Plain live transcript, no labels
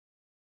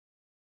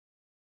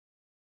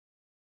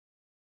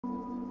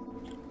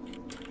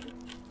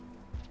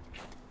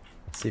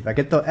See if I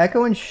get the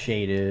echo and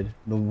shaded,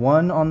 the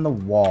one on the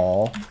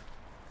wall.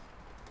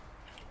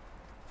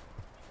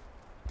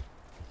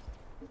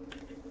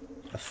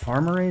 The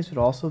farm arrays would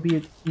also be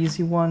an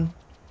easy one.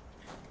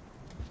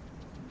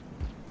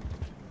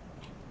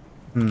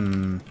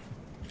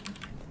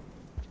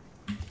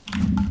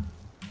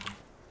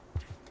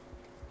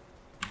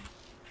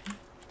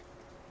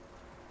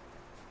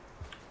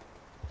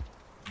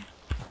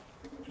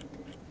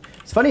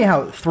 It's funny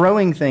how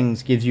throwing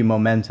things gives you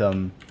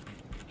momentum,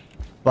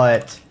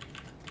 but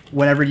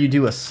whenever you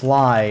do a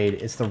slide,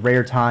 it's the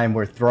rare time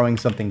where throwing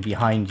something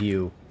behind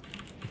you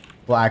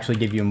will actually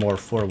give you more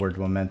forward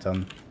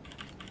momentum.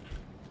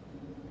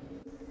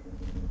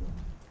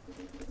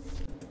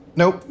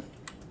 Nope.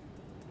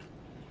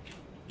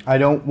 I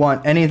don't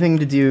want anything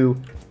to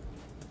do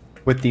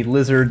with the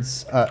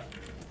lizards,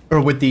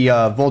 or with the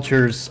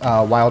vultures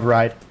wild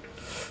ride.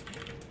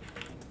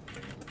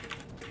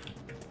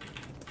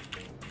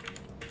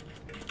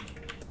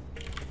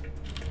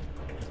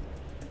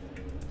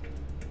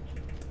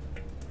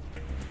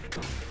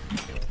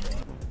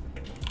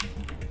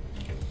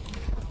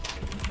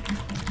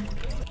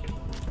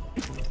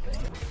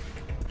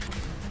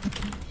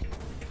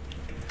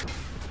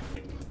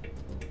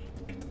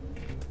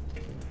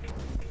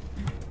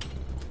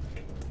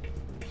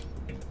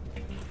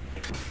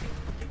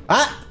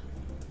 Ah!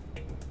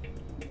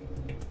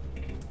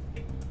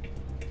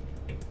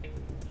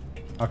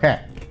 Okay.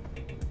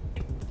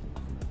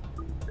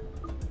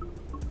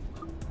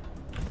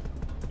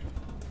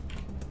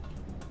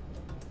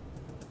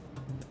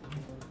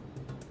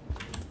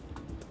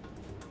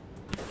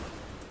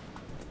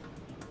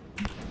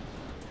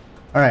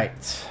 All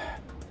right.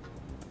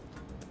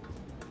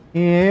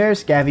 Here,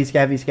 scabby,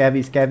 scabby,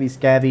 scabby, scabby,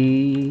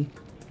 scabby.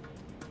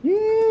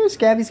 Here,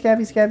 scabby,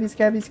 scabby, scabby,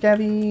 scabby,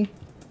 scabby.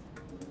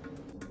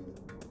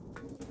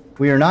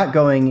 We are not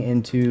going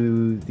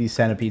into the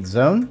centipede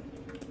zone.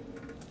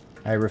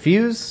 I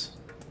refuse.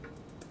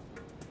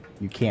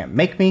 You can't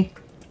make me.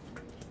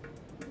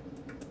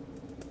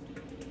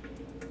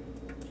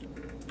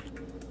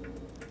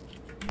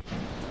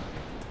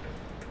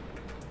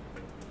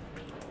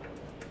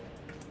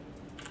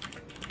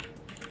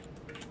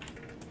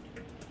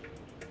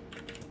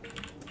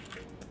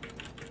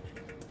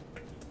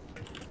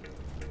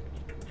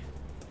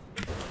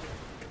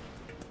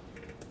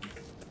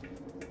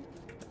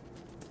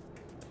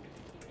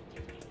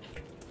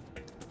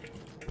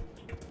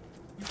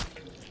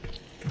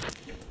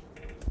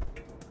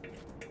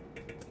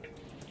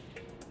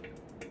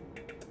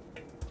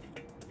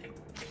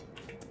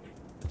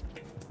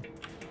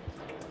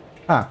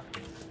 Huh.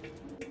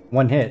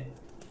 One hit.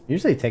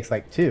 Usually it takes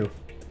like two.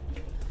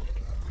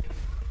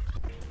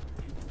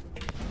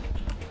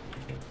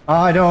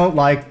 I don't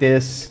like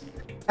this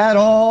at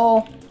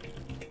all.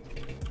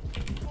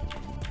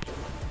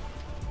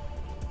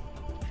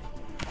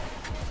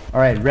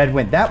 Alright, red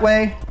went that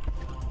way.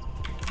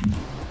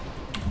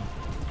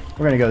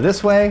 We're gonna go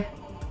this way.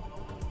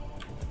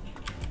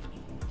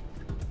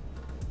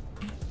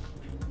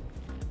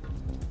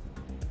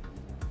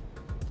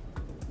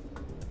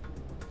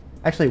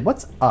 Actually,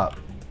 what's up?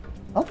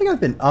 I don't think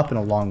I've been up in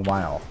a long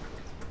while.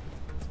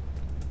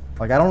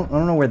 Like, I don't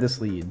know where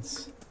this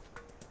leads.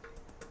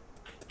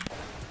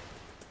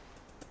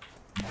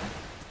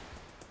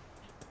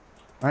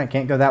 Alright,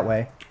 can't go that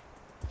way.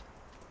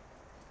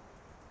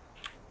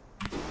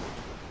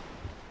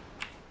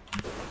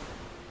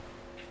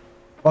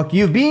 Fuck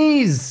you,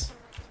 bees!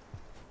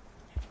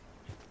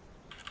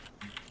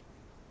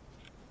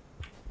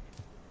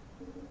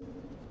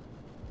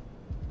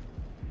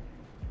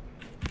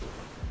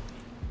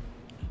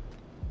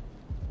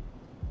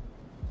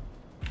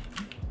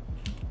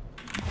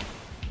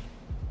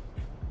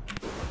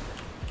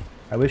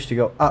 I wish to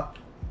go up,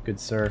 good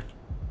sir.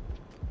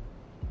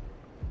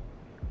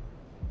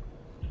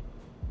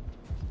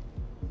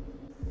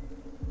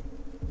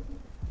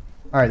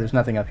 Alright, there's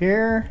nothing up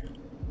here.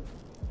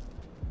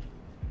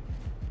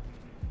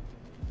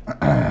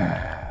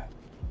 I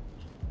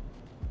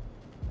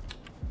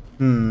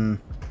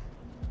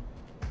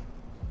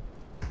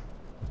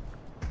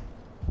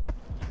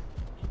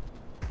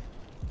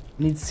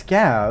need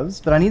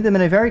scavs, but I need them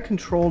in a very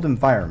controlled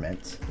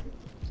environment.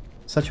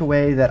 Such a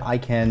way that I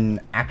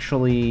can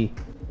actually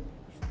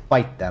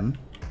fight them.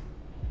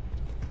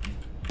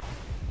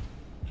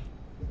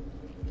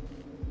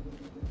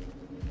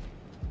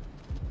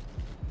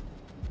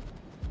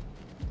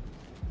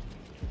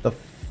 The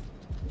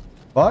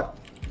fuck?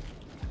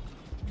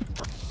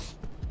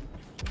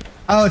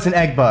 Oh, it's an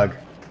egg bug.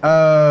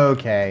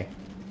 Okay.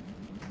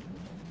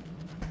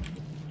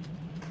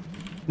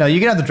 No,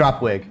 you can have the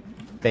drop wig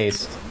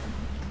based.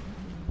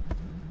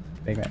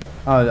 Big man.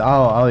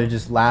 Oh, you're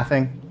just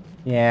laughing?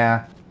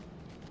 Yeah.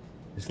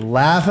 Just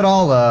laugh it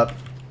all up.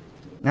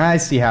 I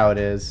see how it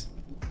is.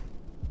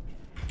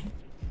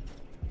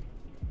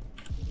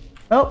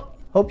 Well,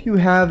 hope you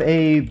have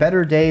a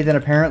better day than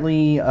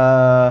apparently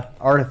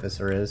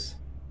Artificer is.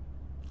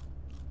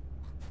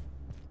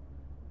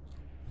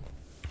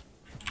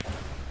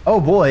 Oh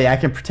boy, I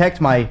can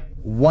protect my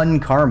 1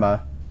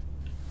 karma.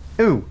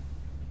 Ooh.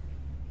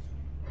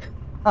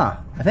 Huh.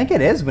 I think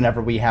it is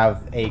whenever we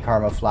have a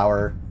karma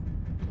flower.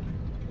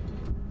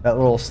 That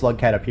little slug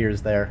cat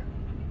appears there.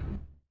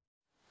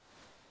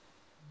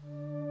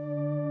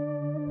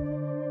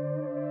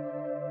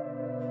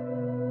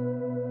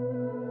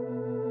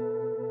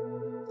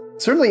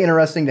 Certainly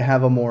interesting to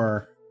have a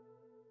more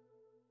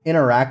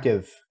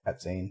interactive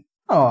cutscene.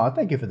 Oh,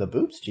 thank you for the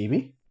boots,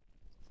 GB.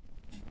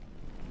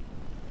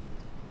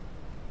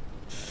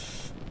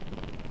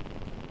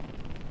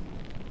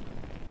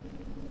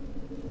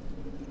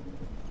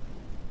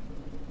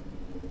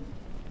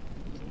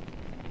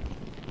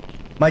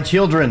 My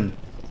children,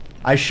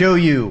 I show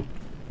you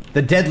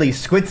the deadly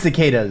squid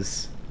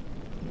cicadas.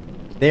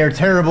 They are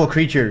terrible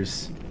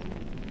creatures.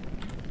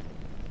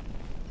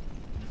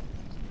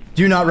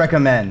 Do not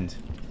recommend.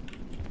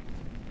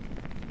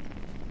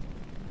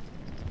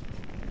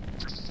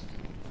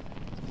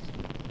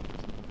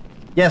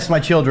 Yes, my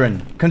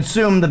children,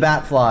 consume the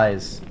bat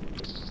flies.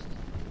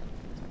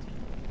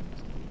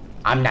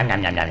 Nom nom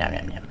nom nom nom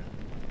nom nom.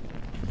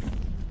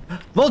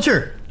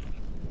 Vulture!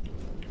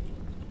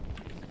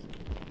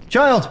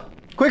 Child!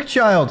 Quick,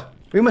 child!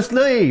 We must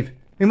leave!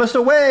 We must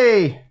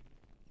away!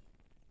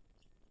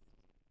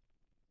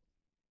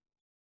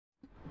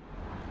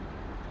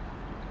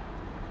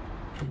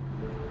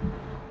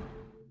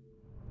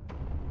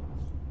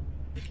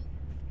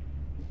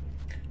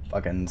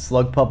 Fucking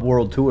Slug Pup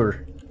World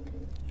Tour.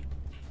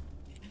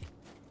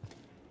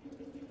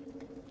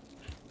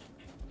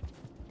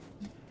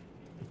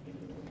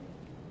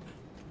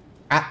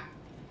 Ah!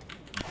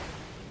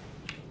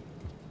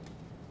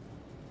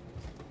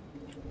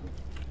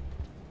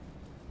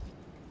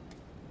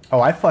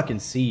 Oh, I fucking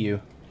see you.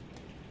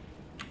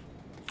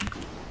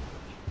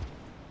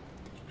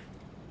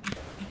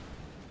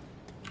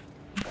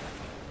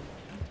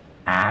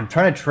 I'm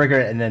trying to trigger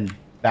it and then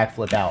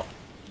backflip out.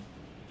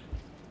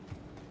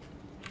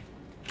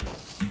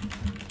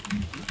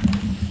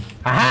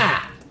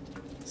 Aha!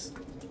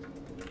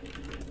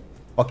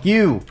 Fuck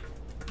you!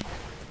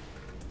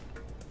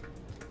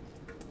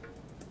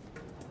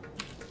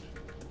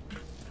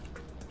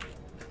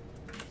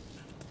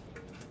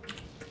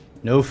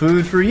 No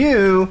food for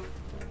you!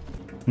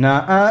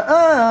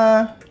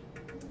 Nah-uh-uh!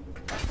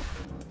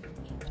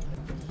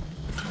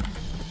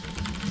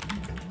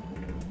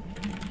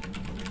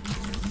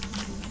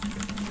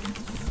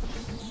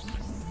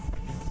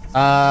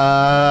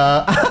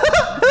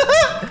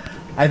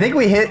 I think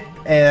we hit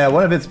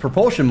one of its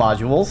propulsion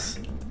modules.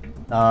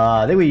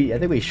 I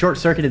think we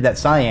short-circuited that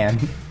cyan.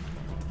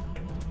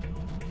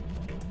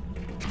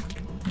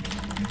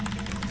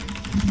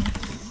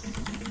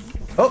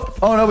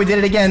 Oh no, we did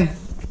it again.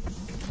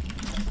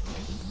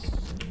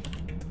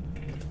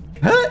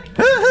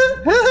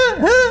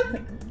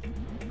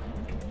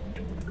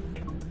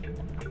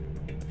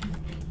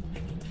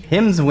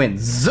 Hims went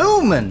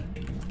zooming.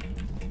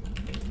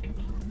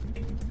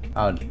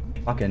 Oh,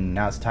 fucking,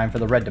 now it's time for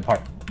the red to part.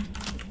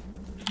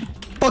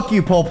 Fuck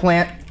you, pole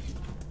plant.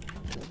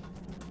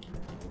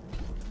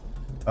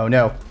 Oh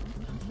no.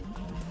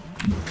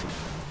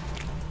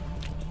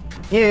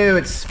 Ew,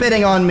 it's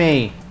spitting on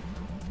me.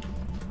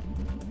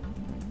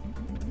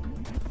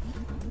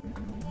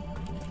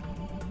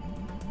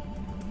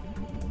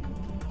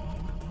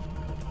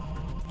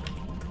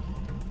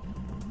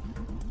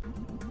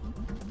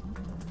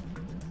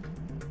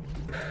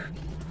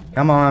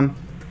 Come on.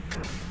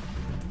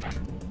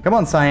 Come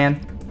on, cyan.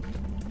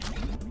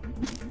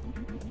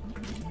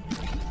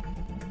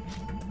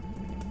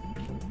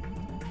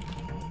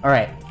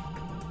 Alright.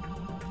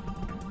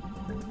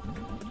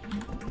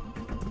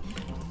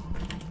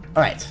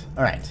 Alright,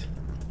 alright.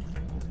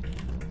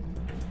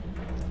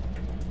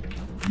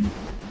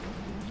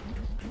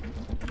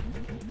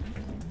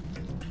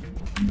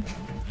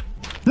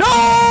 No!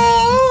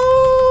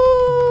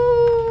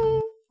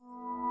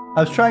 I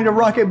was trying to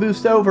rocket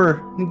boost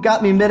over and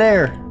got me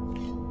midair.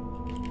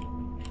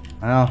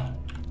 Well,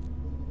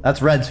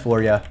 that's reds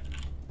for you.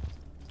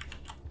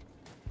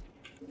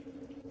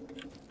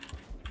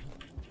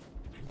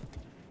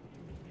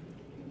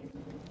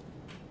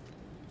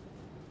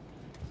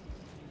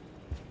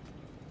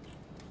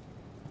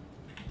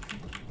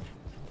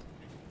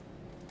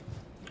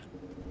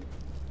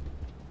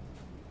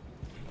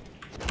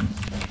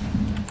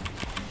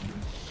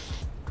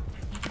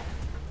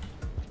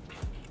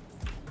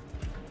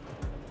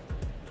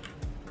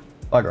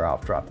 Bugger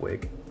off,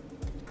 Dropwig.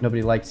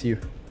 Nobody likes you.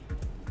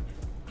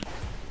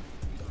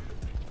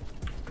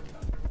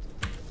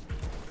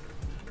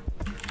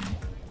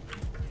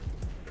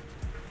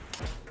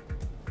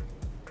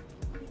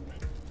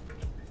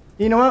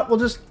 You know what? We'll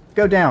just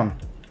go down.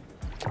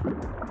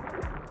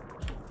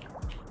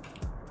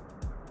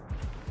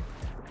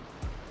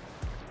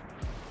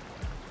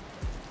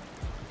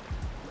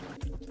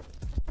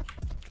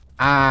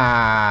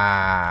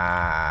 Ah,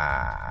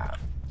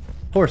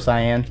 poor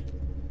cyan.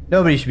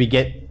 Nobody should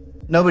get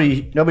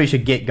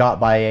got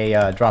by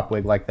a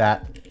Dropwig like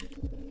that.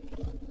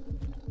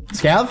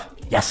 Scav?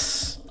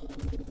 Yes.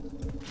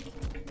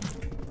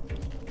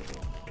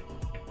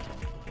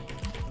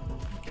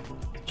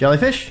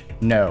 Jellyfish?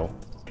 No.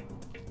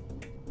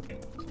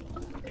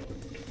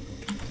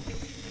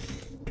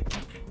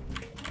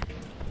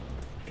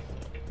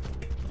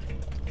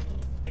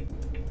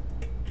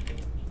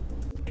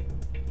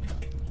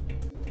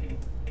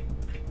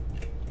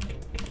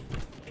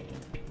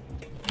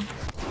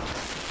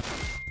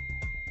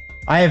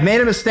 I have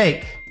made a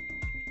mistake.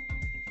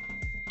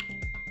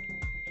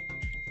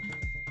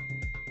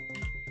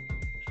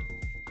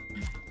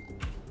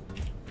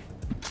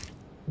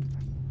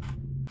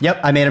 Yep,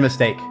 I made a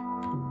mistake.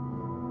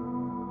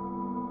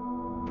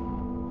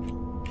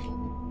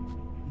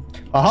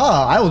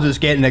 Aha, I will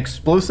just get an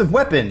explosive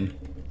weapon.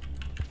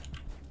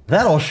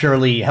 That'll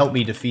surely help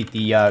me defeat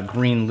the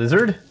green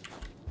lizard.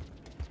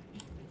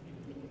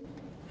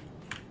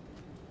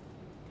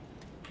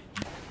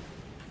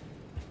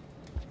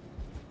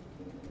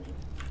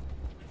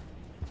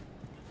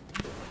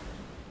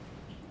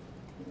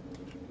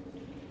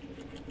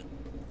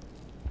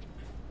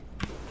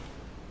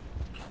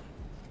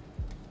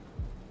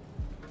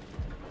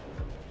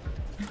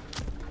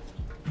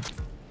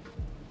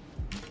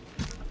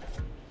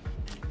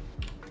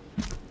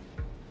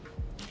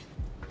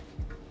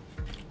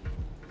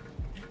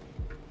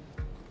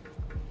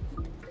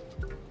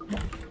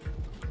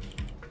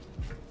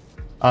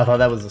 I thought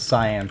that was a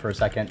cyan for a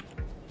second.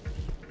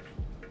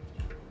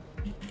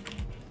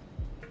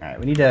 Alright,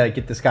 we need to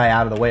get this guy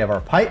out of the way of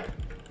our pipe.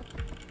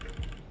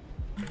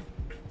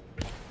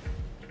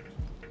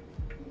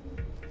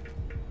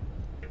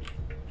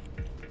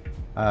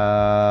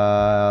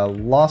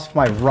 Lost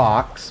my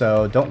rock,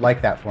 so don't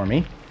like that for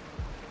me.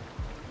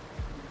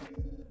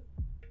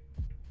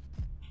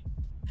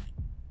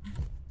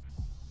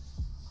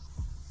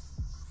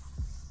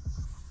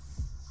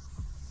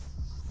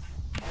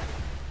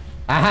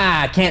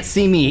 Aha! Can't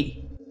see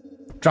me.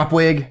 Drop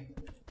wig.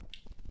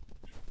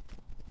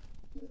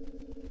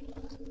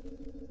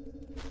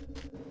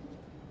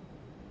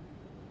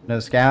 No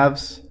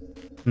scavs?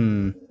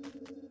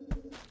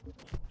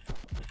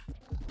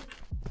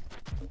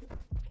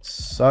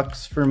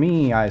 Sucks for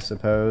me, I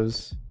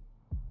suppose.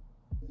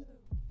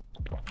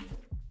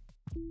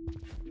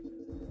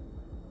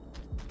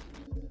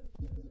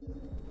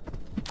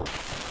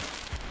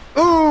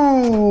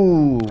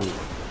 Ooh!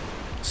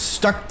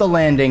 Stuck the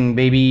landing,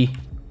 baby.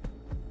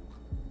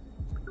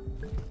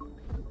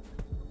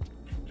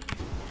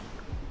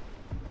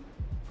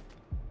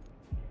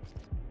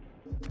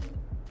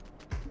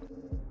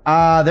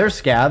 There's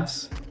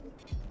scavs.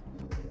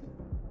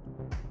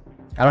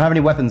 I don't have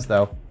any weapons,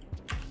 though.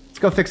 Let's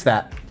go fix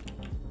that.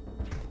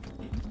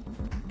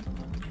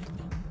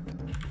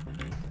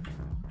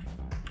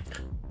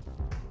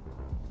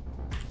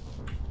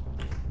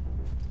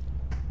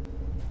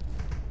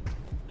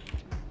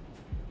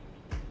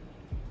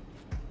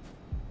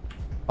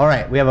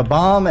 Alright, we have a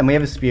bomb and we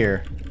have a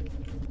spear.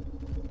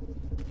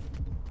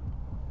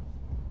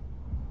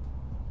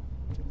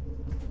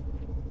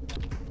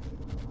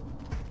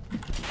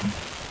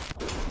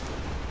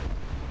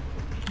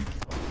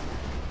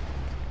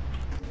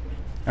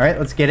 Alright,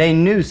 let's get a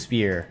new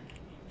spear.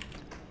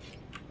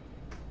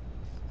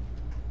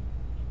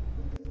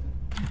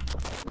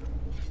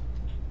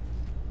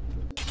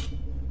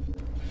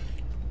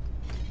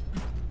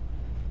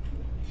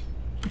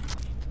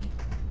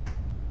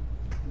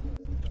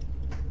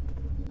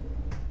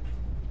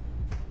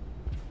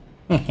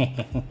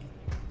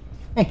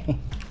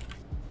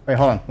 Wait,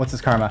 hold on. What's his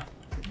karma?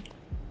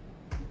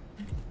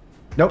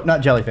 Nope,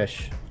 not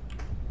jellyfish.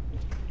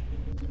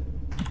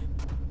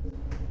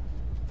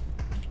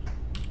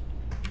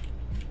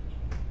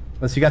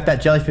 Unless you got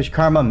that jellyfish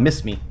karma,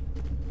 miss me.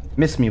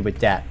 Miss me with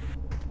that.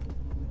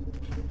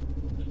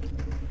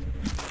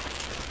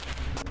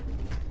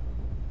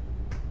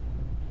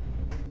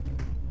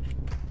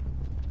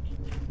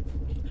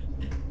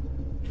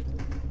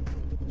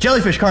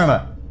 Jellyfish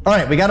karma!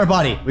 Alright, we got our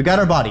body. We got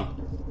our body.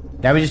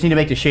 Now we just need to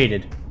make the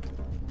shaded.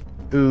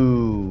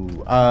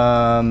 Ooh,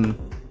 Alright.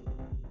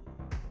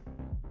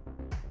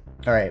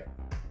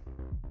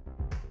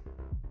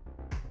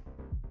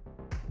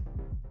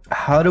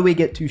 How do we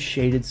get to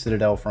Shaded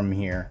Citadel from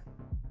here?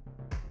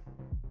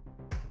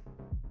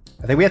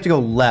 I think we have to go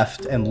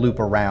left and loop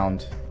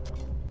around.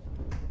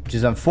 Which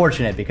is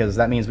unfortunate because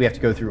that means we have to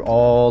go through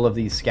all of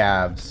these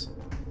scavs.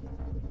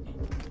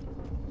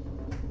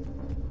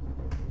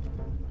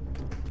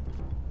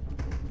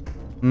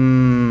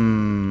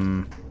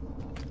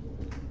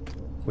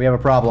 We have a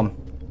problem.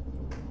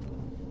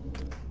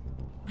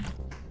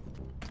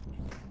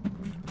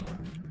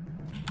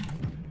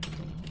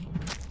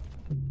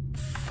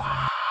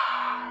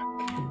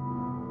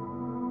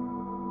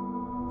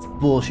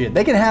 Bullshit.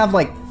 They can have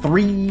like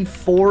 3,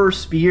 4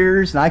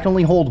 spears, and I can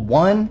only hold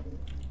 1.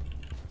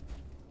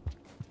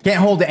 Can't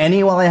hold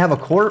any while I have a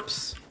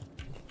corpse.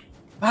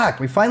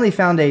 Fuck, we finally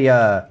found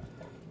a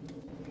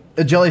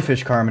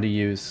jellyfish karma to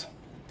use.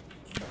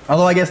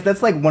 Although I guess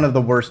that's like one of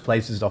the worst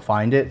places to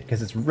find it,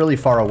 because it's really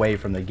far away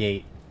from the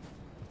gate.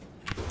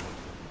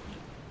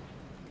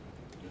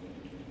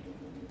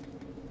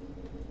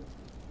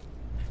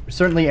 There's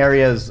certainly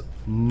areas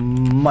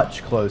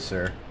much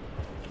closer.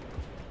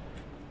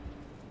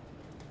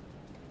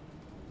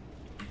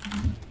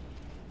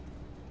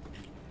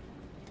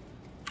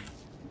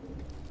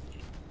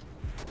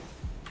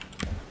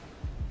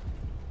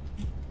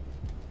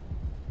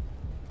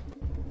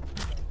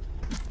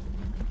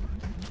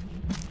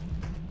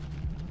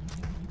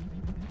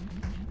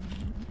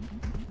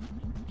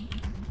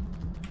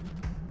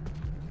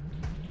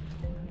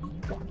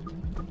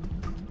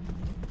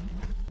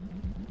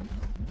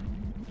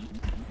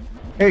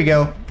 Here you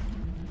go.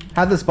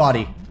 Have this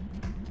body.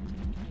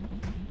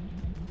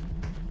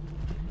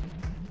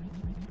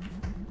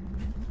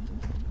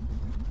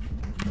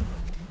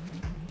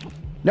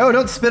 No,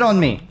 don't spit on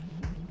me.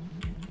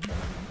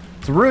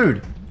 It's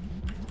rude.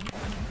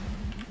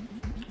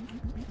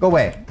 Go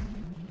away.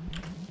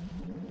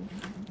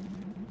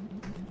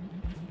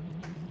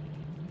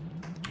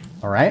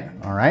 Alright,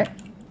 alright.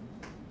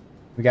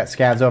 We got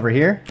scavs over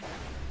here.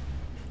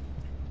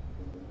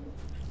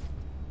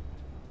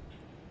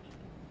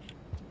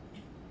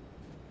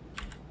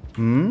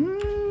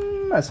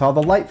 I saw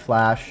the light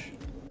flash.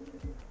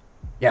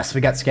 Yes,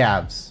 we got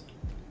scavs.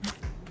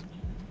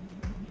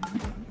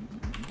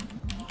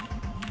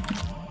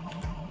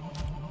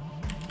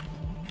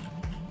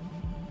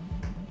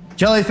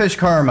 Jellyfish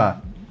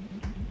karma.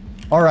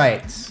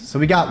 Alright, so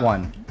we got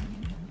one.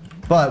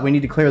 But we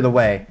need to clear the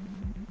way.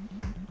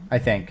 I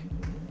think.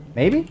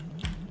 Maybe?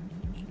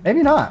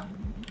 Maybe not.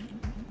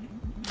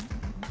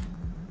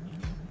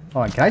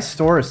 Hold on, can I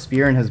store a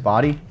spear in his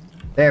body?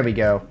 There we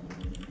go.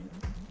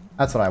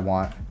 That's what I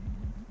want.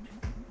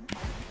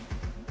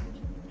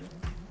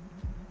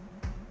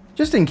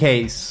 Just in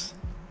case.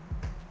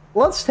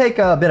 Let's take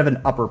a bit of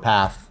an upper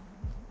path.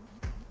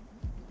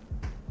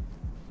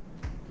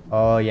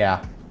 Oh,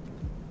 yeah.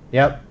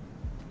 Yep.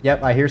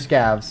 Yep, I hear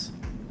scavs.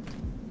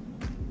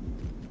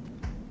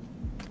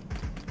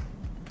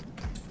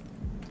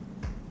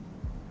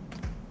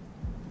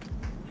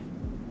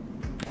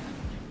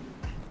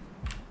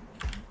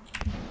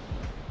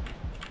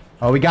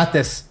 Oh, we got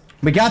this.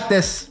 We got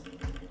this.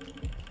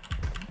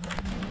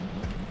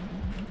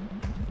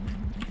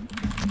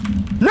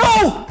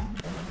 No!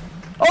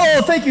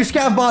 Oh, thank you,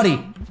 Scav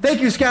Body. Thank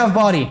you, Scav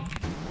Body.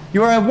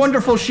 You are a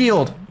wonderful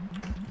shield.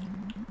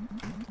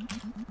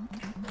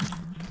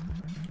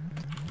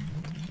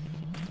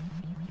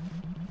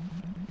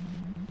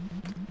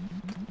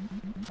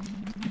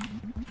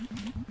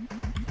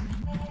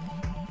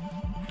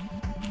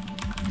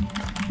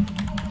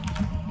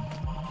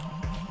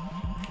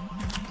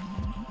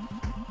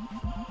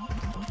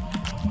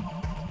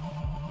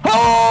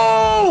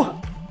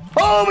 Oh!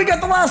 Oh, we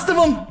got the last of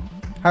them.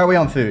 How are we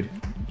on food?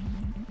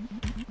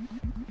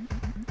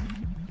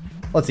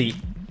 Let's eat.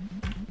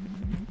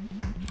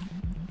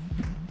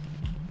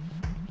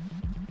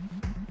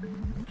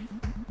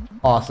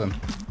 Awesome.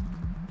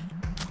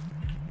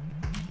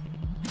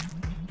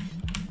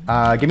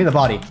 Give me the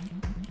body.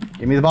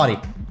 Give me the body.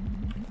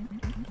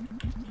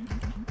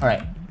 All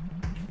right.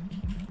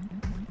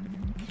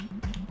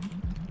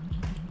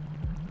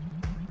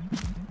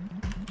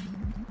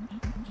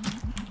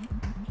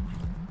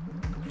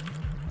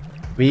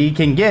 We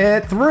can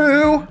get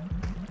through.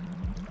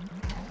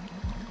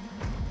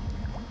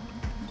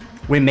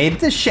 We made it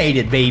to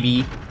Shaded,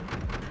 baby.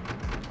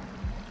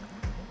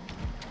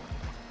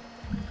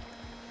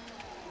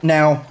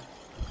 Now,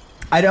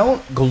 I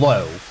don't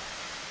glow,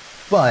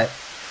 but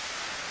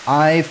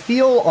I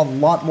feel a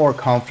lot more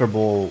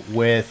comfortable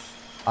with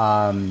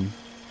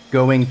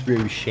going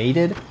through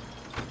Shaded.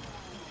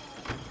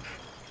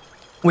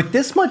 With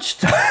this much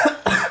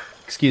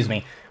excuse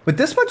me. With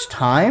this much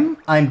time,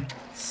 I'm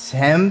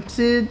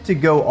tempted to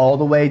go all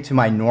the way to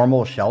my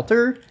normal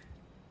shelter,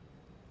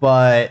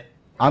 but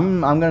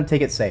I'm gonna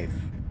take it safe.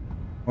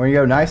 We're gonna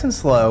go nice and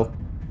slow.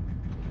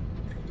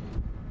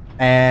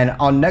 And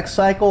on next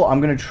cycle,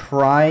 I'm gonna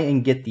try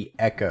and get the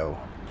echo.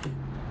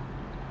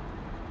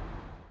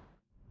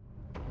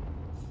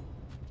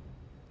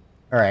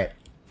 Alright.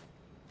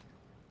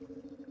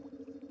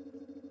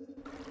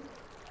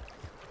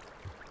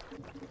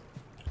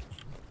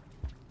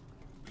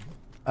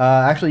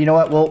 Actually, you know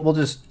what? We'll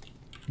just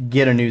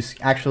get a new...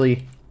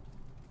 Actually,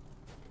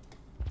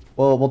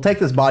 we'll take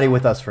this body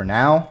with us for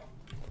now.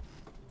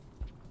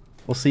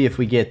 We'll see if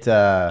we get...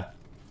 I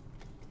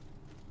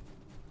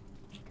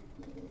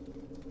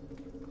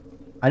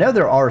know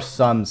there are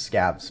some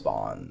scav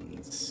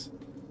spawns.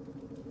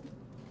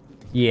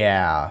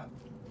 Yeah.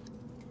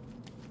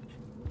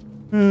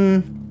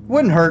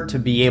 Wouldn't hurt to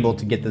be able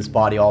to get this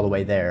body all the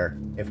way there,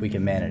 if we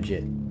can manage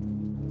it.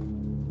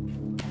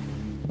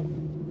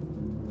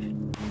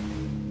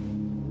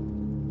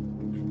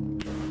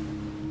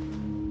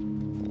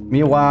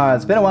 Meanwhile,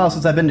 it's been a while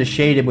since I've been to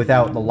Shaded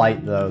without the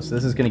light, though, so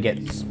this is gonna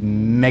get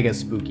mega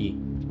spooky.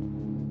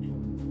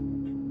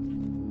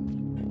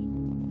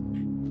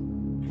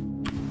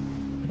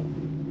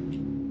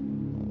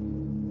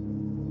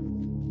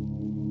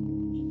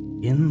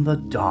 In the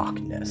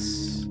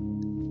darkness.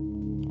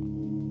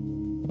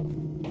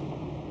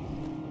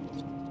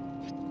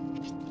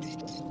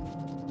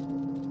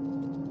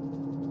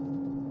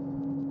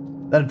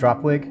 Is that a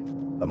drop wig?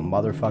 The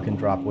motherfucking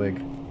drop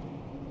wig.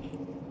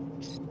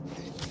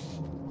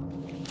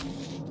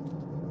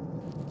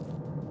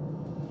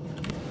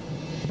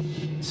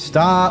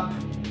 Stop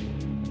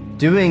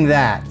doing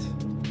that.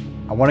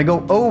 I want to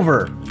go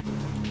over.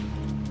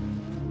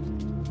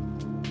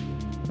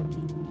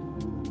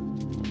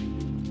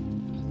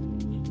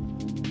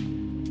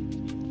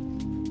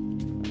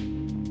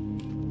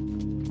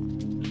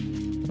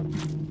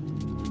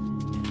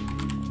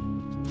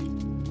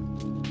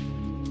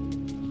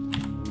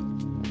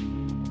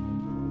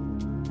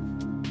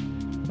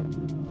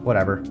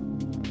 Whatever.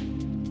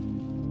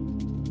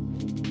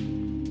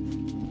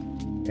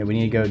 Okay, we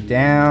need to go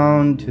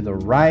down to the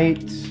right.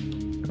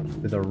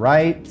 To the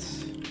right.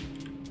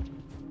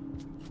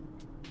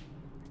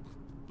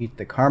 Eat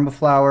the karma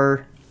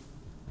flower.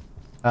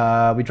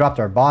 We dropped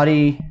our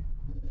body.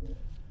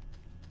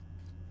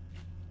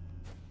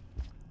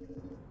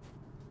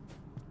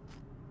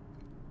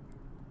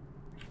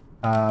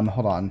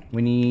 Hold on.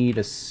 We need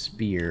a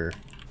spear.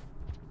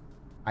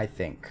 I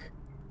think.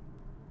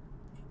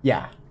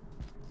 Yeah.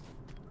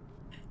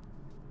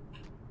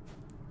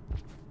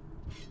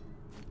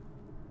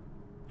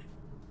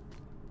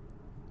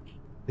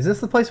 Is this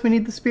the place we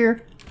need the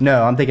spear?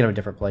 No, I'm thinking of a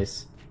different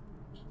place.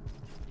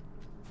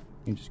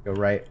 You can just go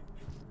right.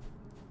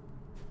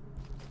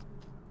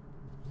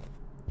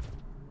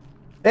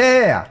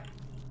 Yeah!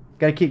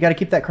 Gotta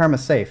keep that karma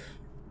safe.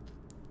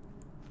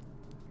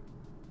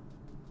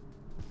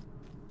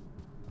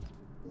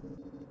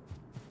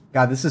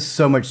 God, this is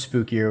so much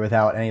spookier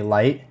without any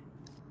light.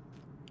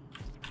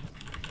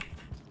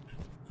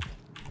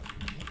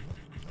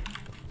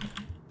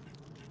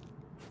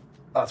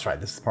 Oh, that's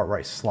right. This is the part where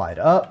I slide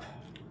up.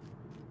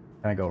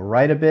 And I go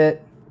right a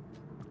bit.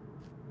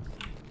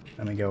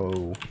 And I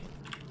go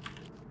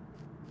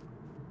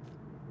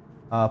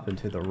up and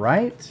to the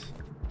right.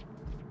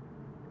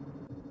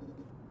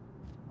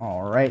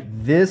 Alright,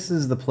 this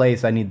is the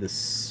place I need the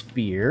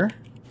spear.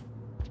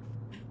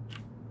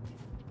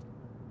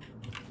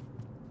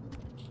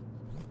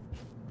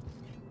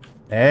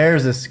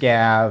 There's a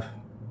scav.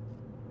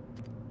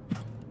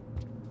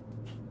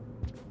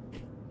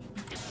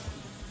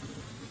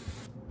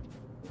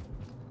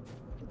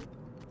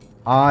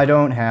 I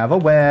don't have a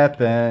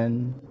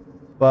weapon,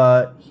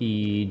 but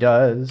he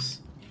does.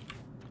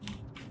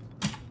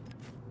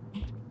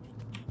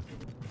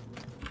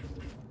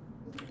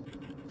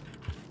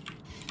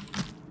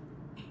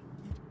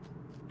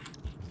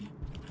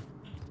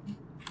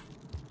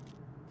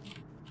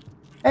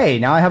 Hey,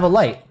 now I have a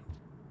light.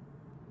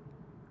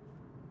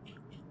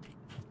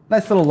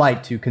 Nice little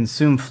light to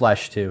consume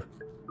flesh to.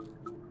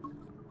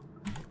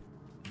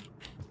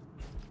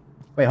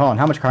 Wait, hold on.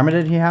 How much karma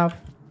did he have?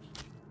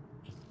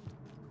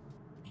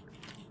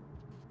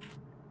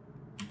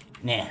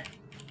 Nah.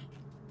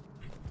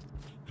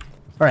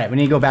 Alright, we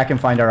need to go back and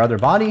find our other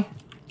body.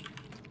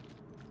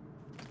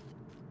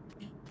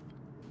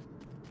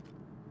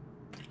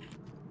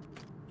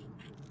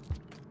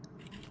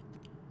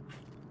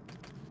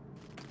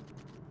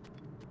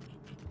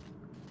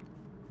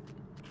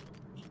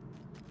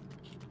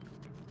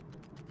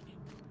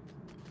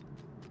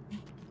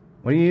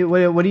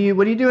 What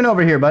are you doing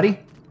over here, buddy?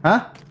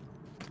 Huh?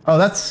 Oh,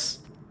 that's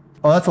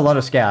a lot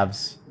of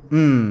scavs.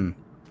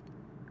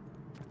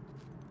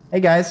 Hey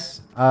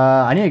guys,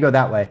 I need to go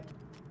that way.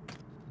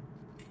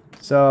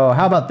 So,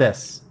 how about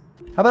this?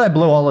 How about I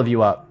blow all of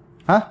you up?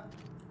 Huh?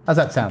 How's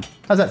that sound?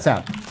 How's that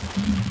sound?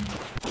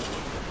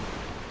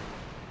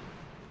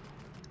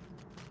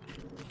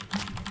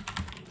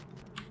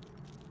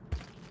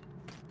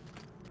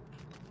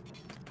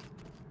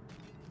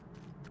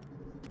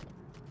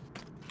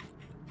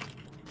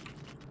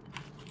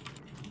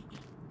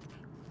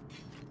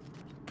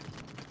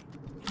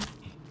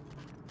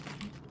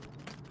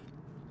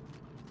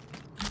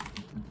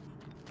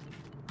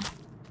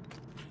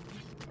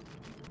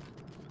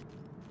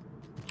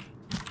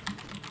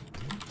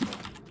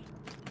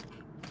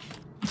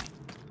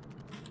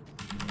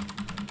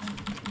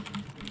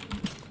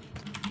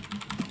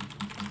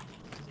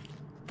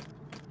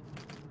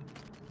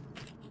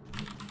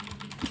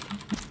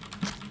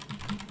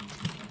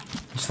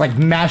 Just like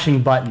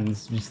mashing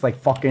buttons. Just like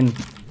fucking...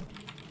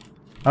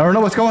 I don't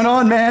know what's going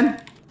on,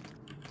 man.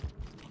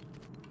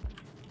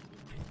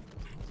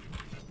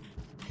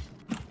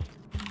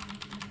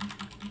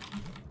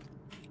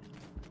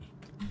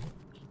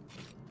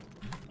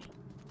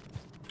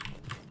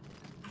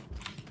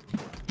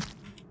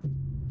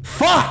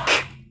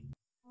 Fuck!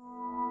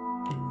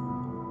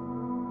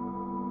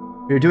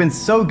 We were doing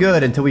so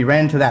good until we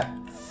ran into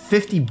that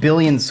 50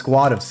 billion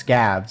squad of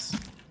scavs.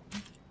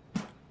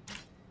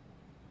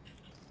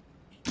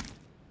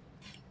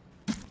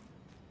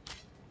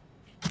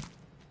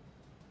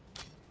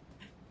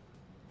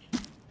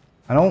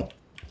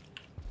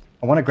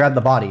 I want to grab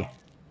the body.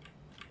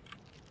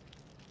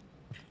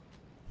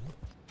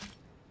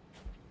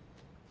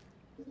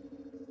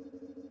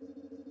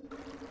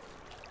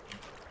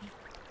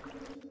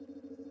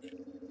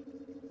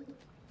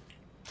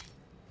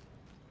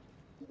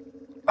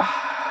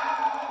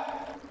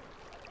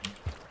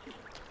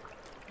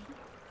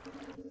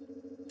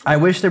 I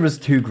wish there was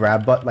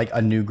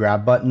a new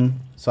grab button,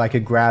 so I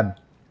could grab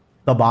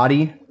the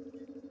body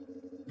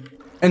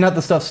and not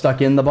the stuff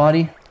stuck in the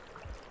body.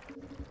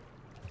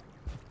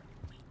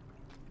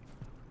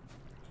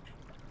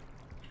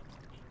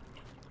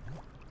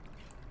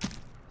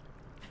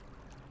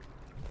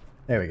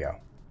 There we go.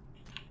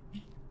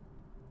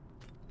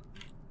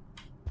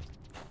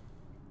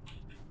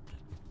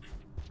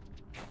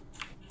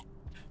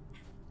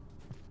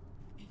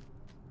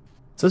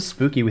 So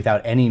spooky without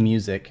any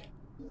music.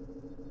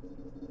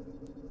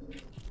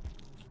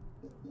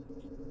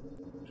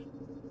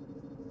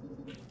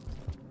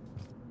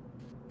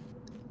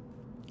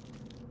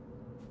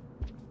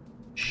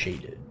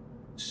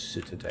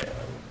 Citadel.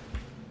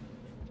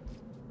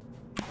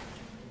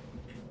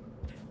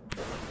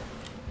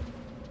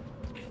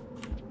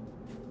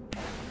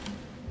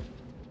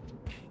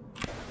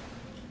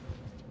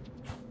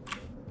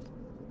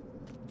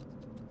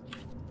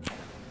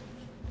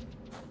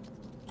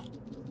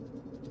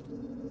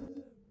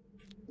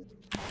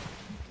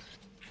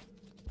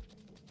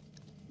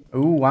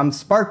 Ooh, I'm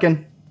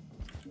sparking.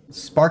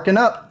 Sparking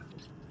up.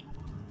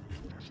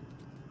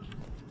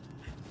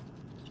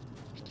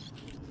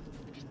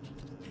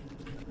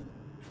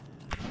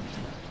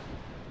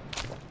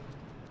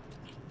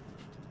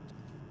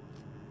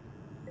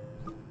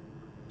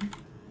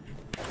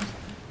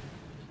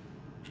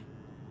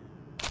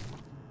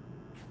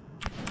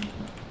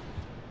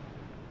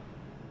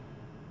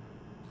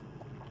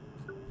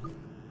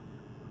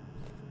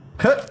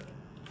 Cut.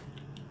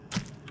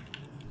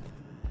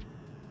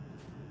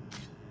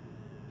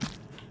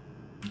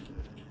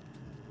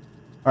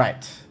 All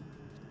right.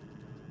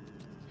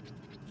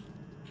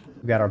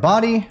 We got our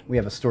body. We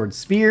have a stored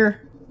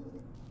spear.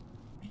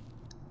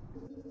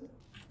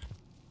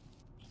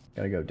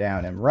 Gotta go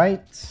down and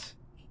right.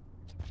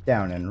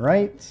 Down and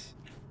right.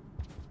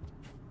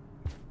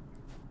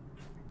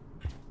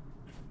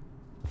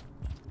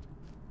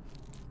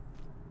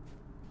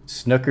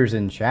 Snookers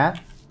in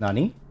chat.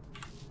 Nani?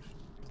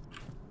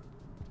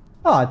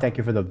 Oh, thank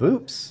you for the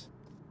boops.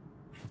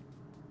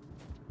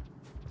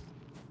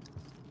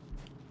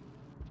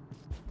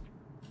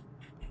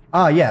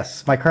 Ah,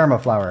 yes, my karma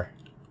flower.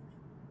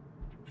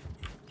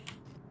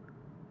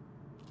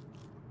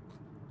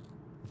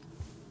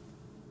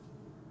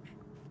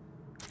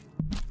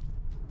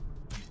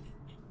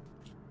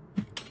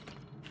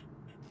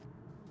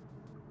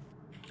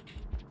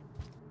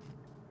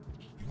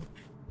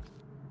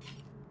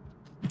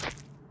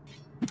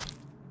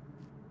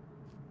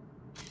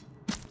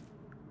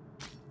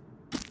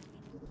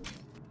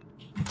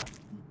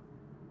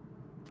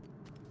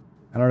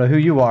 I don't know who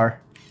you are.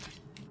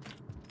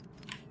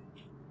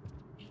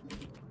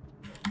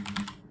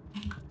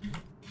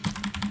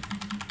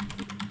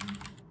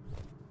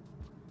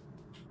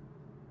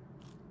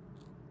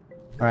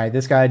 Alright,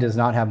 this guy does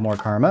not have more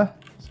karma.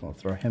 So we'll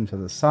throw him to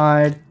the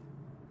side.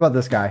 What about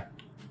this guy?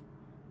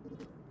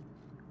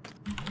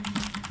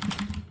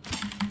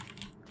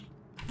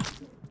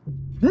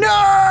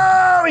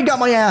 No! He got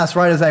my ass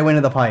right as I went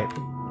in the pipe.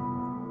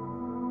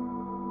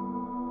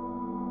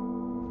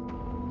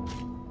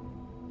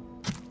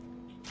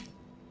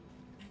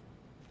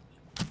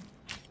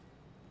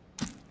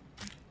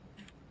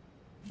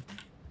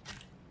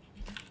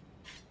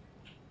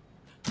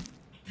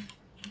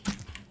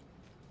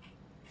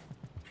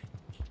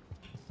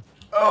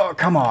 Oh,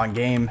 come on,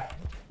 game.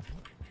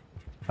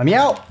 Let me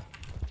out.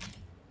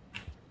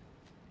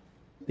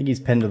 I think he's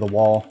pinned to the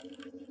wall.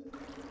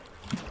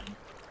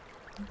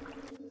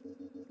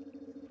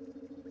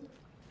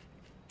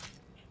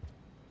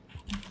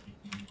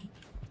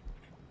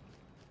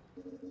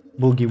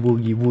 Boogie,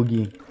 woogie,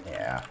 woogie.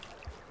 Yeah.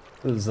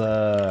 This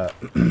was,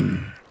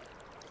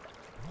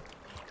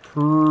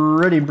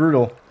 pretty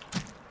brutal.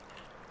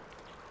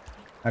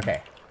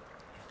 Okay.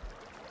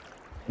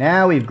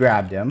 Now we've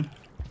grabbed him.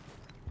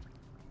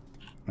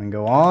 And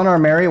go on our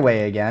merry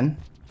way again.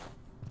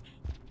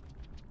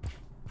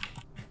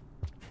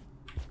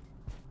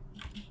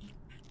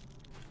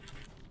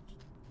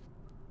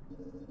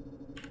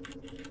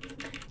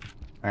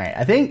 Alright,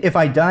 I think if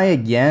I die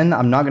again,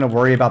 I'm not going to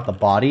worry about the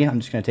body.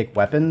 I'm just going to take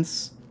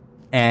weapons.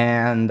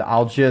 And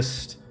I'll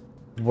just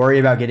worry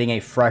about getting a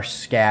fresh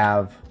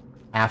scav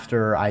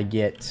after I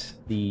get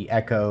the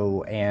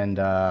echo and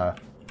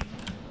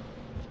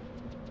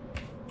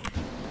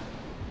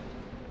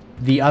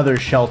the other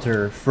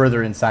shelter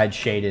further inside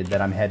Shaded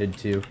that I'm headed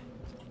to.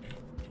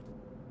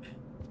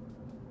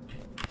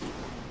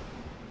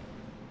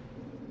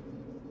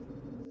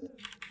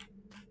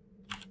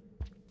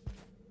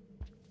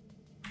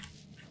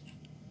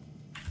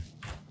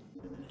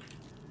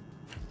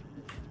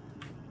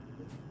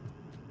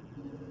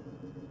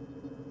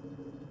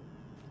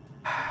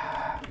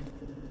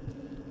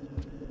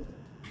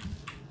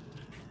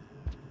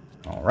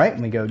 All right,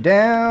 we go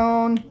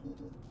down.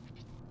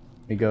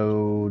 We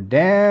go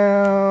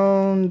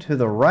down to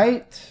the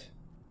right.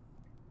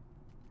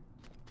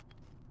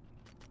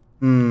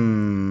 The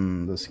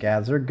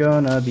scavs are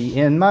gonna be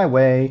in my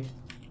way.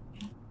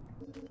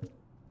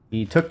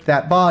 He took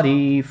that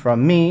body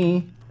from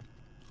me.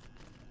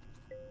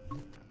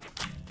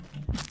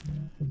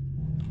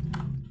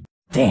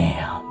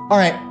 Damn.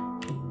 Alright.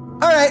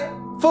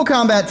 Alright. Full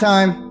combat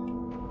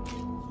time.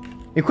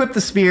 Equip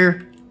the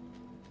spear.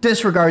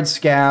 Disregard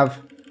scav.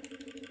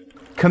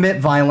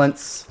 Commit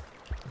violence.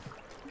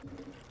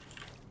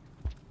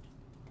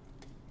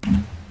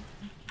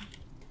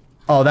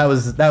 Oh, that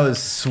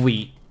was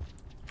sweet.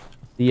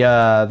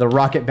 The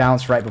rocket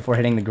bounced right before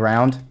hitting the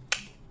ground.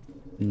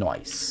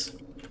 Nice.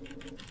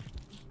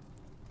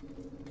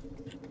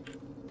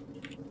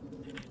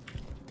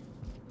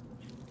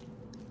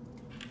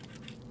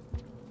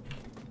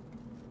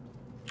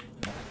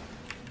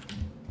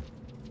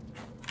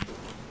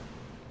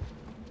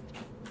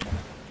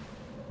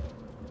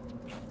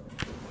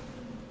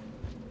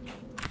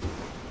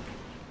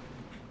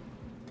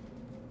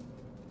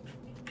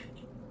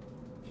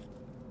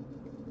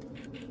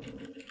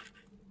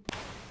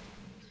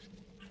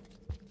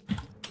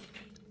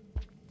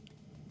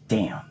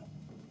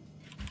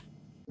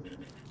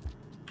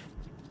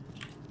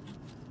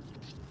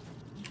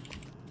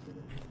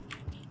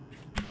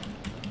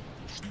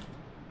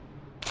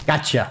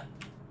 Gotcha.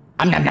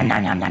 Nom, nom,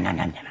 nom, nom, nom, nom,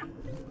 nom.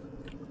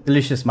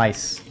 Delicious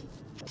mice.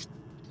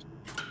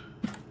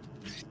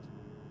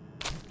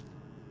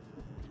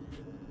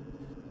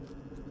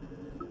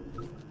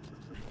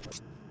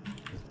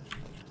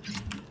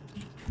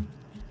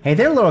 Hey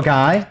there, little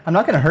guy. I'm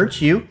not gonna hurt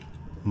you.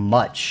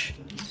 Much.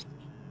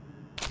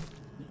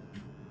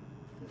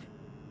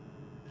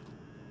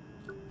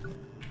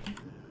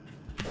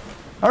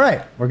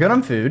 Alright, we're good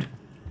on food.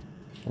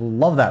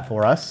 Love that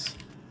for us.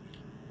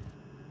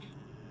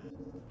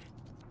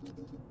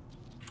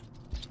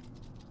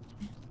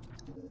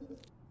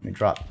 We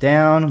drop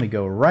down, we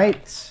go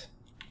right.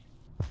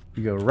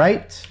 We go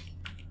right.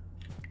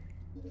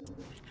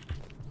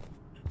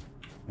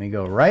 We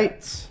go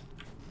right.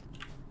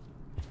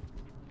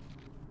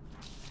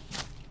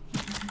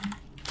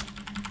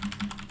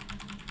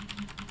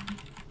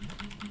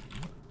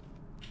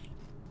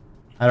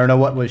 I don't know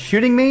what was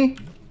shooting me.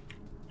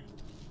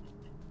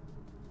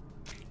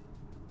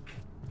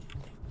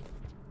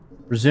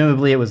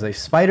 Presumably it was a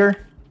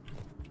spider.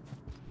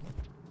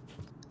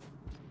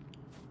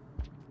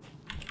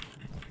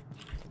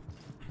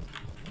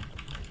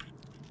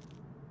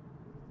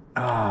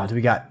 Ah, do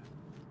we got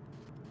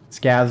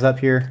scavs up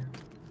here?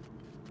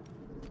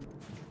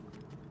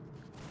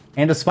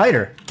 And a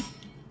spider.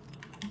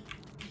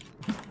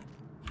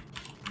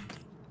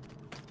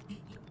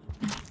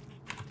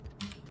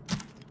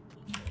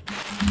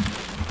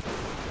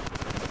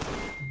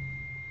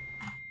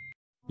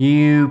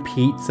 You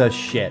pizza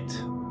shit.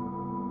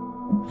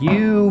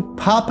 You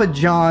Papa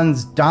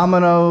John's,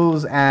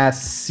 Domino's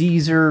ass,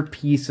 Caesar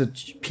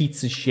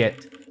pizza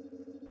shit.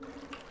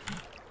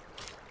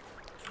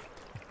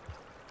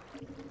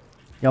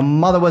 Your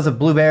mother was a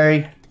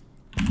blueberry,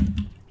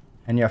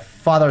 and your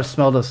father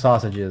smelled of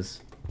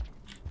sausages.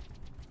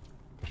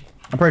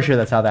 I'm pretty sure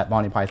that's how that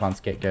Monty Python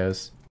skit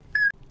goes.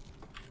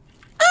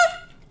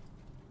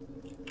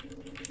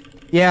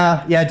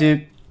 Yeah,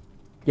 dude.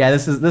 Yeah,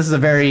 this is a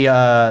very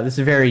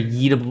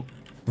yeetable,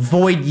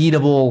 void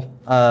yeetable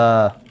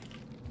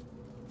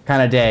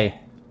kind of day.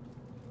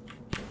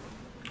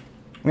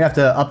 I'm gonna have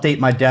to update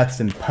my deaths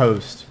in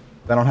post.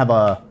 I don't have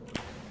a.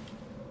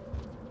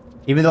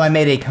 Even though I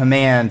made a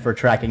command for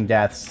tracking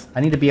deaths, I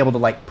need to be able to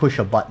like push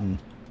a button.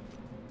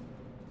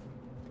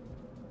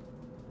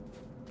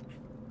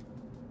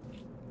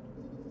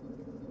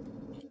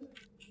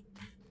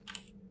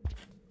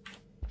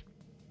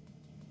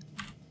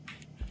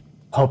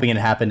 Hoping it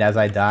happened as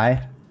I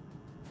die.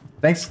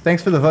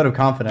 Thanks for the vote of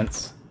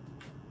confidence.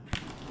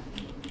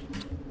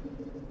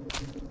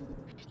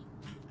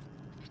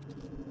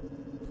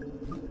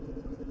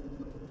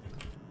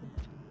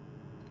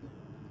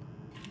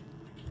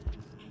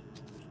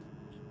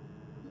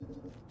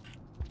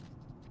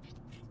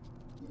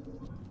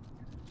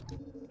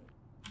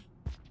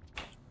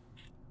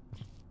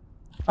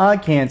 I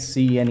can't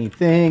see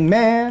anything,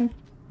 man.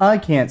 I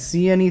can't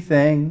see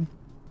anything.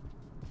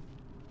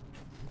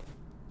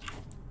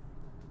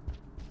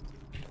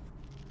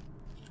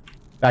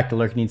 Back to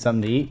lurk, need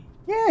something to eat?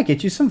 Yeah,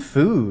 get you some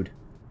food.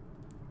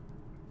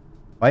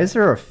 Why is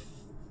there a...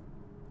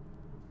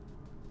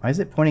 Why is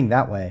it pointing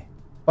that way?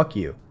 Fuck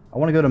you. I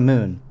want to go to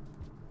Moon.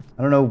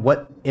 I don't know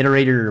what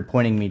iterator you're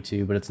pointing me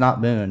to, but it's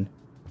not Moon.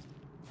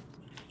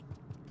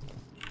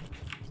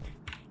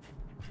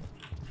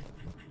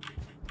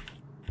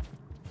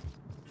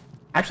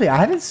 Actually, I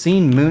haven't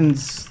seen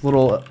Moon's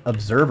little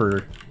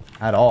observer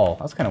at all.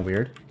 That's kind of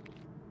weird.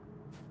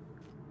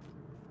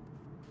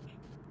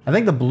 I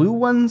think the blue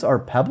ones are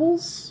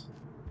pebbles?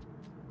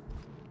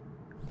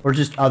 Or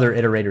just other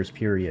iterators,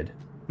 period.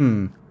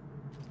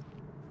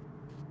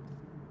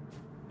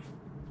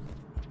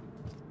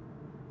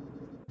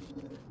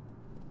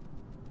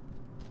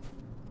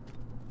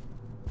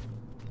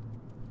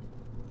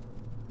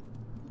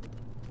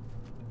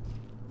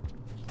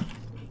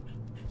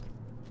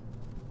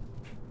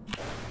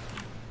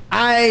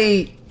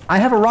 I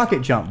have a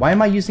rocket jump. Why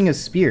am I using a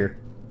spear?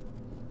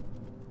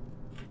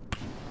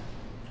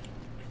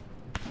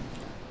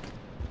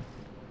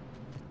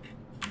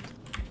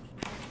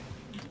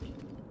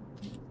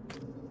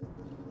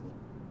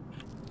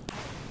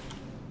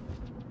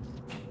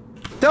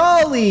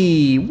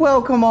 Dolly,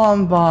 welcome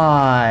on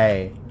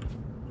by.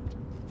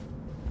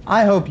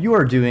 I hope you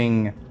are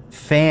doing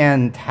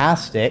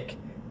fantastic.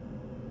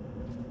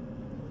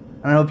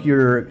 I hope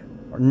you're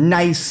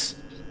nice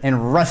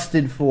and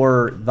rested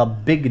for the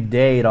big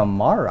day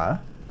tomorrow.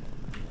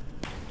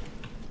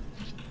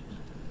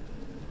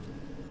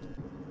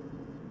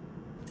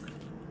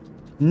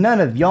 None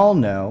of y'all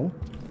know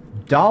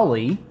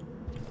Dolly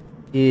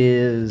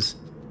is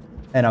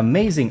an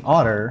amazing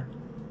otter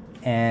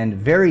and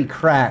very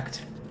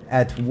cracked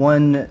at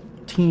one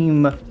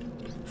team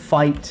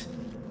fight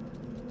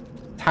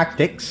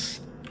tactics.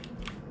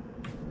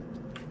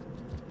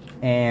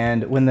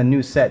 And when the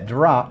new set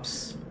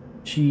drops,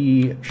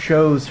 she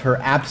shows her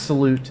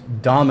absolute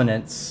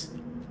dominance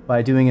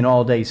by doing an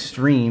all-day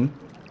stream.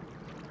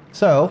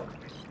 So,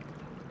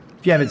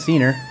 if you haven't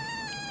seen her,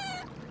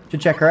 you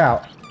should check her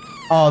out.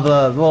 Oh,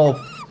 the little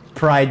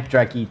pride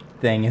Dreki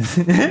thing is...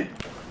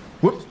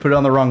 Whoops, put it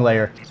on the wrong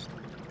layer.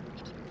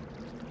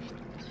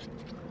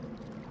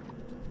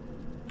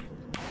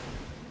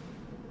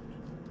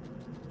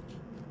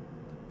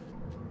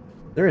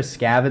 There is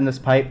scav in this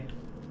pipe.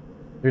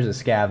 There's a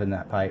scav in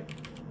that pipe.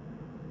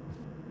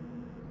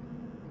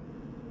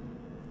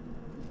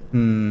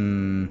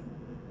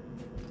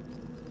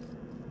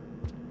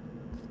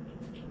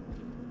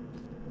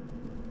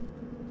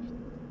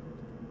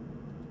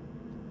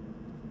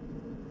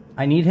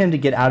 I need him to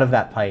get out of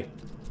that pipe.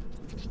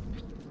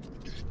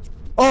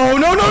 Oh,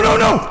 no, no, no,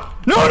 no!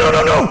 No, no,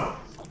 no, no!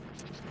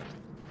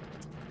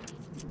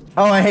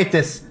 Oh, I hate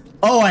this.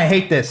 Oh, I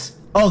hate this.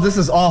 Oh, this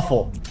is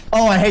awful.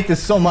 Oh, I hate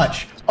this so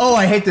much. Oh,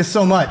 I hate this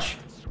so much.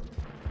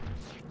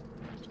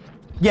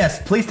 Yes,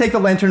 please take the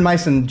lantern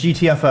mice and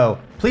GTFO.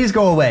 Please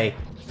go away.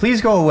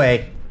 Please go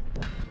away.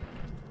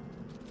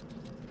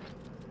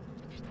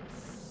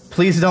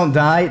 Please don't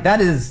die.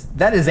 That is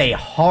a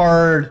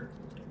hard...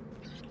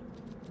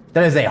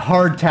 That is a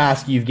hard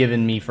task you've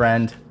given me,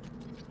 friend.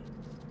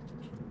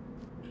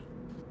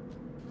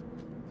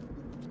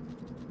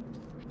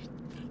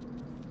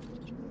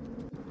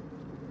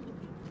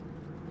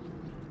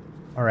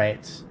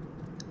 Alright.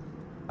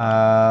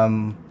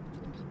 I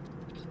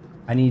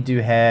need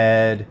to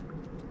head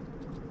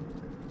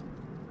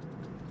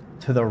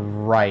to the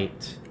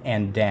right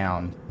and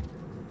down.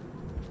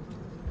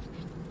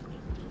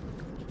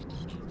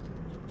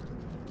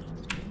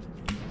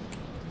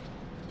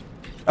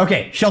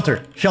 Okay,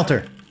 shelter,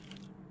 shelter.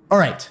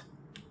 Alright.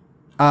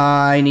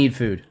 I need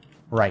food.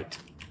 Right.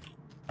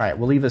 Alright,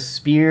 we'll leave a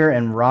spear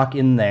and rock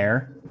in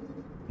there.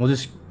 We'll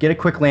just get a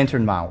quick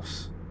lantern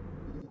mouse.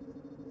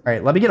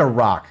 Alright, let me get a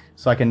rock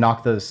so I can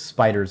knock those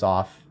spiders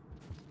off.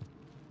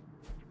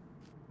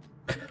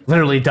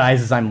 Literally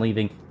dies as I'm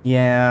leaving.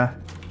 Yeah.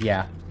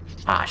 Yeah.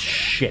 Ah,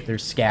 shit,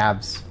 there's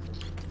scabs.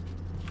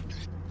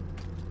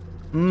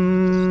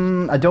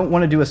 I don't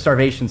want to do a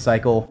starvation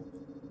cycle.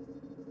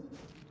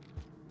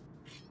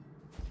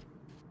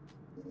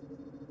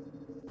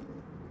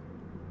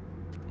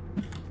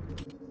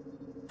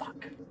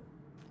 Fuck.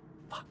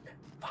 Fuck.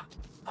 Fuck.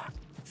 Fuck.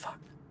 Fuck.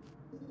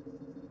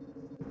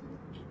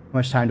 How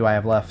much time do I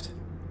have left?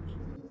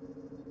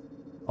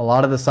 A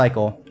lot of the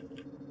cycle.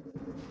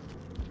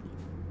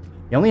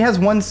 He only has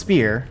one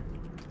spear.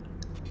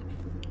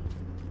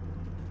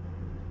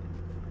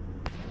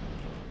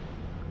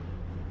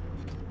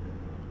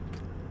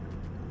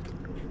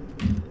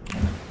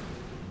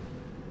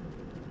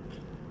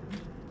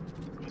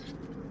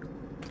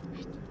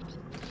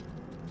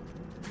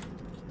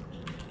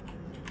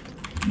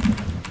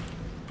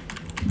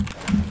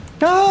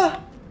 Ah!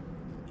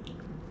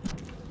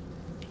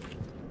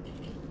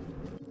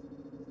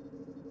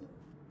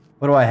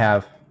 What do I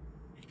have?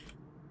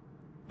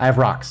 I have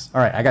rocks.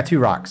 Alright, I got 2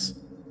 rocks.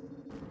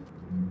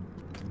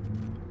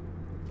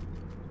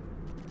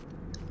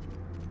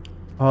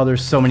 Oh,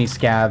 there's so many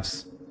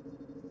scavs.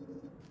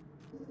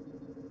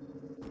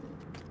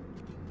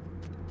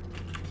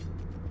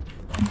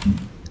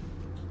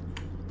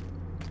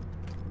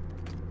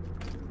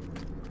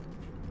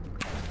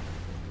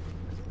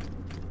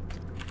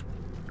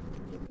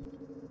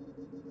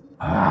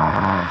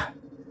 Ah,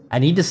 I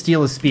need to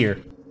steal a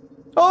spear.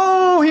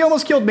 Oh, he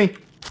almost killed me.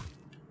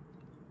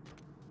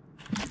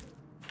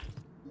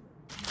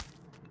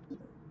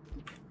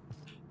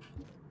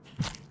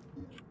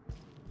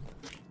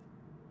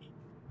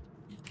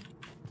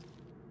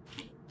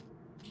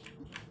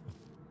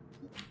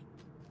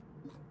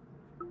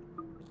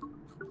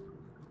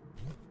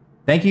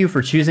 Thank you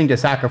for choosing to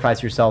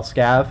sacrifice yourself,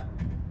 Scav.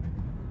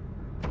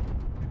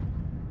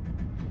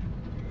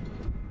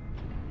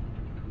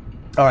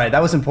 Alright,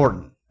 that was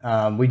important.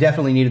 We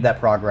definitely needed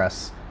that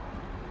progress.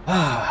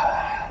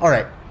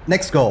 Alright,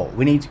 next goal.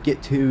 We need to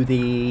get to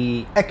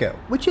the Echo,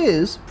 which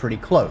is pretty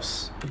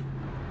close.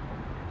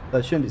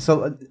 That shouldn't be.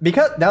 So,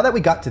 because now that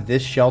we got to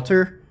this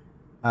shelter,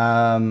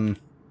 our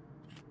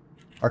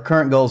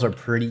current goals are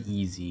pretty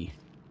easy.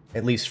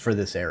 At least for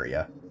this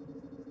area.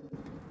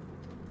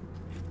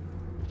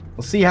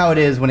 We'll see how it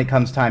is when it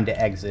comes time to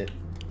exit.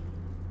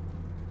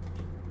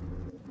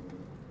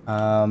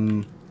 Ah!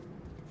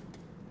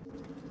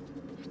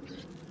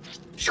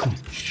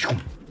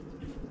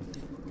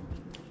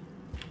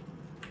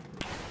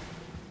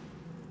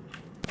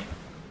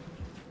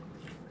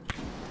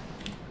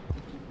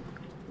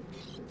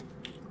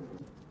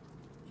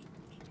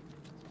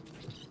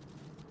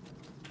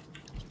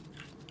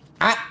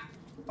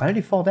 Why did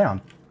he fall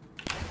down?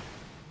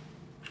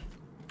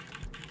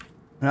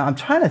 Now, I'm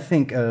trying to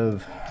think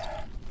of...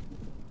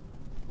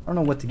 I don't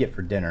know what to get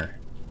for dinner.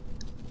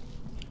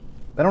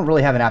 I don't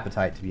really have an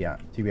appetite, to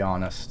be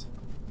honest.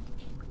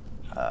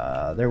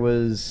 There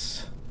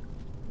was...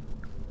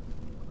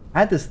 I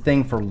had this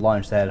thing for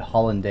lunch that had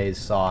hollandaise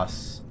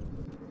sauce,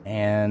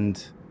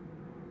 and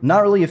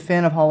not really a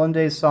fan of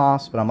hollandaise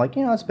sauce, but I'm like,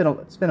 you know, it's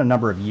been a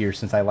number of years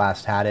since I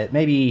last had it.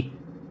 Maybe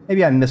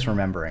I'm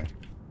misremembering.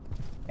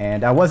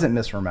 And I wasn't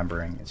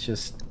misremembering. It's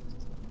just...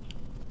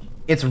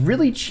 It's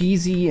really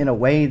cheesy in a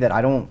way that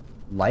I don't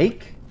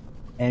like,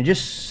 and it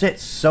just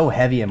sits so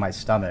heavy in my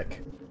stomach.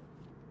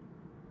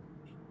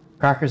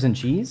 Crackers and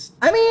cheese?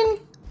 I mean,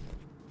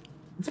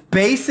 it's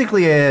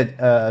basically a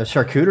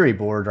charcuterie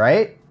board,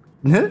 right?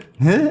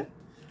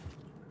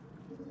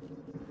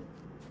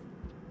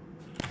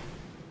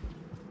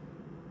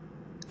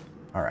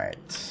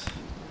 Alright.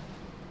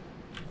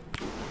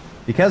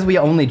 Because we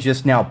only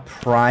just now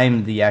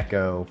primed the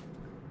Echo,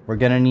 we're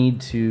gonna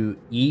need to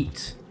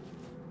eat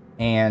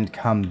and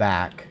come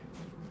back.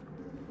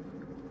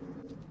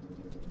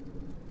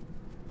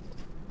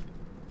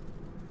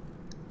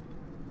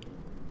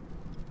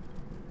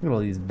 Look at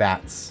all these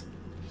bats.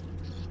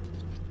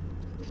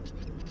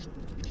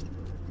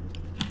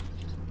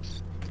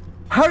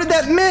 How did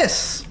that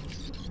miss?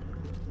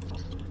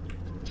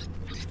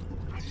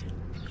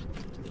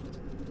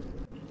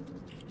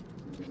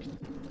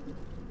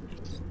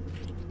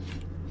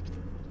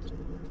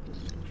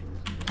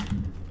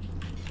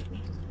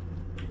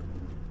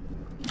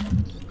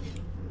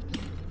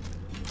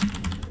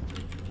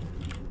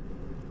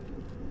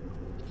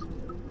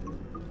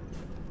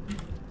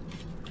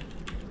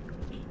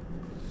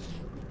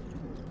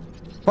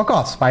 Fuck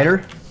off,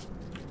 spider.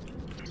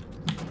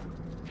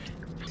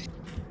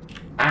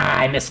 Ah,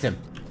 I missed him.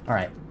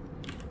 Alright.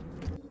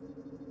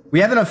 We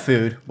have enough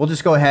food. We'll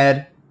just go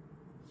ahead.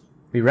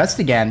 We rest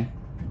again.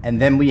 And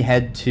then we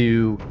head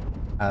to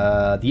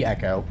the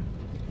Echo.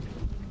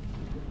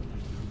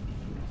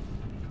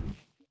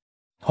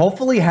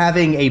 Hopefully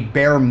having a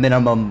bare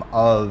minimum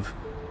of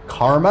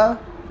karma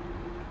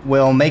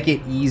will make it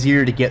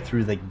easier to get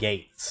through the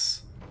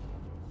gates.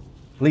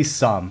 At least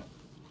some.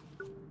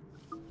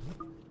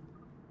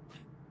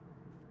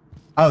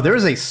 Oh, there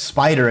is a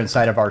spider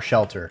inside of our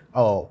shelter.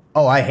 Oh,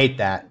 I hate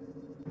that.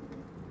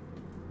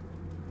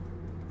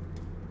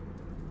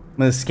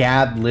 When the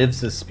scab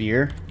lives a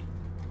spear.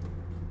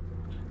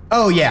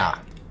 Oh, yeah.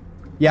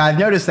 Yeah, I've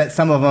noticed that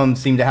some of them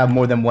seem to have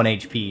more than 1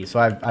 HP, so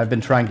I've been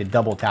trying to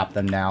double tap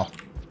them now.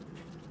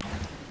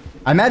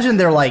 I imagine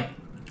they're like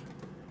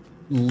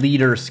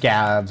leader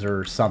scabs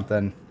or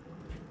something.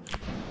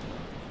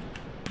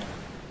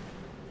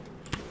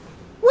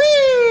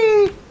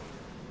 Whee!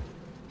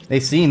 They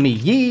see me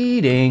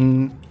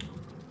yeeting.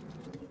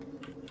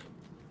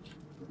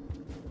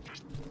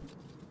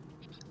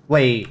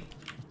 Wait.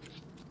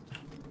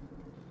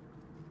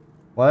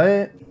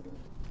 What?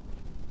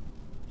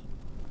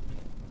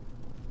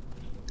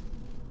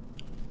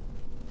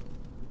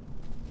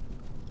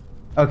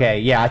 Okay,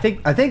 yeah, I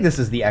think this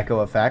is the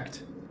echo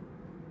effect.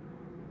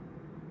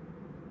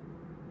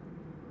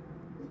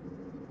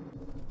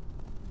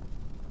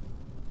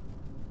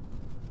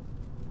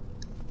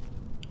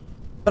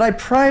 But I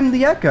primed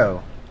the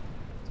echo.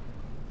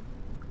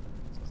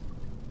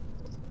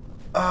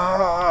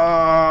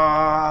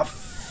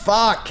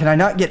 Fuck, can I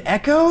not get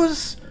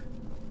echoes?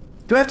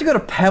 Do I have to go to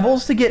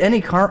Pebbles to get any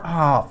car?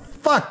 Oh,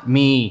 fuck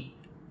me.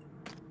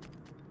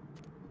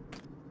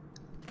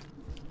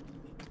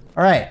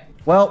 Alright,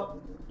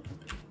 well,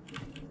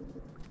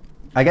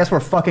 I guess we're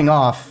fucking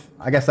off.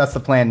 I guess that's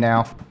the plan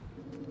now.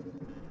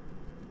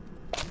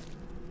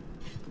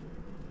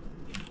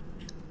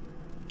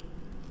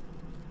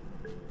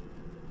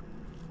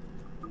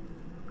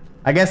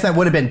 I guess that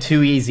would have been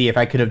too easy if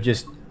I could have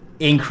just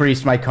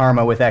increased my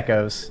karma with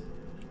echoes.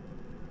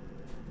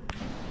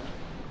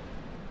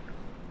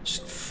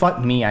 Just fuck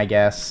me, I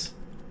guess.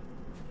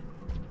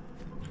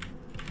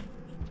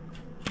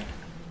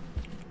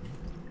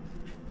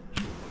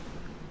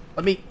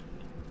 Let me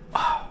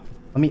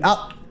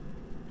up.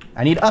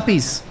 I need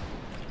uppies.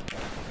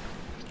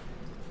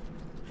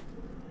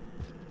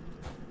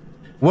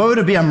 Woe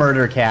to be a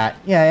murder cat.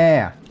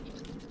 Yeah.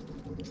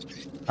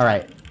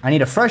 Alright. I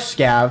need a fresh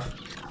scav.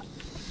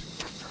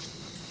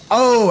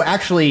 Oh,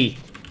 actually,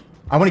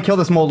 I want to kill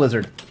this mole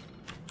lizard.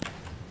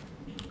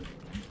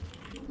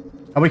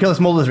 I want to kill this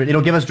mole lizard.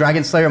 It'll give us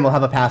Dragon Slayer and we'll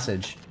have a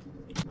passage.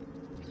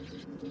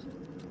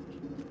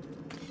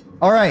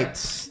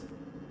 Alright.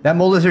 That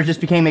mole lizard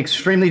just became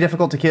extremely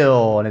difficult to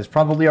kill and is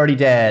probably already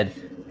dead.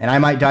 And I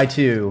might die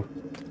too.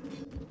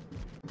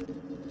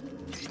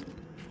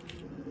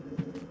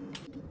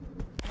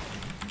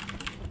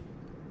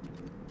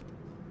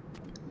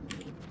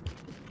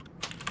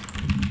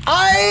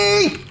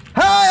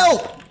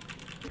 Help!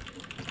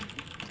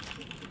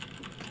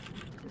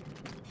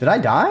 Did I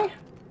die?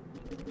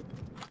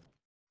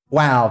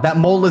 Wow, that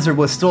mole lizard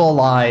was still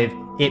alive.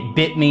 It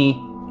bit me,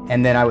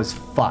 and then I was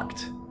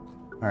fucked.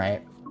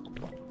 Alright.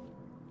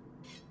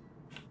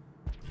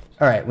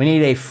 Alright, we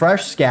need a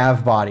fresh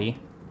scav body.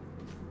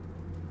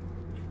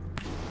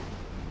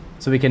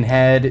 So we can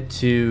head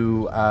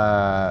to,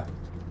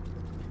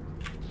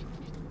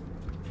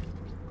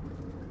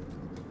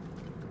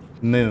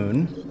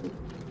 Moon.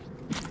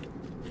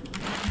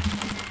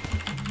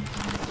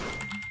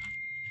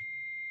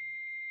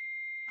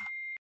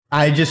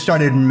 I just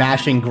started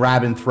mashing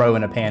grab and throw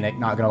in a panic,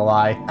 not gonna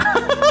lie.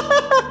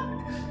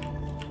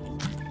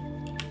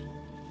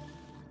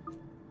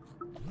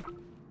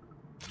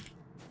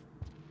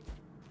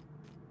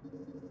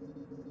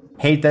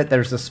 Hate that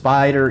there's a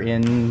spider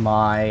in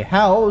my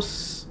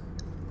house.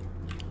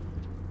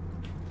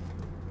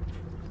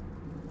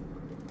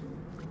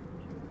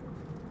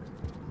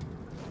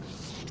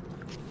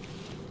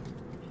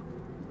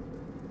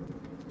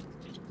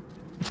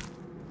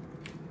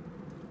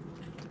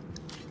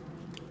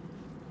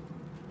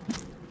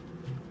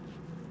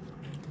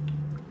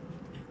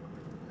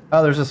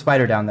 Oh, there's a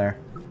spider down there.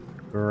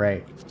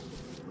 Great.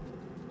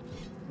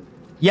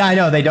 Yeah, I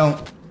know, they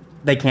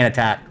can't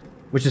attack,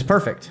 which is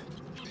perfect.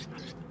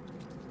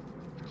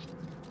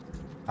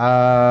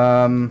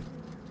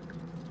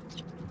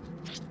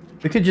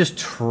 We could just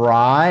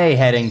try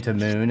heading to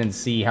Moon and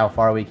see how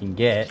far we can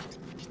get.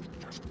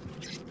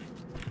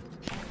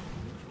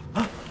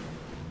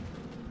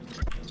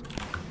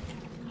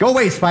 Go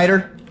away,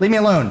 spider! Leave me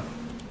alone.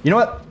 You know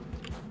what?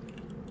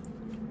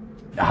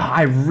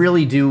 I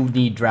really do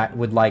need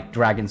would like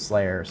Dragon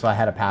Slayer, so I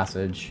had a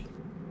passage.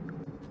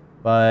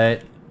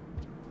 But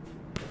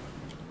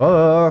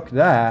fuck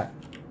that.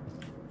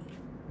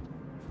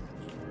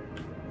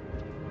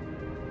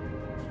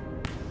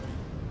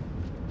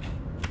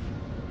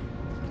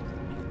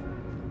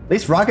 At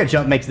least Rocket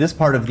Jump makes this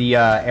part of the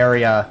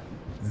area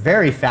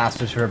very fast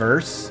to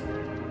traverse.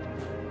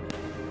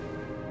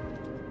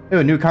 Ooh,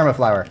 a new Karma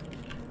Flower.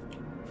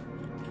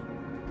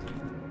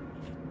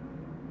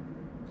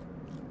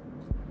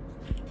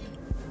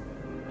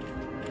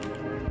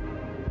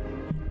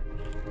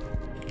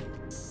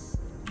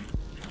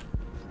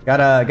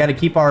 Gotta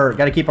keep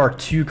our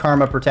 2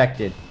 karma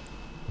protected.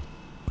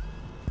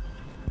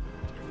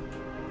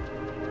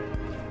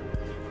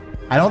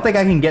 I don't think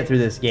I can get through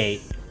this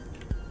gate,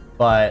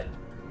 but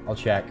I'll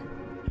check.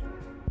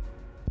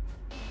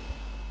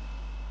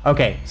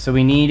 Okay, so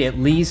we need at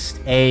least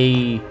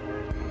a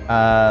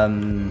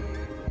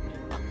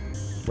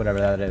whatever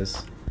that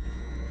is.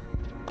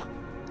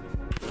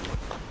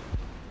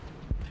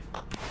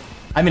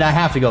 I mean, I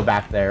have to go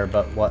back there,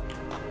 but what?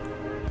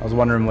 I was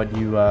wondering what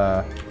you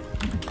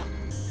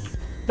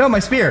No, my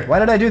spear! Why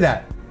did I do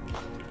that?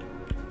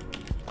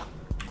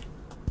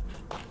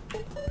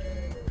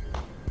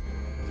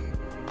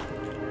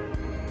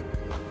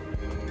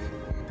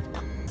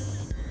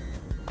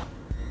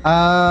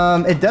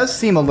 It does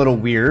seem a little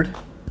weird,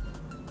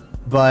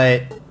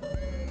 but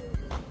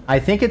I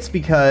think it's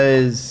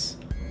because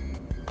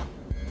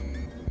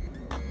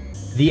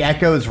the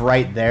echo's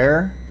right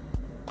there.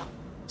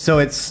 So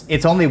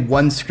it's only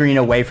 1 screen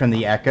away from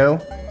the echo.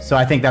 So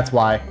I think that's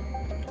why.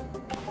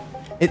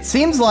 It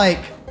seems like...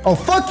 Oh,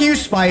 fuck you,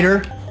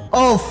 spider!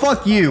 Oh,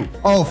 fuck you!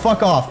 Oh,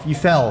 fuck off. You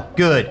fell.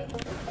 Good.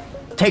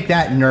 Take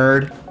that,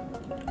 nerd.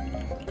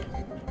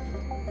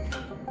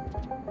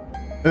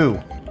 Ooh.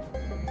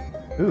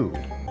 Ooh.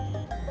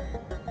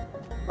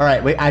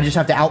 Alright, wait, I just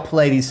have to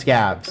outplay these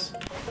scabs.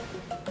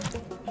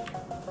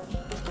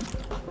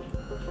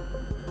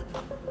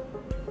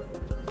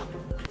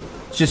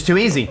 It's just too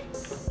easy.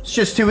 It's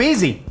just too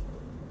easy.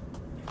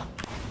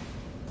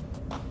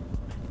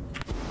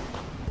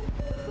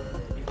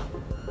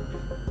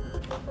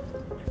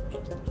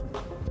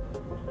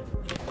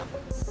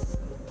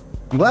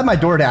 I'm glad my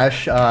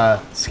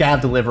DoorDash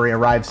scab delivery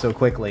arrived so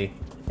quickly.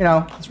 You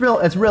know, it's real.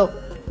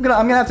 I'm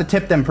gonna have to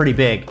tip them pretty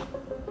big.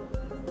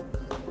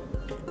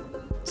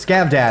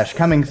 Scab Dash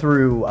coming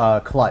through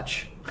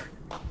clutch.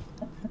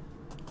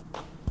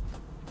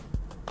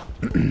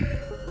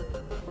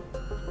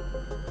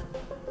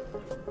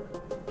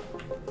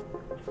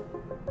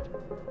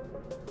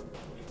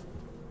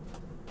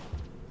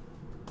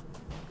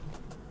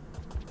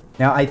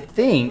 Now I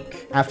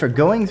think after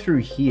going through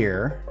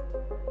here,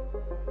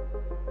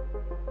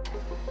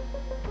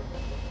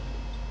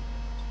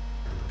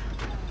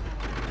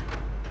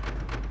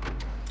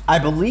 I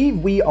believe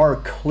we are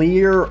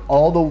clear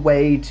all the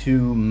way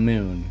to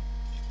Moon.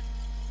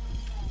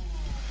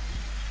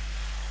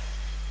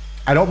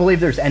 I don't believe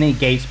there's any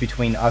gates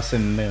between us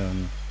and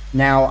Moon.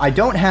 Now, I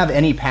don't have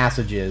any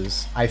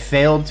passages. I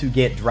failed to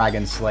get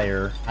Dragon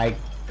Slayer. I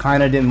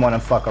kind of didn't want to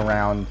fuck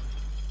around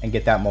and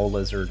get that mole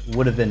lizard.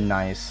 Would have been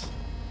nice.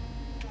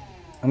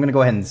 I'm going to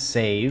go ahead and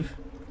save.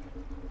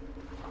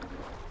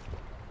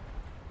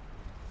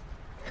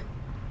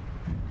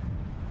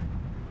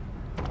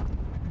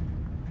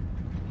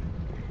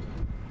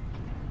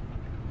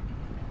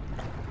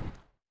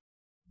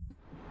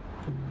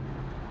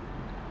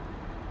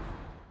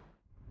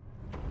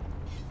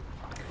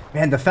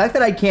 Man, the fact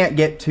that I can't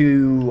get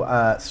to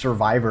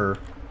Survivor,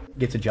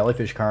 get to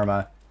Jellyfish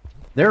Karma,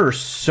 there are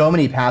so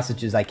many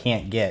passages I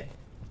can't get.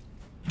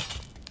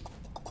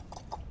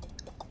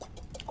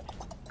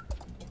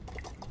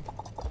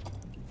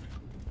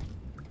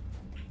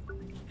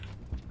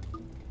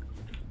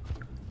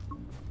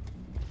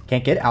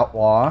 Can't get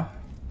Outlaw.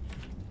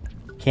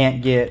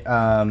 Can't get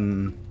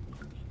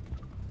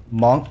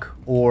Monk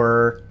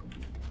or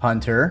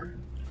Hunter.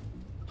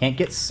 Can't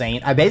get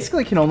Saint. I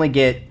basically can only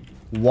get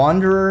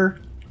Wanderer.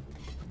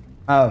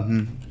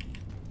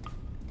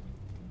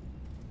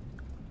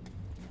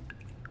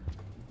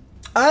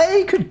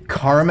 I could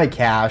Karma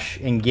Cash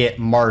and get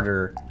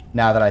Martyr,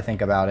 now that I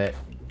think about it.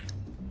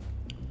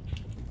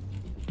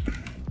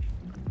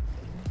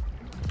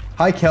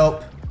 Hi,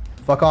 Kelp.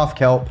 Fuck off,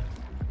 Kelp.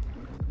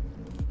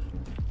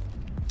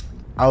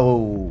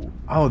 Oh,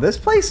 this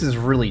place is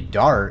really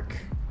dark.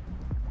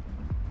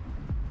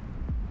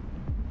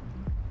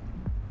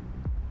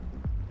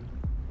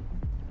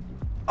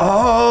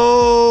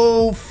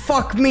 Oh,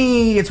 fuck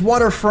me. It's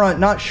Waterfront,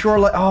 not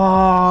Shoreline.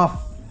 Oh.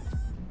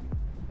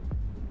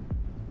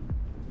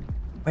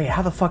 Wait,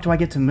 how the fuck do I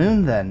get to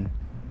Moon then?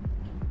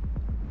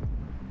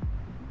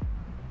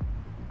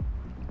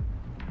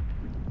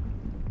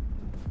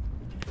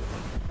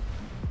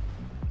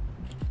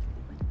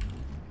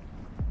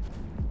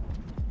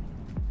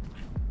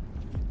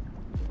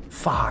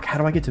 Fuck, how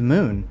do I get to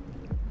Moon?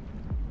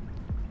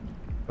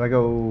 Do I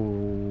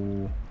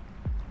go...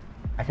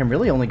 I can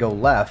really only go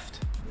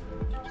left.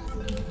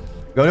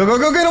 Go, go, go,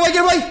 go, get away,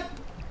 get away!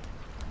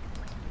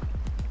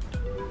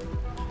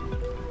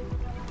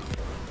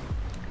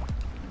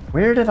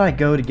 Where did I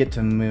go to get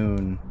to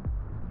Moon?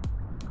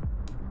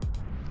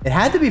 It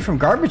had to be from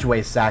garbage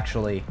waste,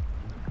 actually.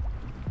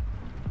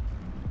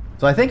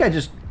 So I think I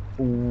just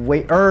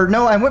wait, or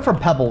no, I went from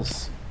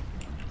Pebbles.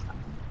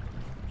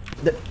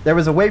 There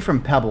was a way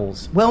from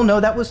Pebbles. Well,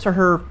 no, that was to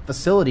her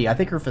facility. I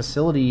think her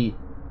facility...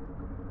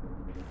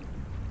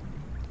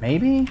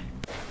 Maybe?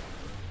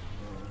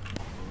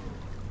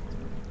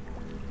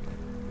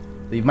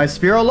 Leave my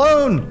spear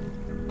alone!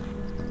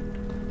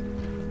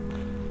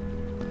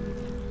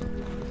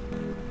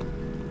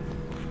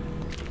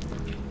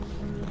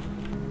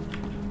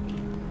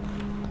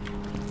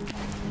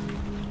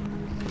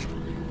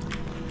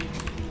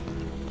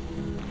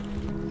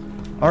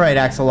 Alright,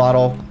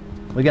 Axolotl.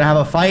 We gonna have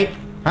a fight?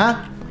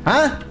 Huh?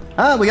 Huh?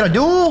 Huh? We got a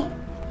duel?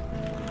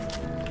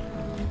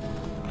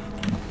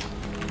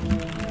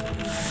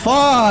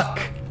 Fuck!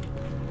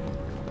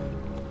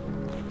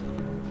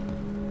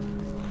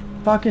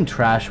 Fucking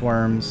trash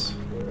worms.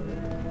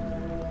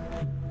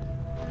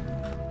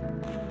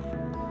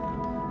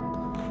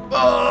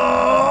 Oh!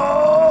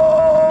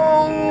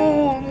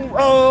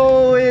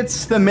 Oh,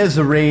 it's the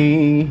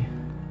misery.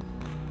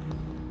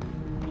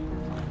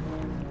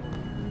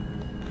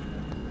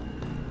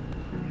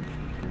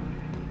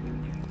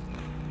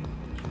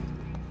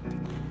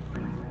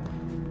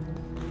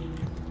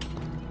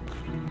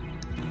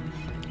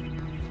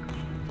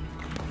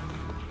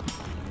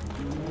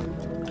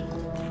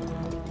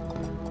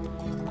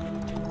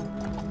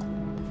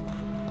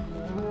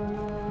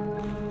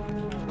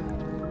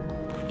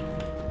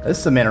 This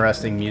is some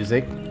interesting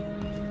music.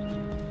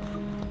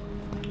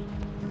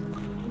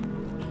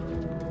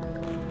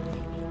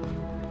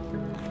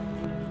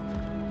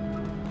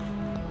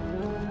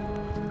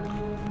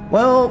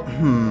 Well,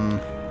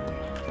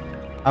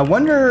 I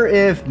wonder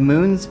if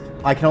Moon's...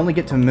 I can only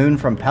get to Moon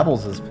from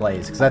Pebbles'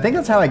 place, because I think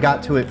that's how I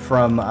got to it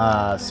from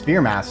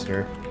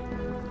Spearmaster.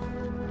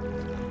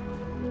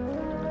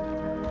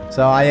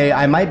 So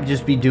I might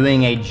just be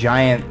doing a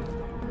giant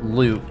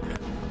loop.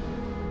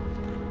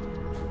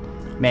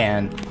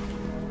 Man.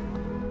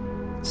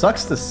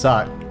 Sucks to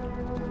suck.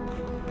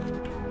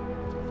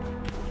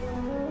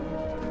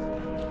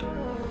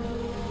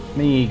 Let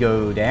me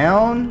go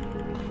down.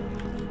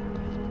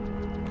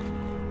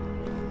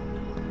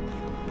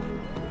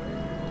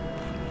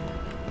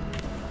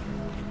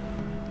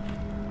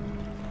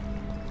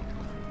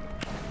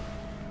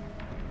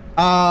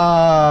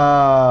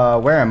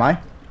 Where am I?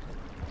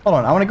 Hold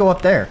on, I want to go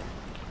up there.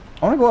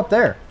 I want to go up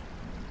there.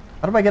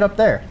 How do I get up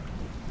there?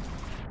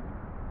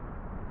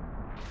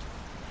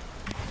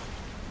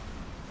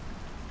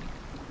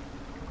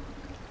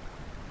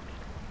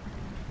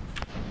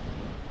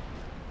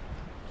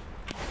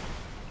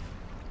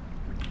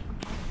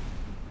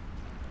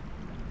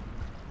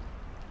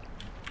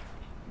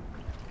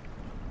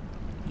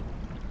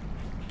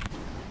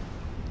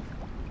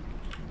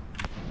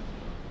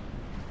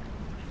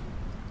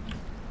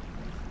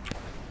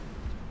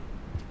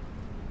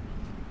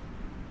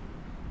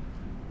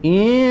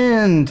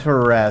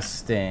 Interesting.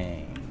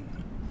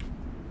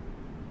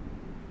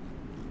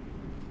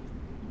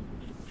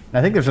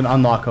 I think there's an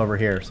unlock over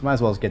here, so might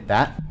as well get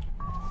that.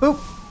 Boop.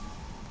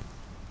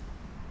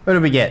 What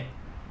did we get?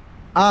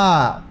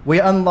 Ah, we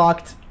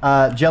unlocked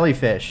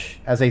jellyfish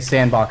as a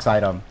sandbox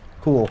item.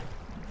 Cool.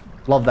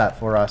 Love that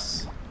for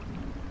us.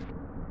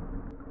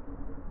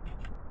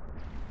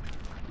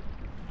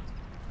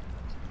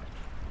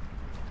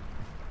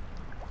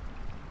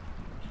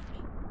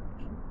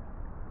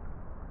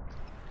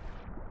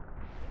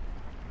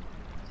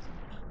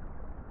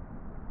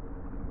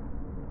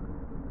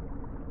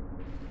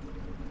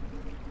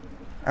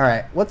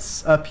 Alright,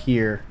 what's up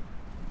here?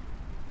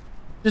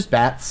 Just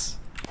bats.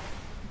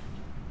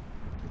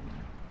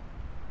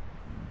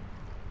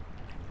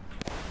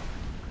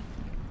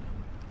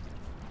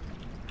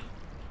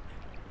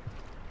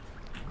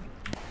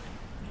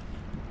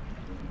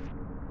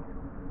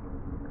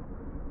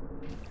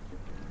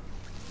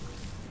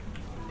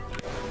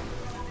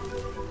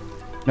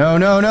 No,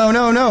 no, no,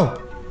 no, no!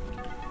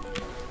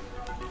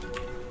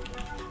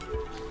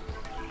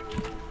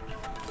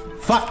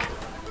 Fuck!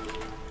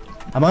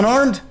 I'm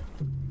unarmed?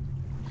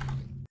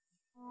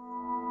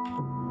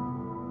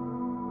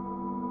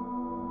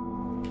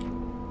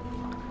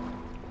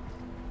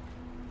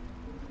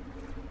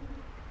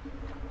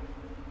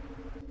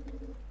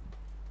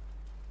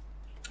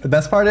 The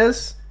best part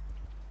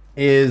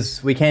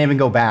is we can't even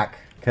go back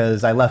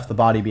because I left the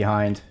body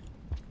behind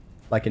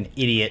like an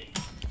idiot.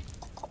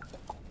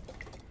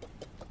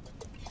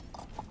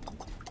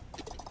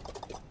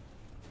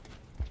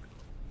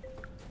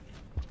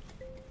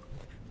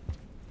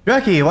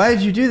 Dreki, why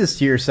did you do this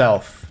to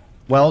yourself?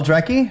 Well,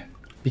 Dreki,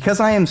 because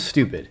I am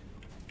stupid.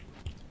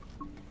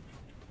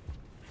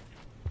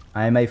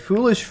 I am a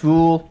foolish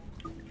fool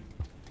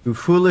who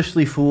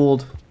foolishly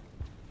fooled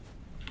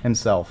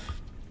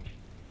himself.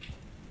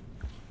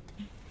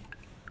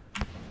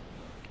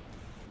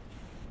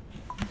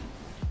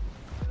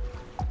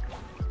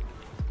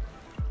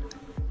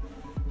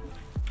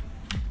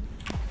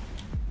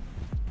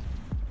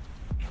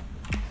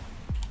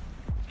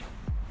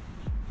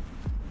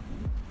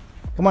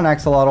 Come on,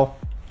 Axolotl.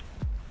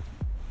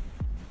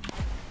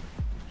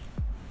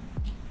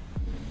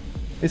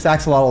 These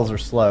axolotls are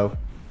slow.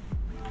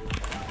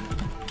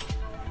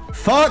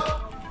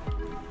 Fuck!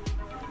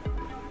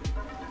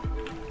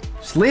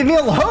 Just leave me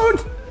alone!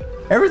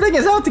 Everything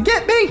is out to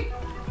get me!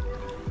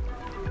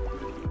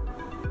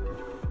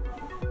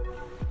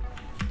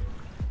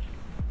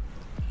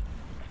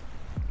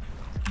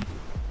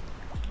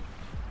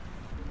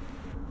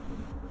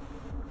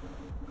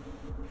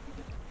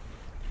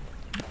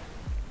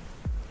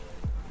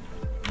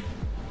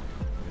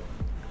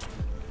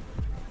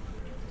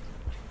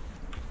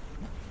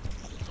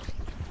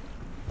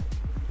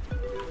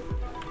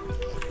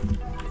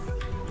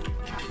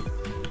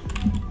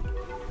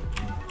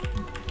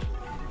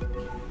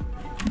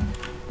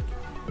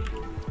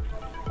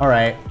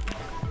 Alright.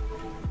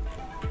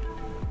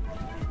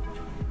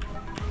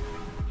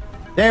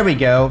 There we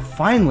go.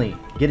 Finally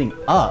getting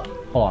up.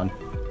 Hold on.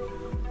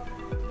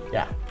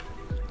 Yeah.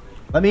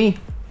 Let me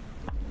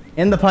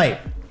in the pipe.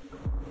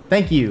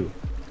 Thank you.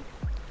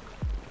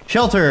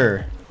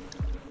 Shelter.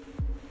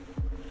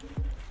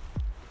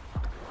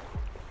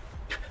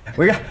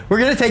 We're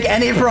gonna take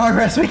any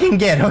progress we can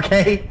get,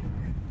 okay?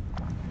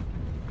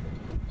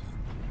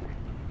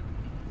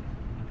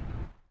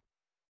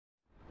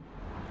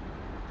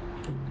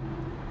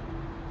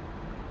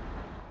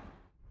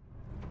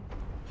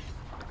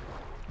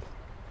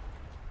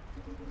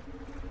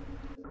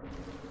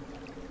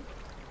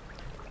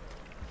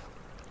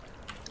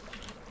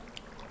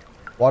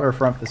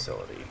 Waterfront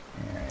Facility.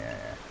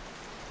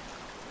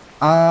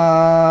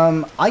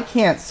 Yeah. I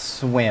can't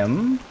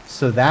swim,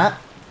 so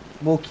that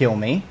will kill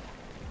me.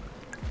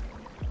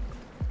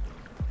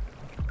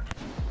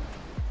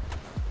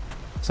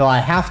 So I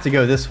have to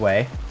go this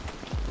way.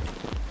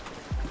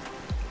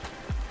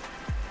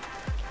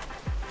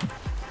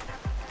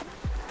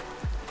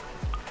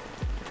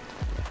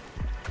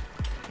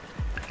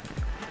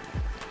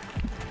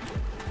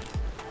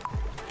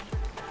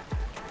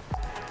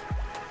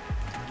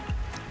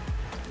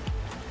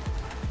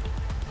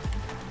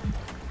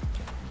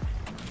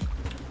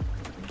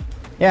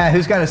 Yeah,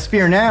 who's got a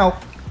spear now?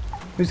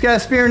 Who's got a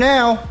spear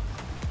now?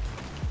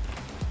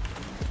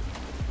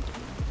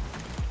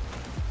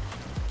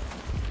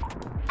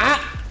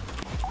 Ah!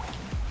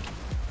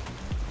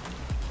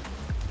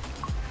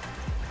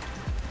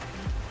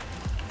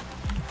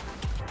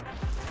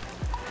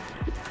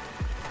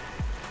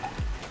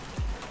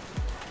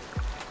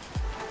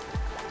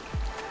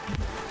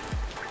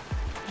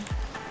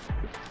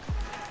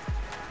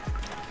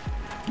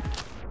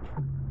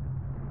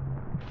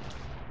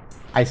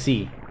 I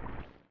see.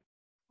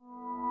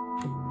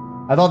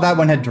 I thought that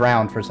one had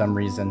drowned for some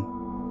reason.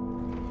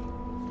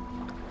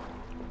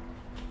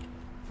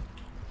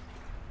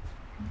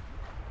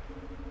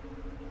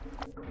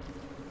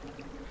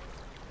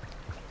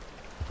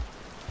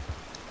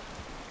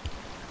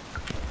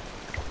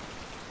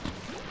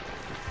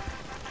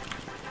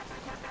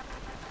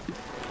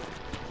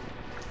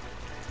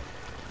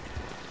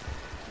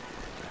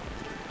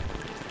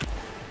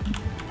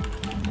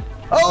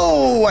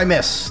 Oh, I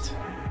missed.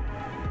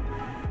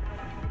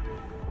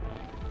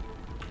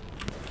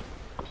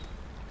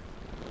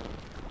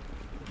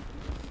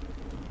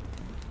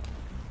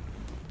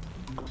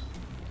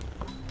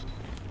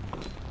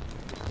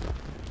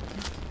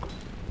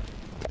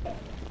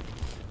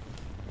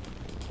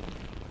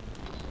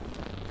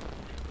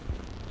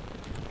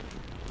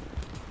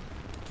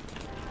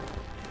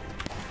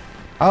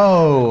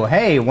 Oh,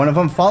 hey, one of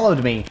them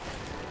followed me.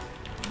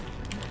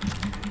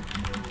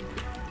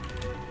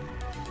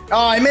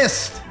 Oh, I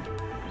missed.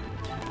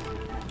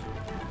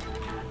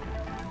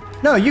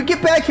 No, you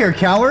get back here,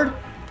 coward.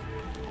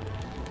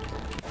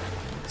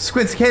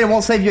 Squid Cicada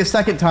won't save you a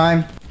second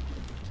time.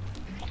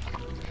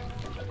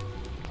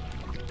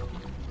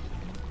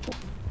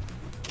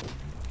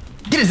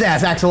 Get his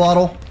ass,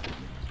 Axolotl.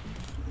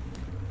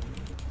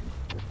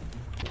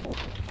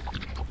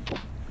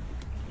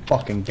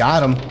 Fucking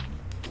got him.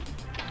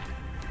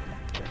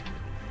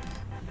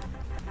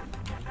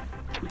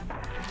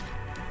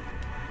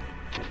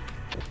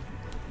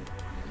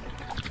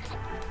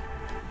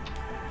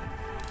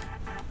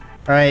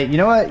 Alright, you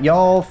know what?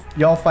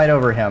 Y'all fight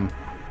over him.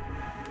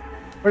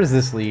 Where does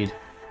this lead?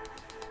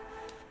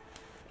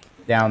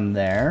 Down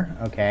there.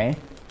 Okay.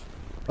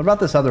 What about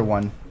this other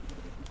one?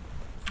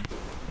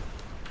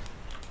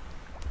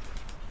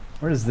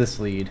 Where does this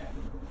lead?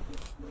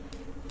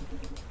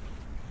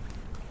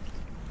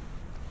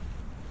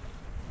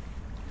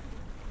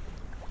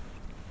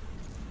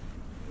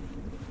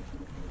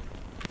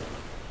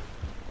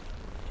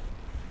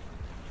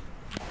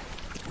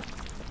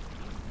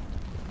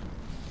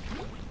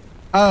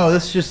 Oh,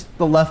 this is just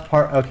the left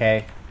part.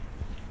 Okay.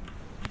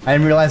 I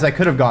didn't realize I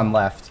could have gone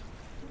left.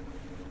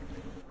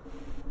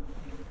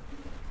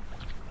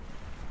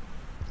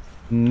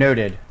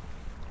 Noted.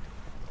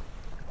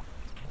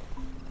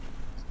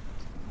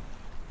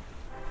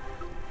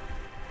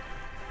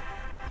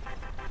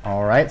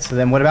 Alright, so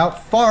then what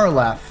about far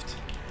left?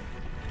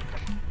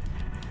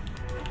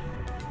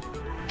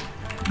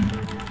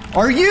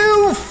 Are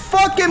you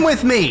fucking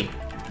with me?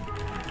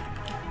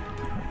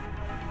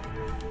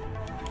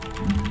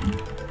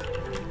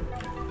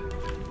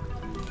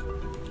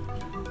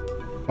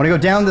 I want to go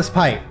down this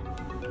pipe.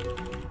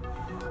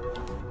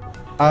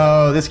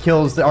 Oh, this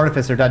kills the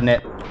artificer, doesn't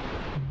it?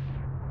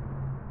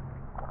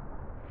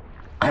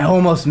 I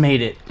almost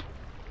made it.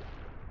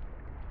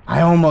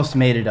 I almost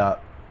made it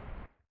up.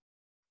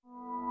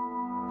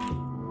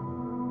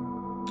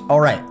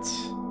 Alright.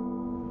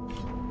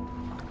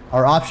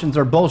 Our options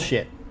are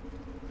bullshit.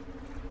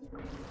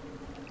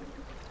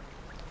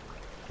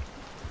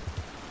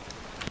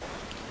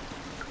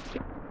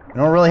 I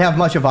don't really have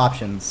much of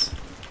options.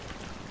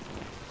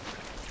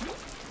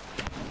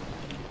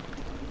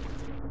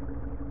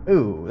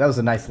 Ooh, that was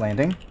a nice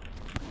landing.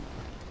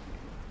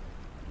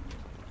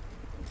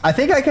 I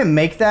think I can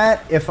make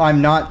that if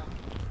I'm not,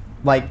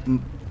 like,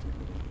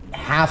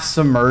 half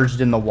submerged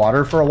in the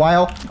water for a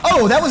while.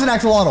 Oh, that was an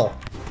axolotl!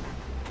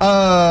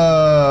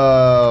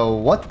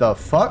 What the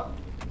fuck?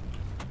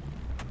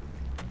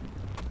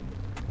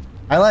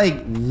 I,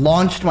 like,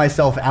 launched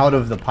myself out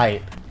of the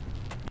pipe.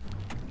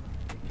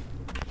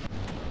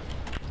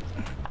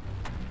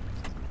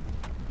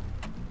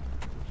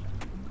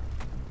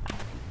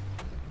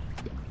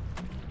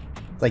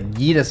 It's like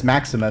Yeetus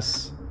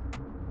Maximus.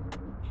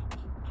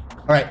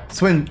 Alright,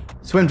 swim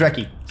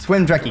Dreki.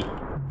 Swim Dreki.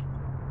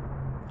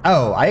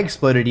 Oh, I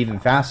exploded even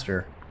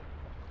faster.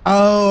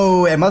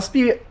 Oh, it must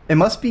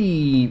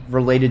be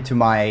related to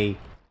my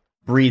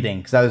breathing,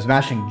 because I was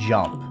mashing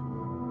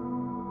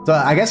jump. So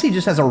I guess he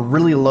just has a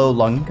really low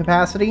lung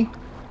capacity.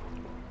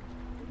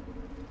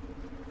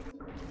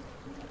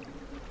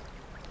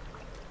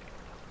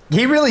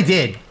 He really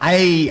did.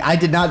 I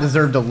did not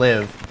deserve to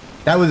live.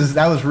 That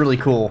was really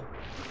cool.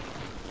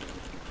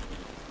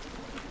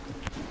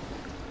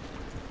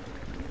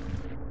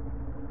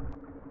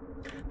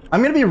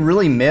 I'm gonna be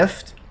really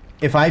miffed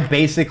if I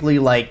basically,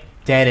 like,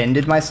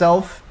 dead-ended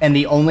myself, and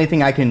the only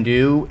thing I can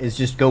do is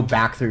just go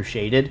back through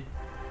Shaded.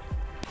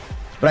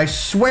 But I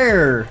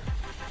swear,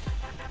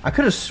 I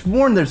could have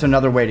sworn there's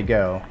another way to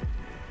go.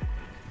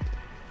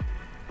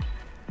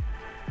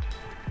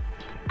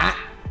 Ah!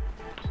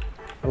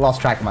 I lost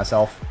track of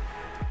myself.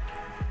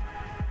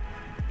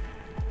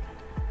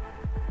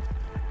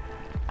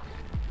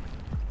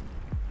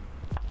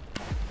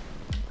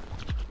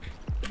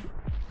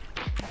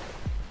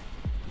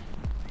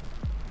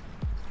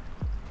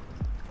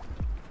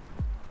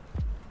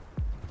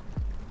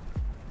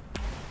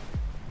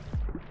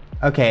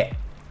 Okay,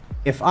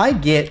 if I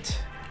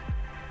get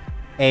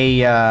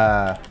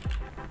a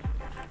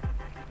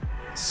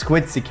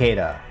squid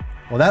cicada,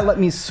 will that let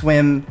me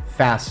swim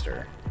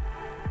faster?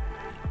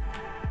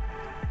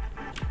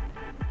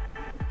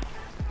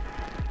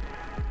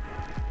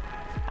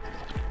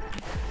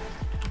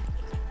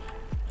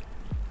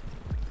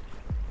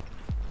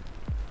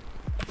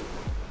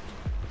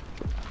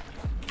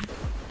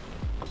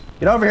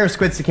 Get over here,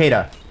 squid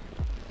cicada.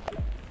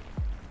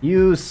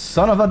 You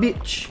son of a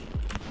bitch.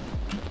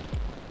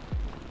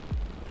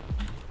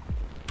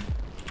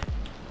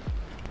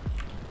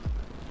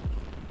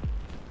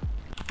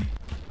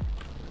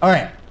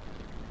 Alright.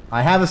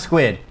 I have a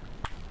squid.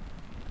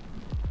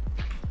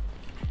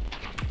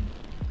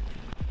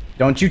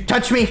 Don't you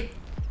touch me!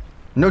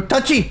 No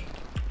touchy!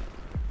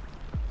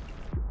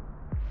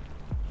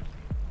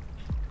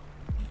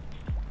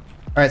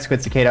 Alright,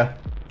 squid cicada.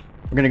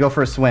 We're gonna go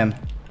for a swim.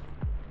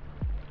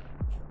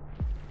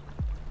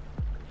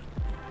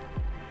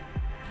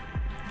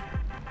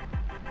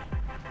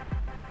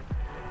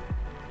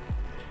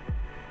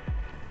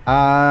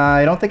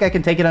 I don't think I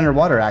can take it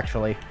underwater,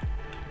 actually.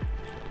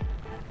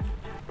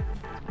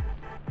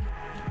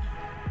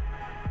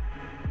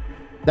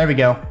 There we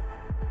go.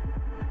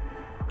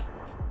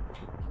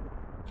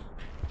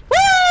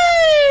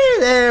 Whee!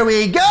 There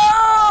we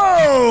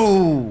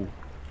go!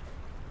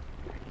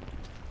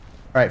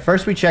 Alright,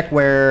 first we check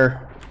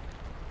where...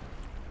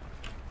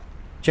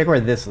 Check where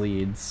this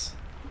leads.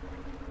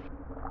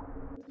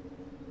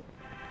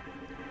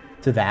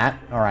 To that,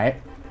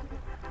 alright.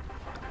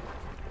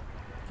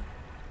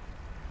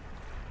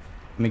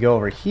 Let me go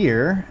over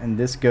here, and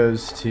this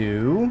goes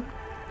to...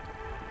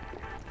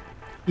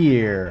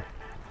 here.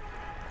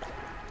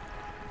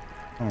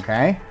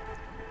 Okay.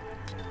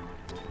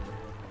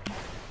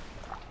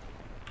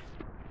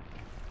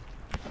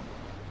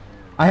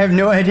 I have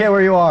no idea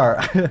where you are.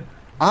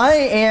 I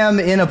am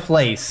in a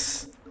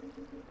place.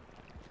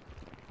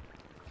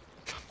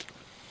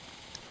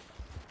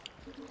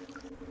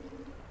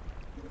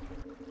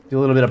 Do a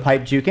little bit of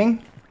pipe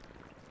juking.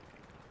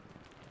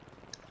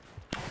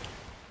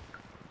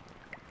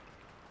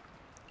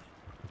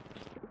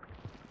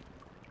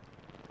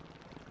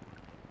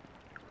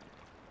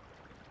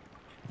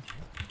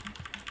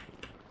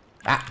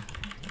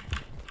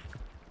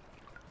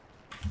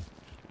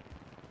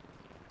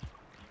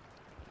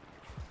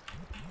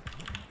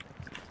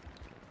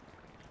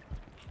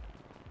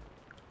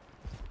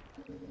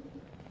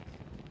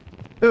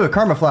 Ooh, a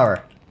karma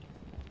flower.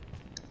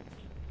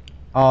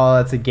 Oh,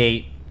 that's a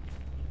gate.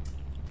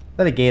 Is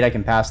that a gate I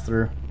can pass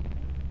through?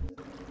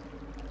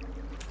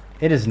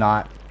 It is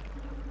not.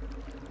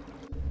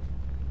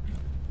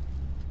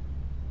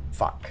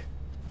 Fuck.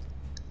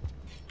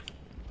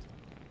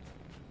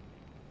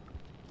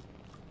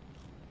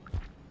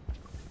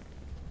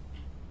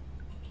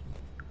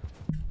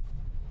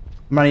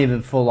 I'm not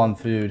even full on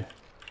food.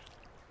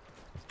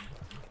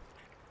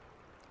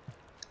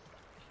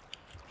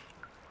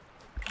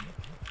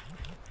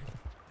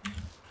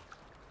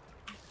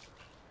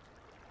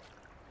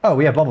 Oh,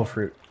 we have bubble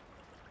fruit.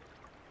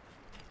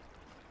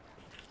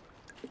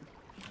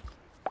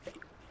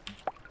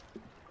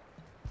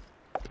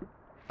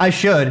 I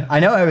should.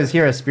 I know I was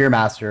here as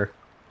Spearmaster.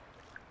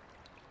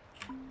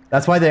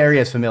 That's why the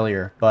area is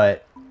familiar,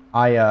 but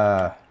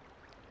I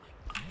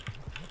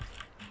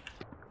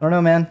don't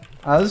know, man.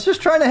 I was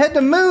just trying to head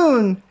to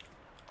Moon!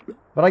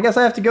 But I guess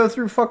I have to go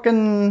through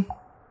fucking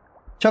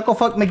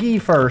Chucklefuck McGee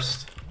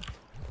first.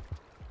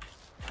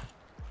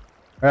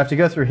 Or I have to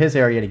go through his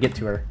area to get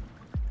to her.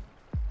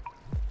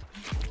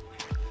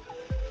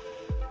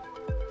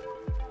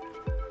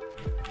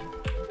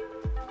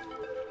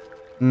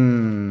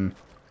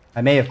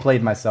 I may have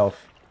played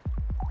myself.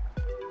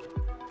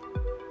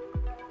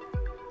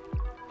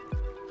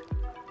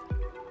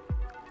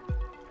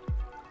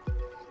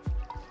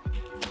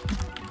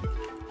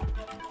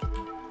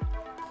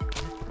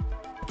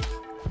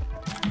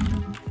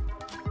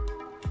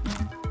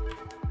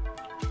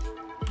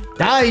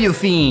 Die, you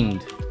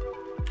fiend!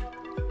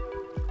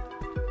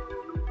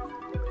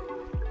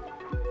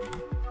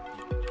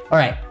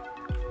 Alright.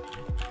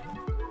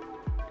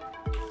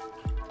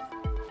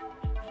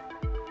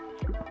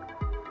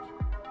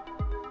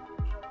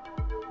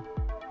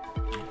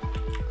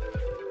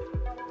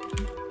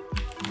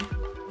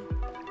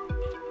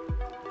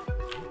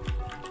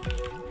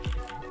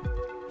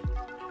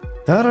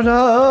 Da da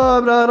da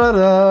da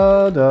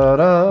da da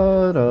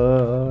da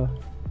da.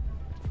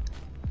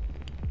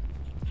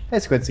 Hey,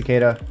 Squid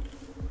Cicada.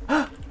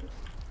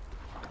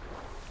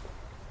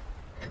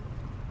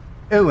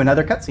 Ooh,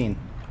 another cutscene.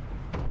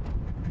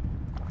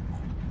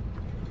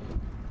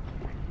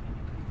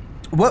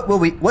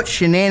 What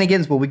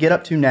shenanigans will we get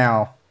up to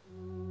now?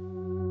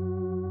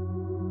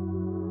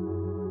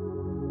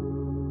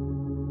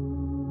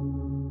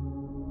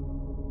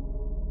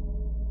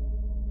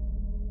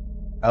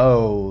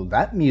 Oh,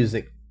 that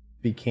music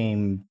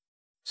became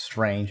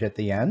strange at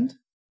the end.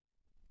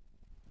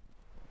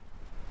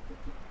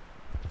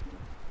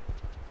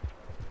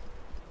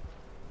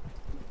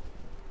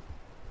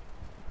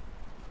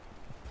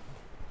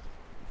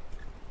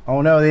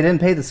 Oh no, they didn't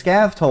pay the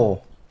scav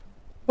toll.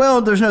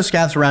 Well, there's no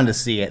scavs around to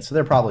see it, so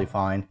they're probably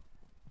fine.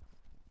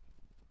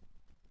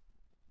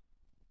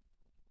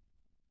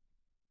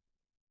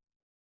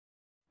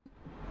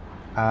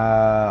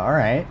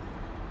 Alright.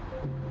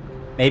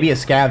 Maybe a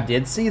scav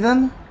did see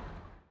them?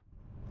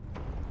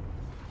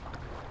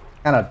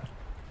 Kinda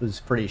was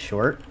pretty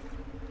short.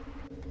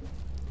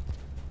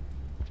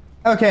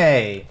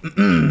 Okay.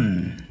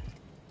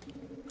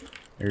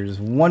 There's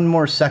one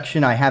more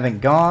section I haven't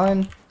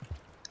gone.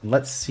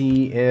 Let's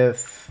see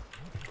if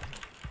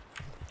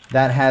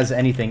that has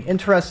anything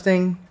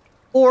interesting.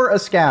 Or a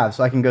scav,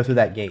 so I can go through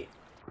that gate.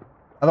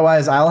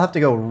 Otherwise, I'll have to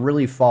go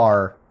really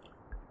far.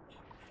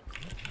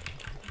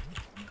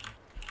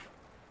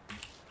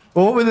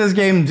 What would this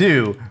game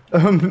do?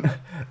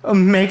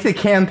 Make the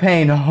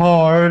campaign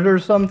hard or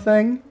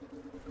something?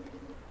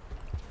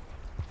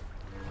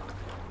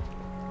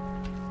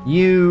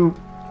 You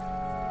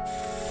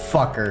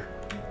fucker.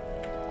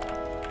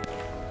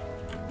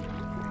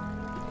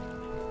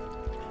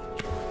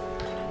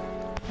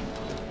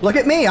 Look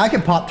at me, I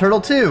can pop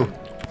turtle too.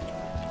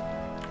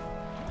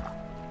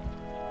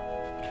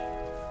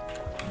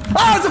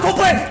 Oh, it's a full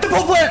plant! The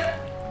full plant!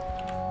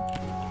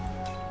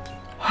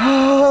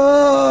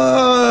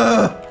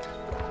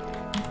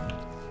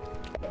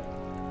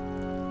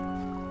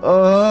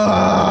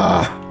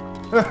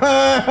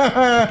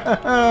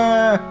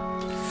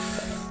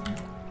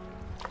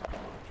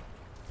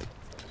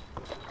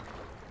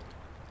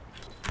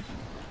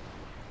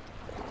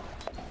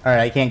 Alright,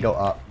 I can't go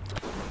up.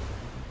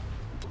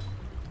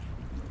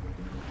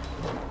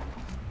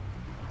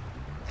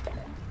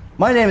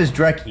 My name is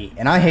Dreki,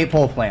 and I hate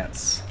pole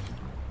plants.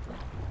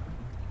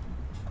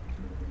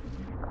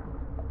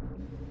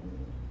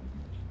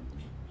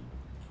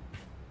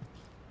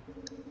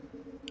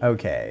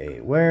 Okay,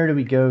 where do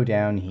we go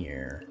down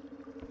here?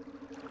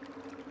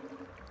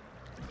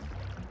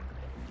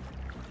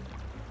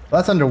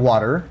 Well, that's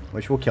underwater,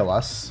 which will kill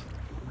us.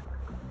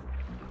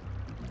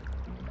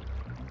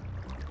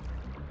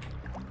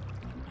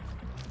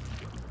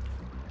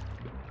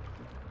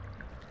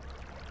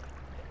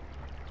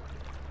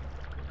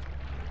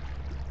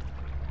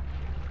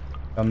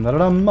 Bum ba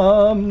dum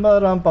bum ba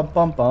dum bum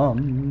bum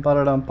bum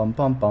ba dum bum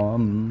bum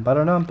bum ba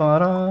dum ba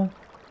da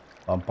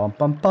bum bum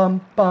bum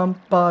bum bum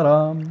ba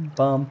dum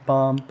bum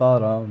bum ba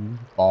dum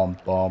bum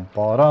bum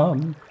ba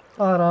dum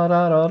ba da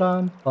da da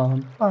dum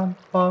bum bum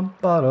bum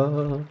ba da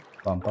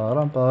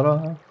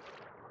Bum-ba-dum-ba-da.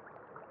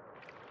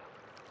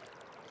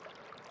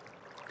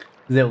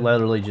 Is it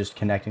literally just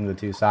connecting the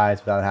two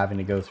sides without having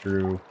to go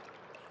through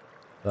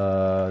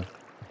the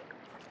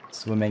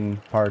swimming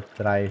part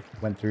that I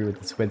went through with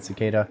the squid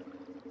cicada?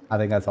 I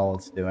think that's all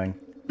it's doing.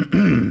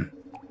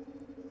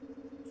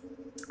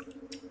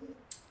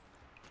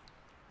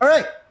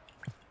 Alright.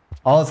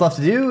 All that's left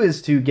to do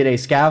is to get a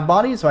scav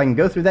body so I can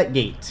go through that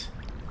gate.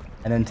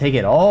 And then take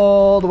it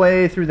all the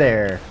way through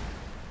there.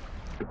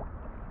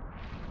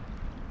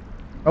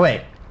 Oh,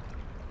 wait.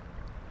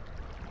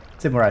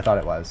 It's in where I thought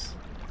it was.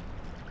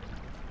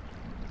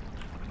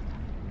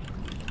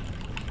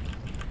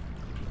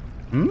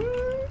 Hmm?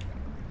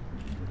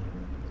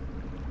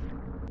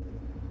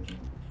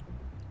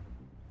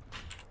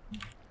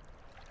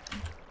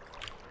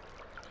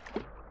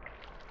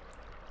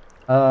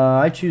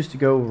 I choose to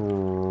go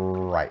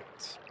right.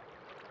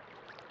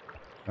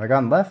 Have I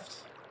gone left?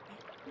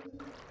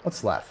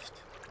 What's left?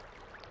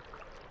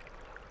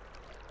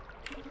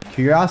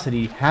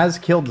 Curiosity has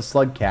killed the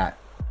slug cat.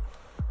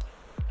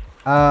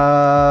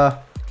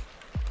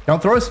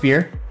 Don't throw a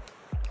spear.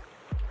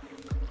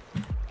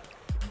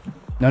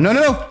 No, no,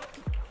 no, no!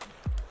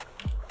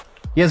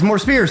 He has more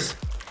spears.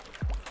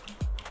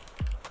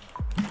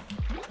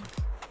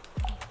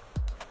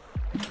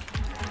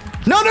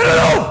 No, no, no,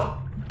 no!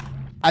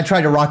 I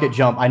tried to rocket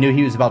jump. I knew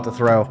he was about to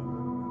throw.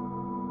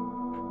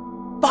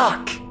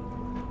 Fuck!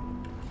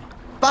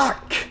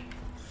 Fuck!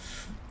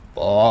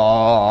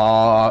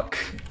 Fuck!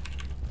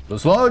 The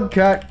slug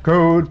cat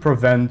code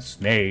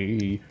prevents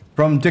me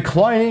from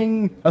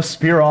declining a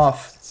spear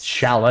off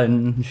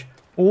challenge.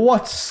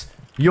 What's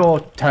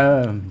your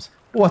terms?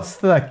 What's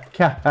the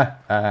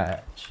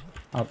catch?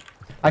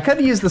 I could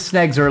have used the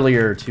snags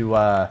earlier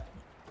to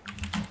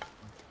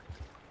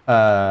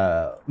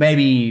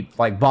maybe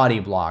like body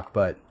block,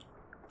 but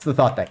it's the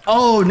thought that.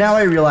 Oh, now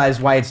I realize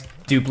why it's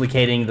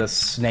duplicating the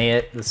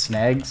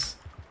snags.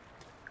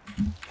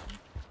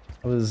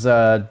 I was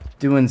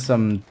doing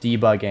some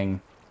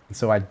debugging,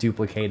 so I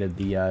duplicated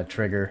the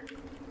trigger.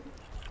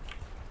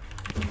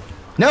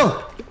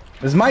 No!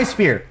 This is my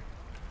spear!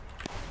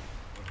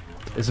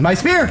 This is my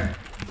spear!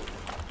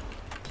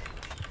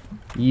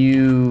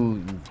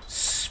 You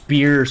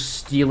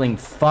spear-stealing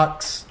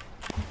fucks.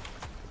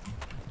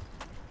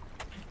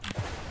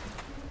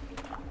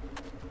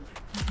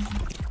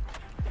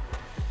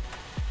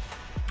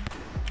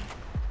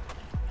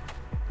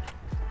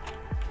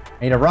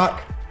 Need a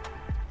rock?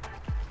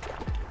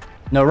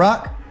 No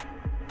rock?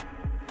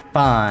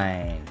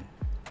 Fine.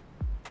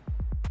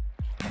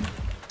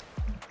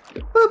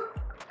 Boop.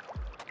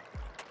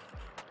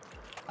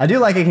 I do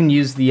like I can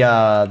use the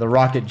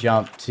rocket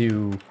jump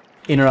to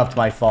interrupt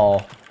my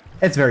fall.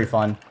 It's very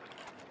fun.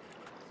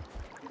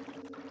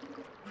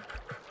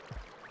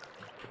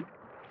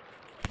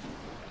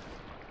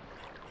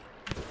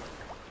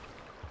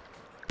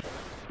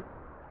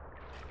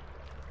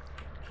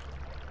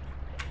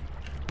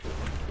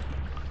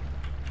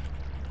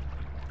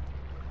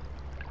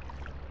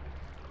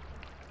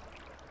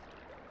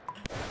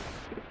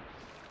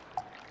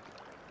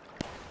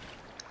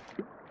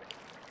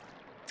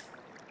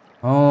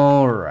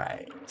 All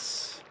right.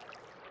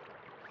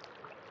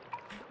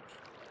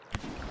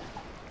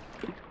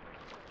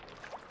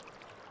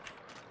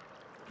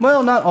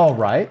 Well, not all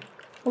right.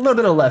 A little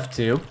bit of left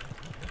too.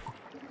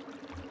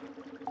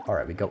 All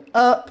right, we go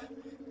up,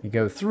 we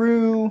go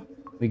through,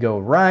 we go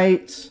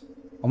right.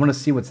 I want to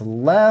see what's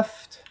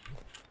left.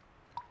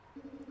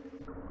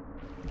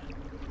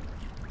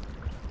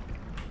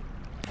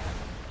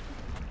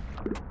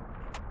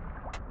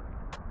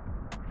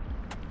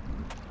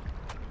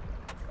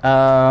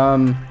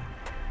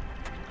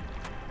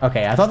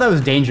 Okay, I thought that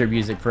was danger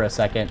music for a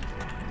second.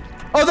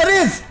 Oh, that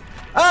is!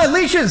 Ah,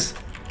 leashes!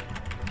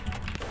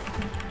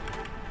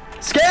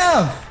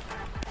 Scav!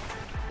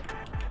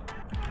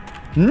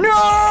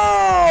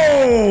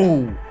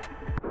 No!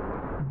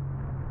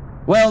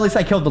 Well, at least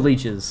I killed the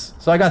leeches,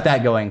 so I got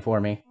that going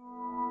for me.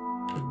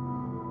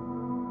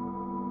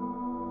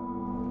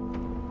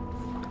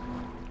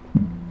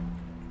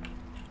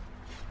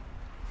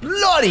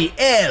 Bloody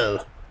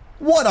hell!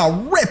 What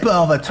a ripper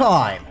of a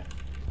time!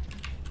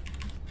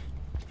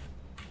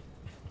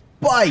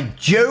 By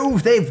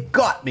Jove, they've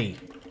got me!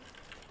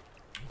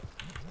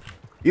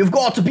 You've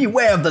got to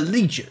beware of the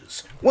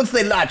leeches. Once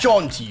they latch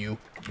on to you,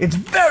 it's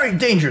very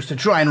dangerous to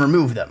try and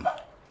remove them.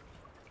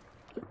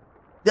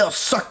 They'll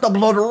suck the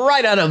blood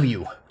right out of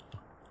you.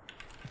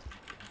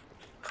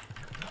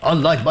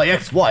 Unlike my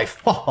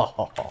ex-wife. Ha ha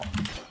ha ha.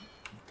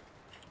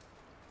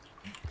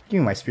 Give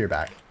me my spear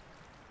back.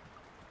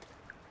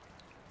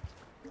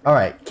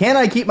 Alright, can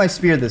I keep my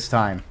spear this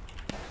time?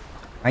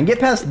 I can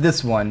get past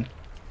this one.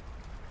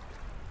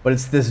 But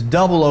it's this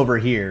double over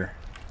here.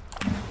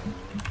 Can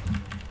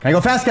I go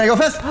fast? Can I go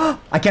fast?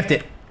 I kept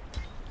it.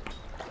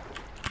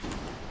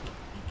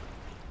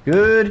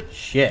 Good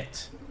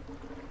shit.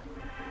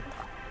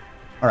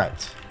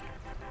 Alright.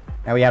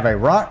 Now we have a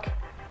rock.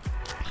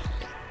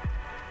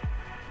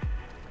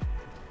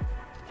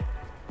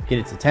 Get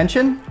its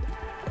attention.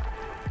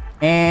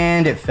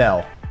 And it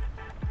fell.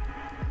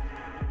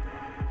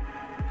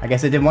 I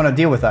guess it didn't want to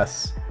deal with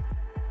us.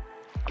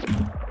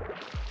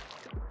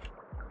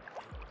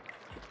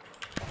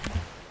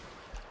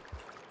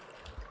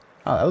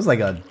 Oh, that was like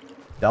a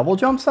double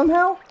jump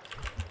somehow?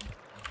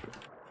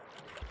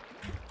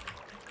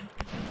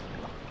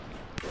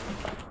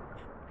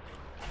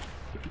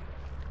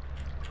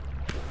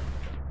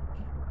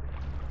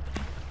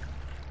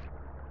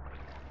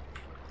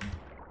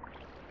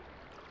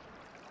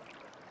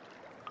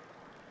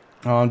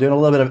 Oh, I'm doing a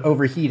little bit of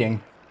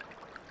overheating.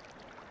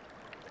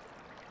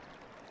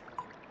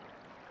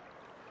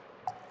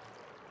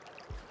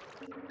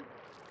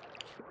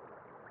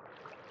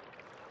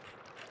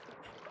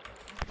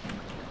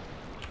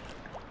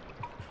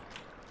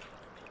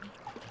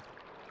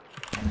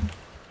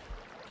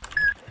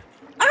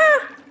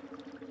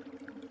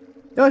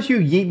 Don't you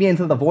yeet me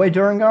into the void,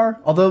 Durangar?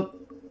 Although,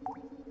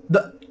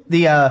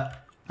 I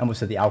almost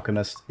said the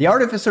alchemist. The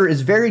artificer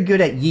is very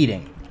good at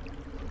yeeting.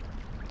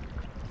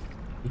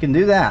 You can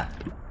do that.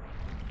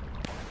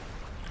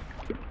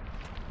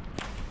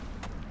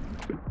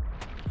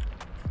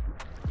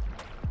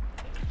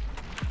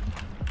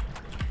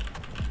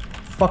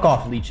 Fuck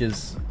off,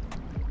 leeches.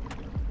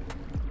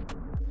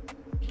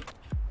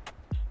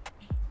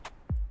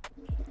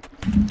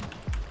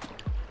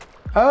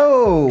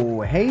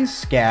 Oh, hey,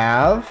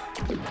 Scav.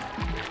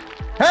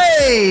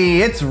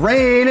 Hey, it's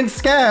raining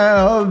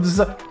scavs.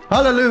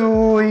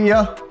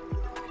 Hallelujah.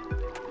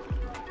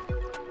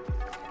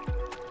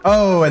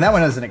 Oh, and that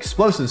one has an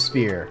explosive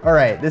spear. All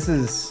right, this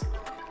is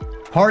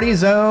party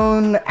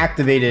zone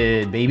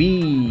activated,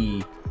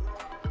 baby.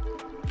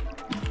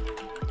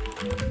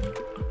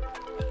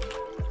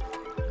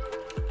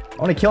 I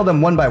want to kill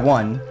them one by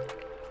one,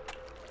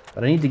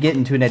 but I need to get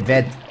into an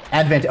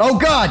advantage. Oh,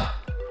 God!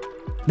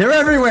 They're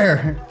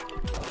everywhere!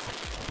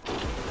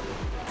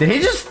 Did he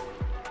just...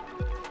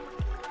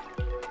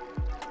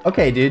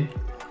 Okay, dude.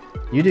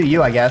 You do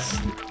you, I guess.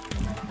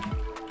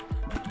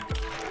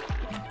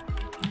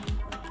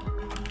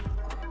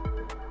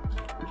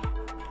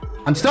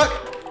 I'm stuck!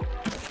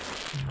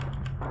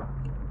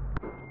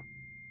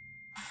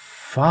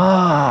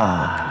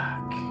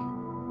 Fuck.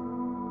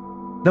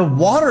 The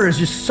water is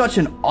just such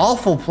an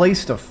awful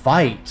place to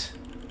fight.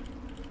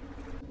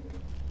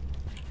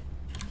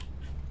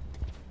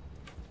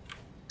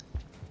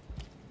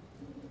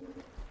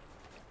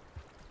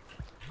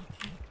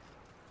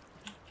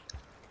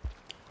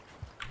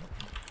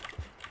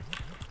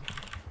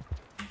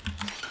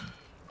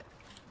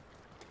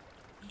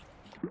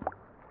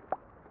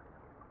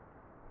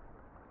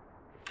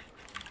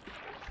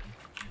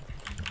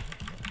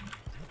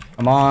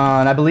 Come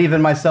on, I believe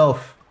in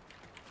myself.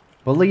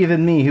 Believe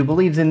in me, who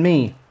believes in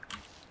me?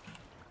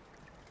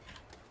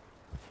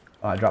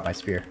 Oh, I dropped my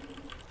spear.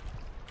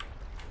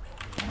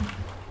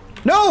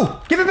 No!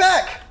 Give it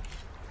back!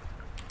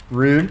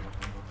 Rude.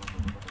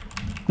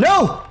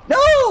 No!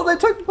 No! They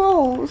took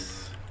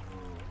both!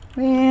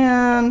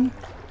 Man.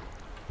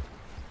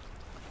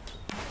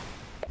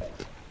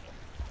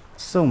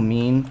 So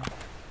mean.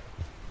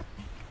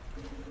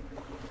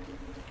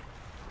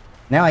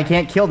 Now I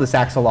can't kill this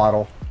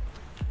axolotl.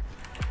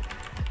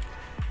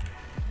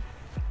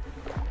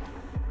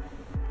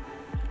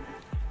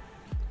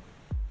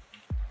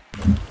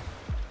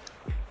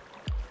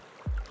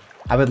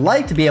 I would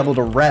like to be able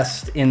to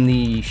rest in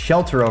the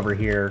shelter over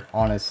here,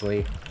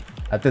 honestly,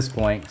 at this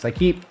point,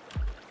 because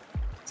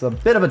it's a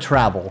bit of a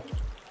travel.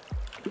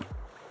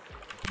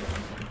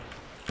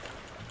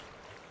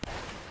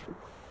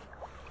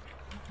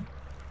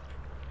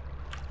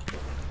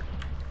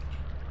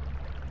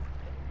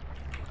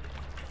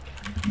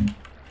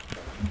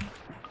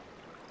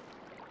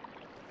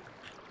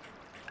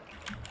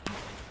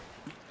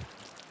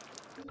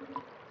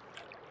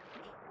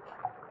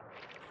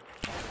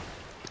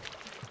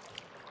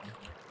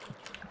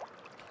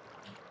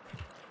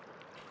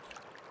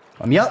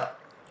 Yup.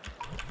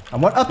 I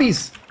want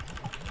uppies.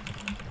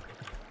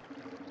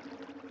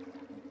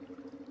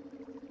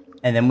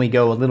 And then we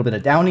go a little bit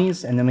of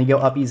downies, and then we go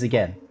uppies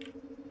again.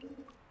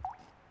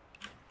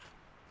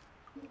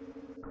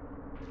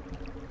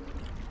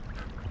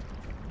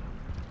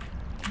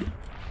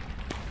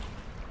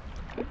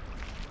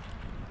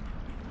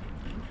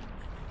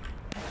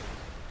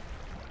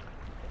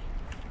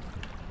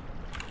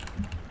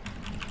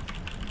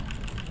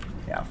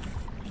 Yeah,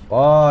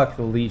 fuck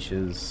the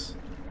leeches.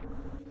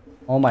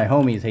 All my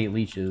homies hate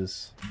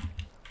leeches.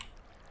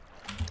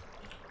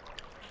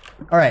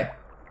 Alright.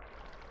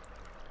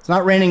 It's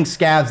not raining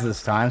scavs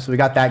this time, so we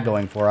got that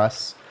going for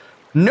us.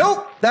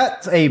 Nope!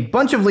 That's a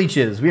bunch of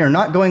leeches. We are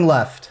not going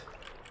left.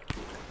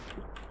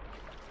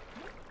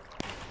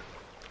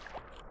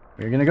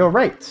 We're gonna go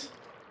right.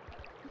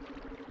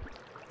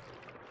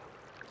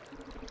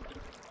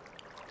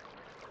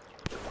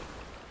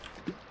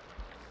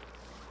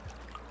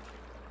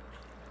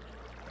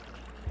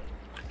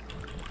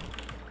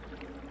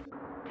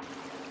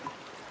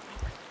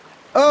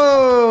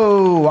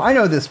 Oh, I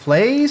know this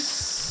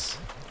place.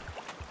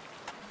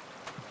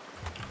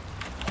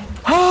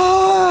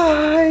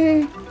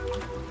 Hi.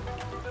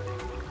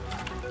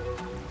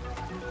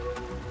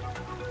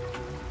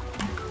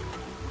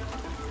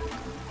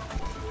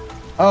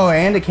 Oh,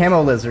 and a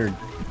camo lizard.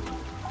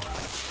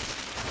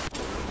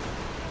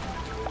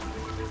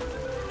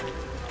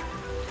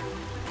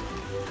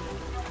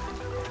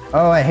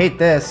 Oh, I hate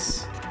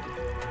this.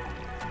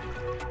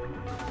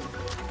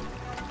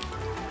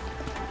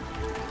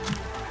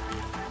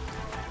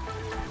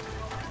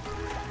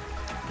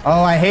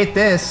 Oh, I hate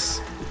this.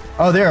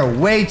 Oh, there are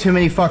way too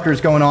many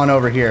fuckers going on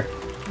over here.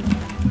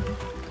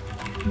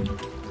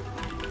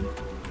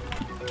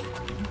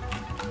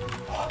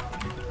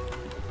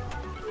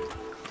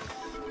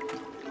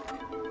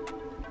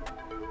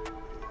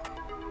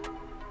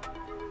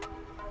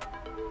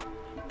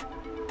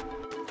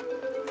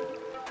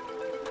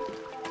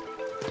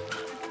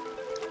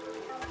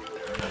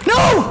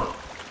 No!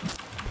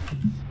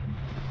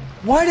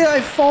 Why did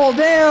I fall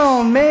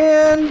down,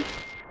 man?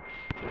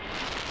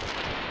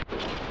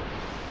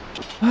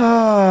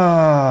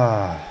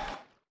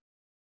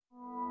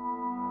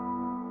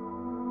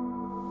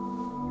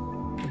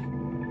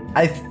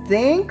 I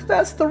think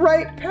that's the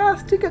right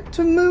path to get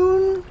to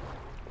Moon.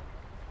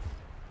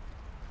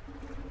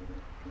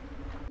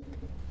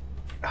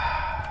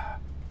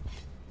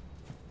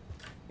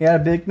 You had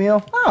a big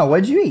meal? Oh,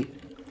 what'd you eat?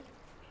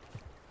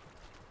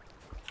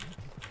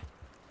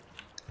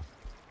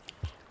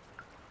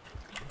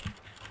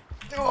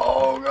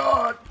 Oh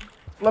god.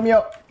 Let me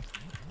out.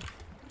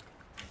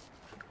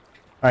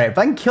 Alright, if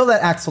I can kill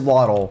that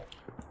axolotl,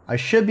 I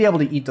should be able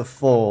to eat the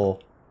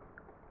full.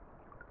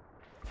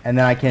 And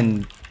then I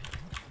can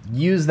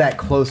use that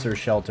closer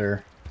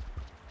shelter.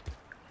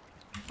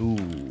 Ooh,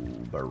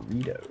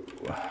 burrito.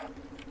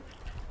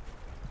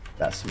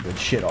 That's some good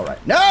shit,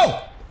 alright.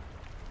 No!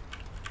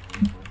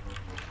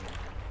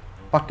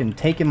 Fucking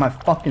taking my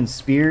fucking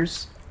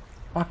spears.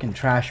 Fucking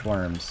trash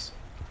worms.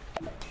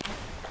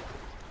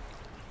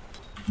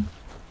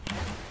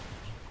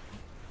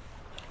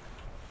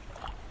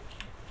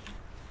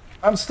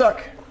 I'm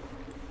stuck.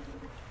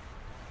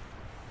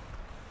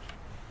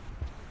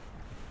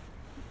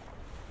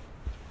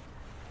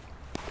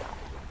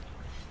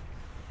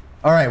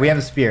 Alright, we have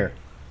a spear.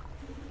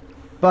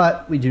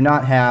 But we do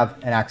not have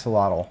an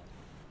axolotl.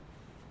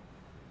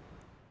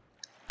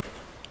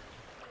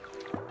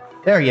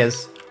 There he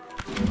is.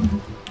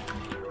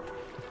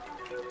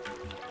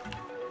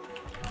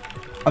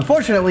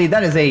 Unfortunately,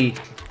 that is a...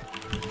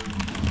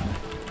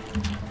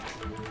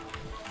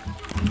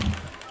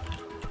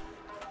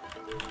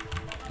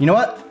 You know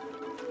what?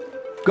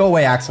 Go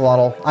away,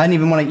 axolotl. I didn't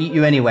even want to eat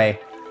you anyway.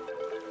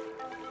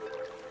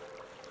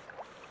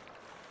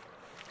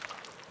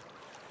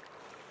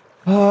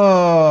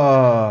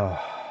 Oh.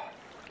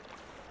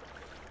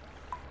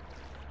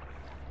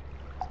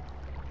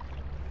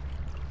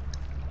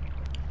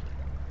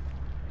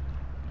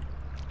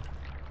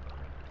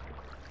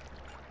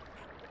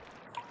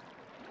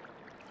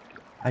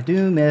 I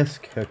do miss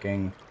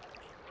cooking.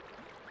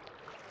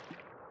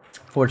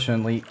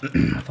 Fortunately,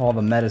 with all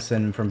the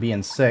medicine from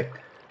being sick,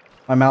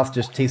 my mouth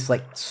just tastes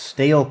like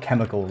stale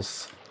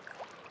chemicals.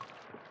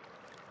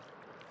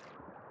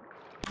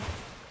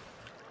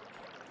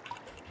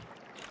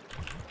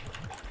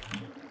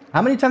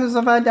 How many times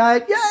have I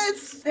died?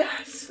 Yes!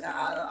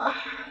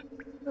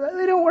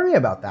 Don't worry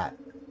about that.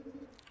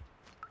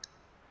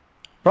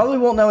 Probably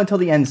won't know until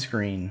the end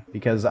screen,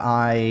 because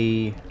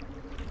I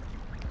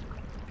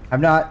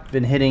have not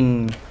been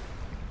hitting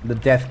the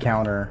death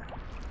counter.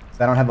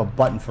 So I don't have a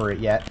button for it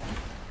yet.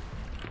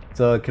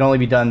 So it can only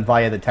be done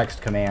via the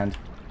text command.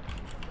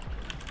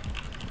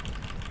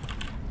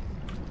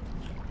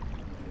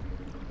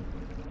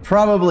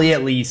 Probably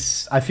at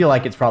least, I feel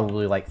like it's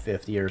probably like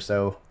 50 or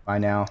so by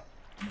now.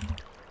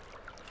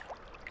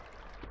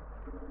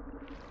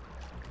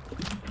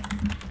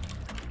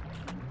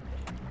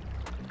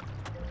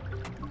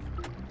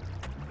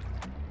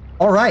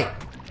 All right.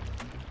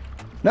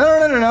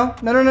 No.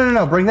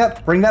 Bring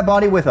that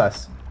body with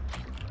us.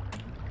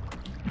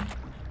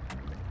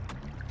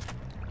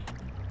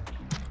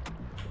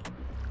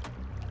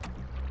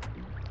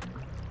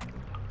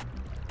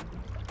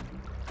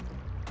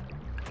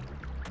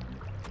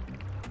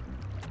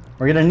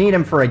 We're gonna need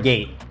him for a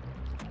gate.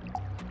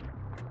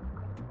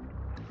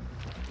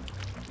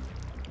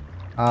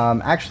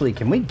 Actually,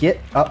 can we get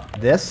up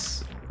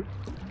this?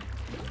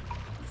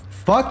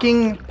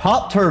 Fucking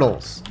pop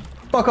turtles.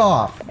 Fuck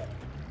off.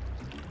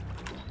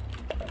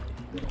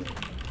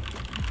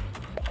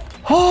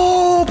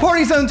 Oh,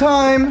 party zone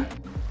time!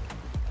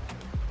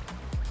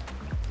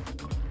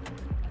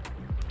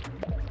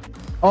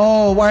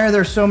 Oh, why are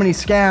there so many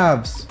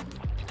scavs?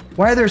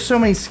 Why are there so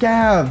many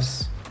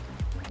scavs?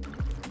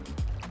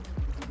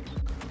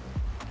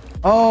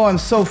 Oh, I'm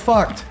so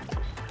fucked.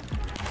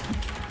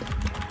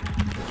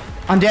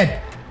 I'm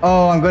dead.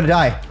 Oh, I'm gonna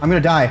die. I'm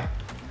gonna die.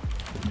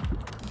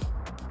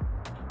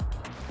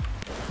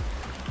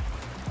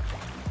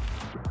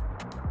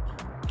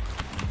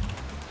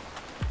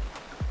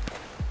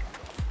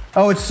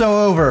 Oh, it's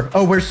so over.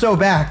 Oh, we're so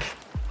back.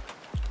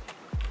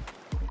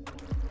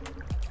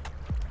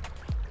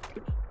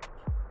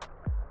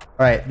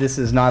 Alright, this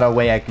is not a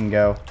way I can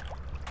go.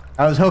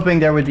 I was hoping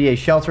there would be a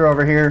shelter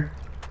over here.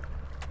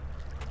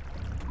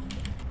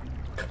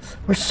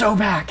 We're so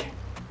back.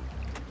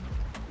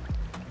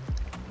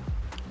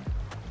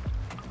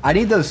 I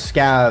need those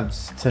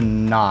scavs to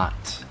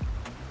not.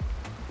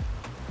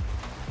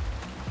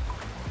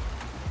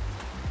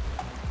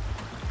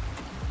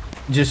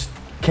 Just,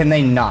 can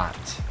they not?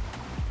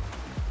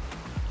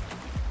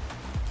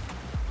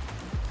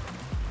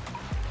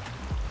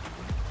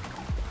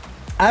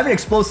 I have an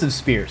explosive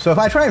spear, so if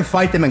I try and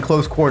fight them in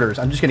close quarters,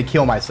 I'm just gonna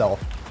kill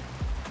myself.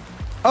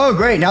 Oh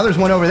great, now there's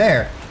one over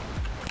there.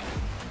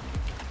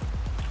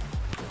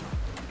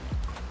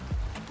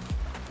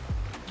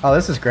 Oh,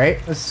 this is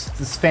great. This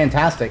is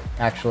fantastic,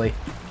 actually.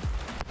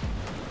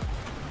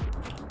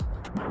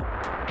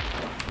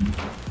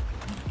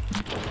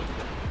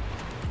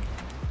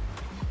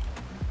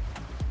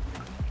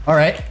 All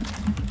right.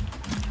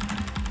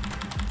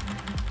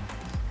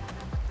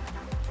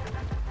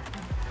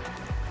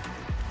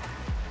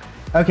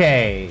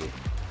 Okay.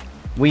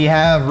 We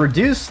have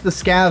reduced the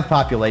scav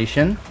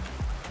population.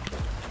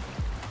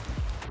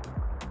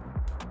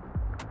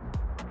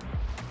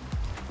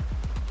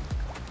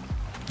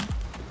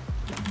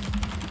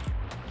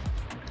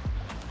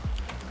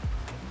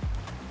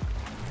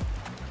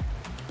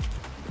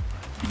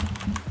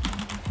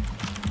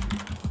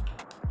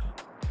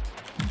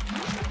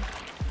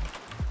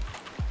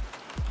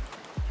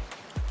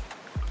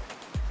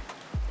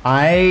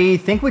 I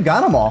think we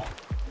got them all.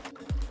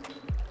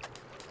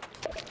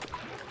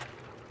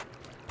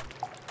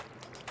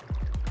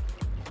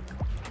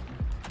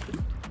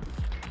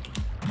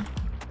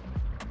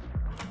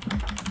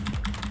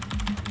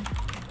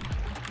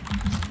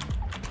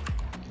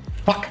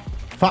 Fuck.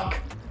 Fuck.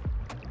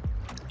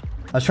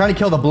 I was trying to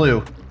kill the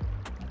blue.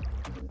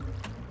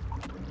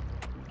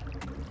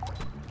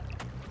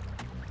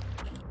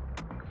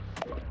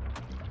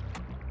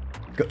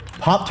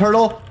 Pop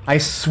turtle, I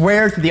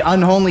swear to the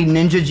unholy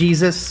ninja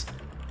Jesus.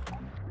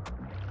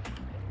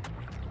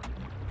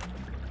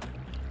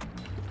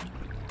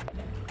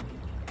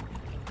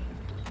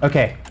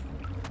 Okay.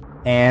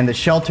 And the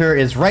shelter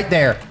is right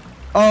there.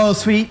 Oh,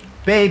 sweet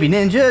baby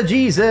ninja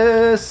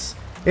Jesus.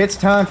 It's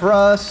time for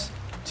us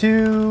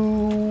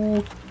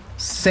to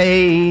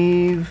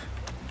save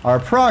our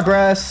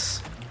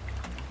progress.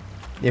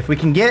 If we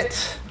can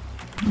get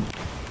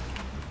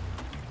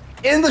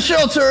in the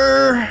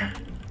shelter.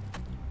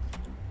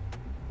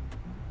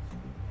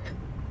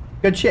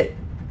 Good shit.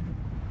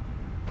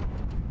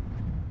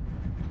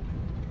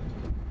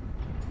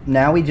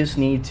 Now we just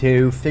need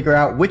to figure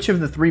out which of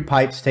the 3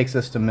 pipes takes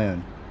us to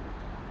Moon.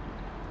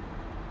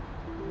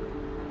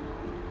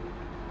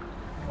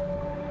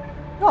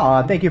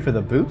 Aw, thank you for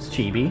the boots,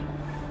 Chibi.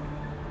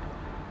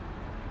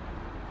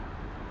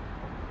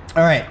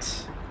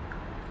 Alright.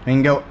 We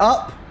can go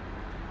up.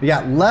 We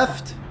got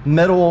left,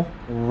 middle,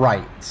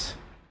 right.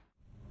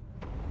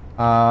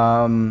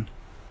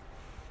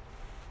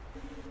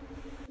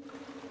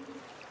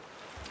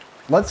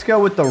 Let's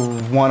go with the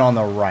one on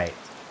the right.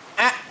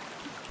 Ah!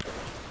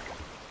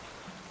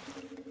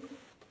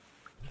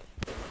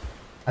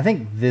 I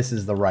think this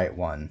is the right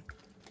one.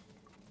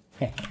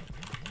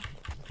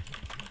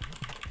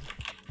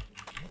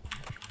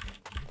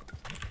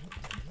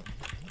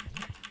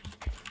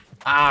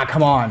 Ah,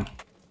 come on.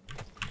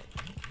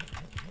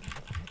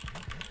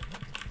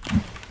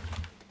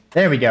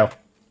 There we go.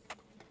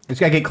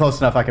 Just gotta get close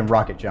enough I can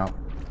rocket jump.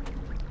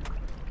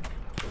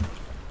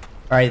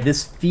 Alright,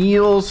 this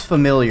feels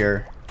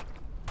familiar.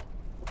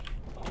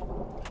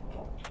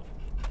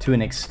 To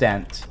an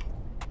extent.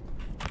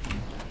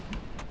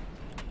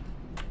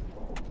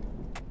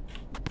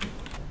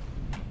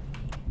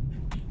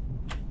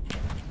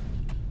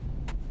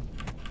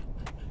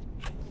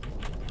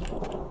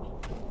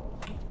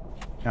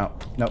 No,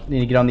 nope,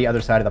 need to get on the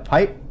other side of the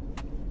pipe.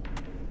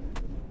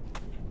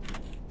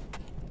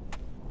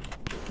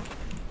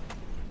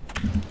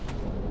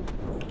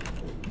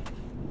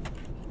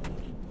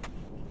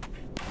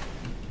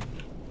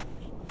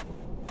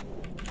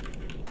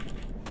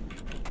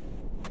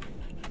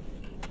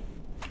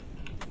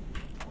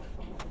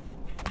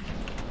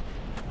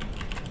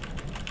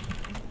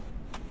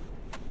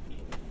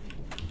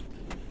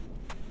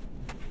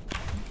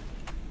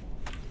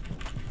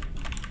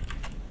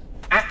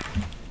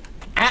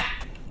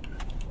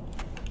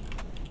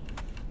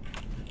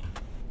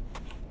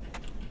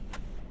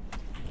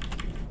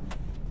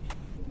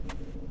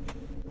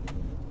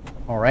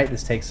 Alright,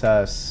 this takes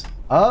us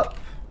up.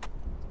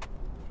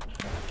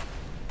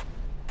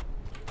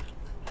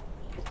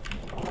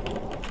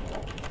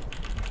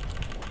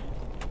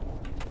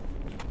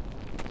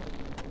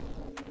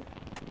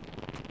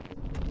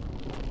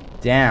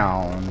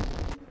 Down.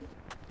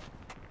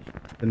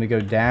 Then we go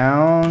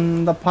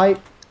down the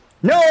pipe.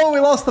 No, we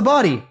lost the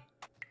body.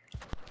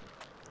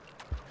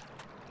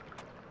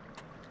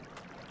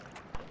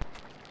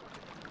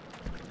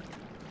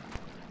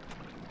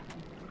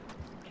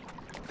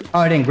 Oh,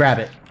 I didn't grab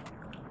it.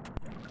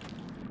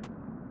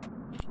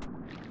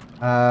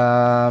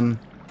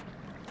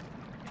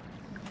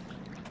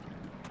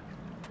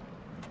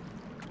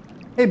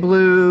 Hey,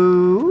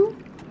 Blue.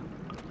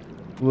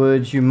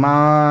 Would you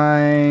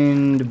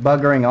mind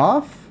buggering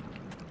off?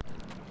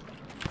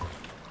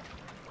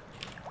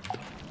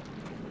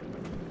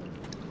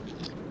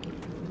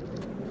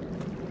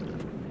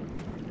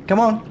 Come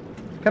on.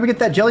 Come and get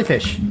that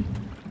jellyfish.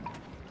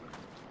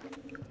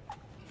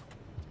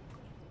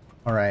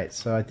 Alright,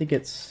 so I think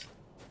it's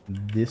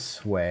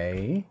this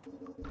way.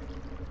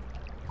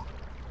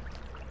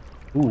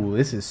 Ooh,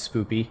 this is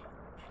spoopy.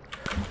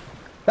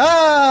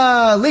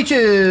 Ah!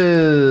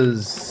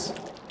 Leeches!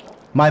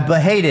 My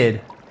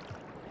behated.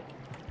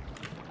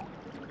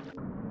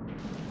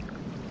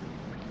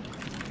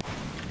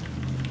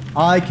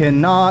 I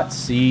cannot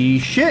see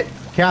shit,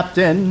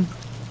 Captain.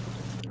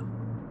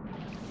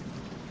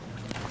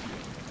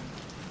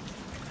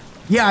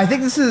 Yeah, I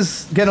think this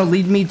is gonna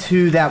lead me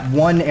to that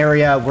one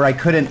area where I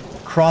couldn't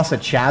cross a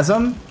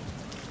chasm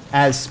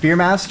as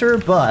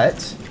Spearmaster,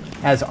 but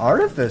as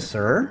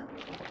Artificer,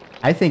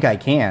 I think I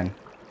can.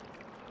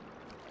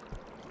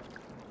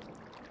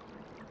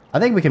 I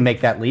think we can make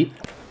that leap.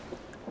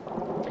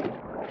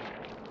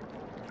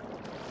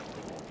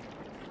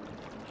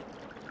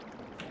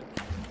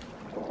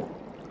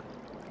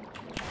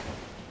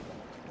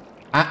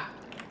 Ah.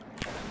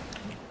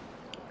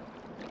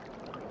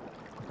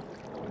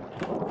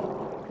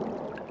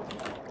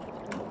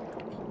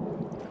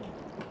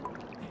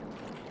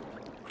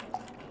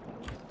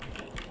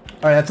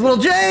 Alright, that's a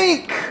little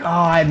jank! Oh,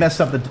 I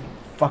messed up the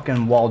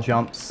fucking wall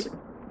jumps.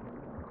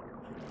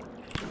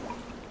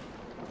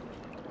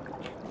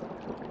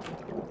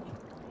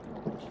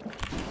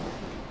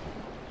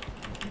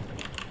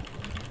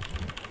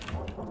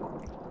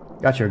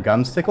 Got your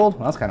gums tickled?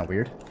 Well, that's kind of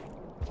weird.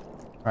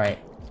 Alright.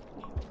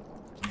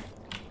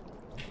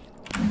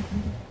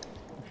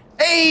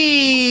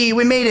 Hey!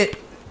 We made it!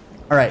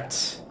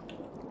 Alright.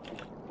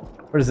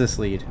 Where does this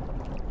lead?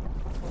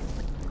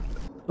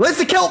 Let's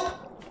the kelp!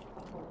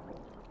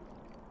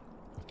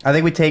 I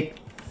think we take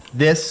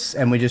this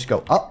and we just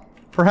go up,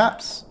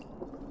 perhaps?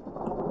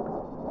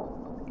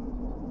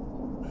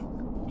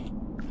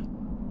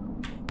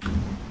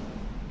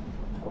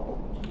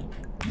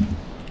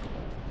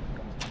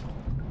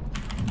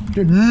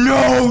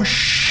 No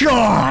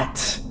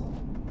shot!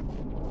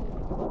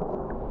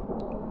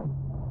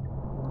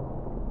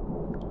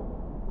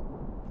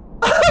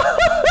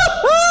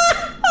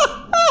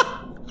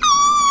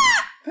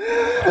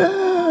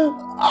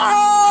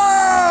 Oh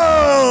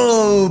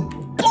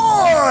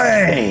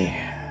boy!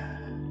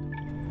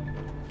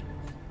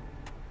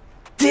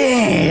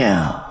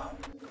 Damn!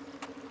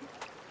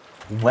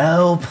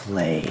 Well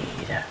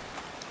played.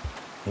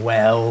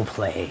 Well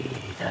played.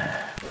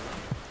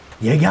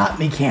 You got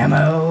me,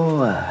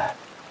 Camo.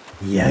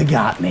 You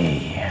got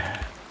me.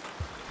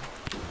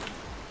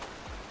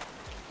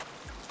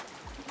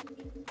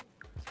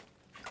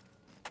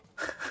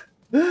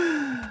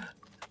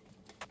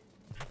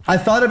 I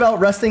thought about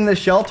resting the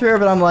shelter,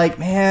 but I'm like,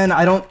 man,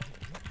 I don't...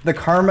 The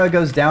karma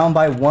goes down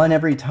by 1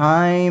 every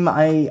time.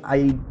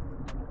 I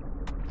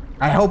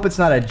hope it's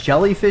not a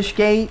jellyfish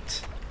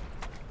gate.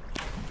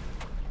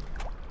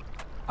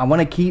 I want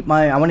to keep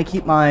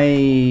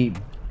my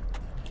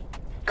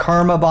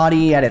karma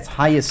body at its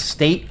highest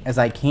state as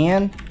I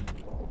can.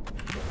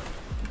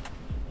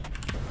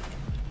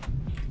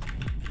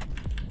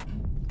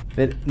 If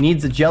it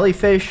needs a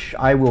jellyfish,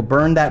 I will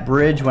burn that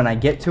bridge when I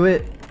get to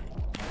it.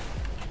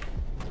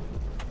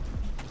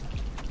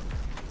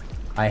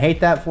 I hate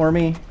that for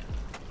me.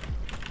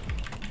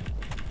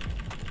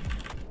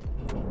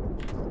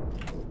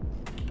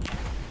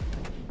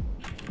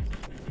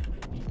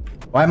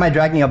 Why am I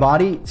dragging a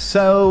body?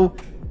 So,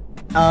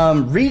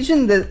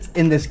 regions that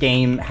in this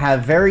game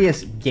have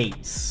various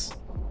gates.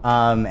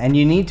 And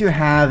you need to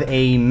have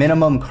a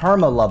minimum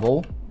karma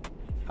level,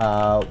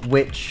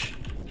 which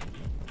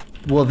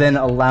will then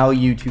allow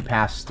you to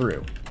pass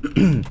through.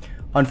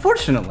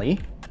 Unfortunately,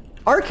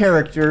 our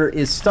character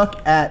is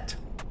stuck at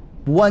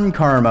 1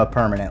 karma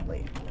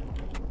permanently.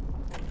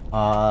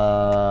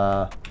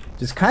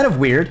 Just kind of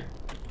weird.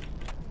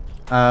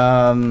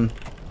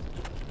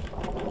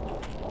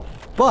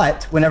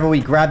 But whenever we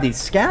grab these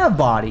scav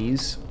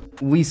bodies,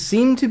 we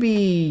seem to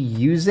be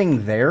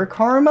using their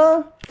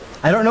karma.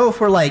 I don't know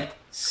if we're like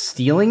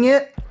stealing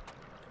it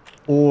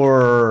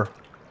or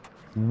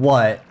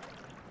what.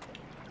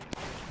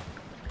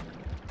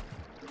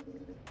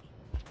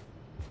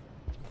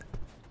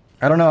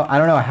 I don't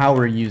know how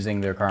we're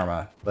using their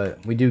karma,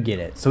 but we do get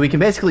it. So we can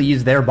basically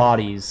use their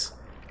bodies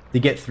to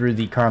get through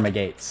the karma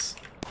gates.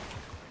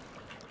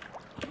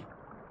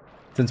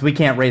 Since we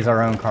can't raise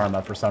our own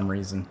karma for some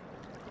reason.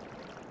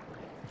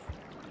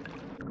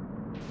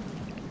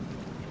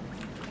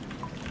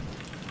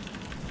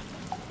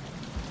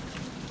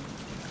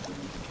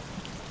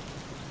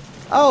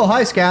 Oh,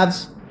 hi,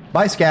 Scabs.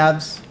 Bye,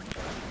 Scabs.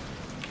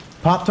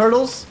 Pop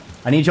Turtles,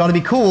 I need y'all to be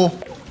cool.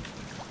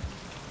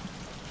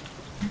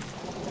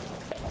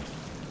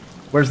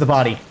 Where's the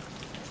body?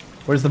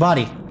 Where's the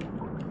body?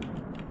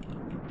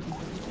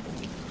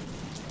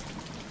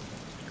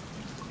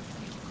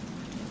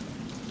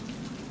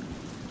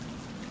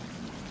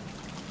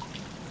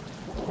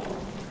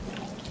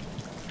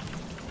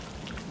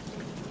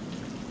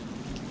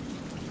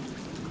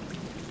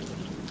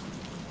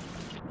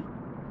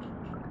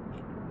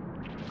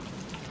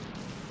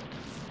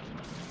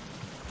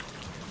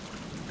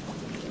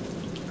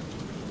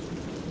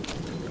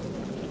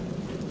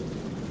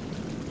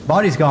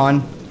 Body's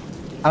gone.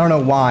 I don't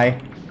know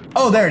why.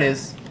 Oh, there it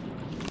is.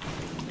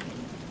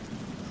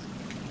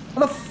 How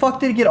the fuck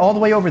did it get all the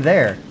way over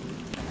there?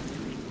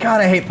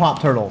 God, I hate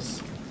pop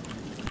turtles.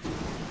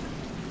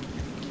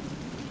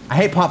 I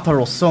hate pop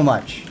turtles so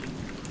much.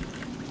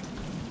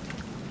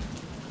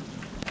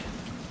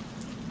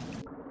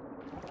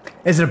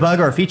 Is it a bug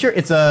or a feature?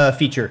 It's a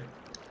feature.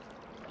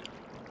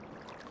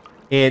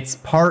 It's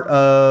part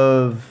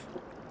of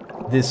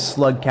this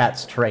slug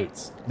cat's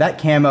traits. That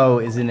camo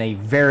is in a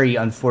very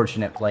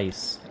unfortunate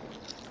place.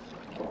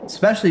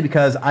 Especially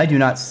because I do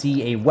not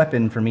see a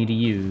weapon for me to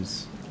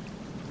use.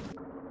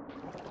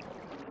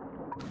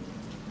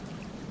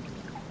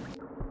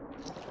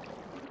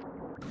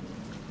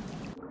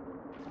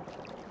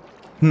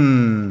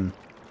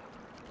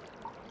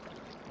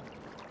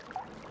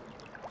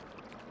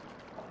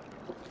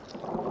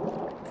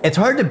 It's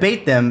hard to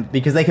bait them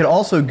because they could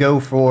also go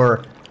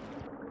for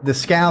the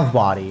scav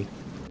body.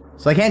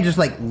 So I can't just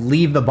like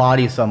leave the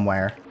body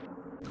somewhere.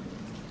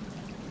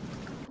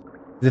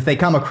 If they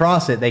come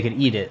across it, they could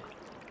eat it.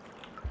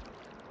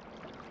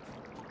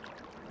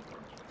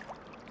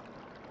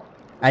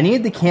 I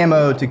need the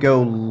camo to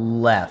go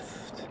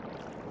left.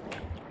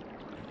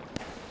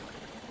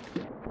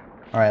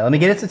 Alright, let me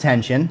get its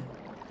attention.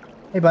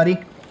 Hey, buddy.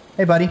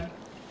 Hey, buddy.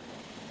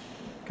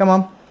 Come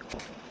on.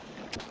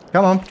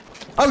 Come on.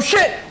 Oh,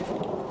 shit!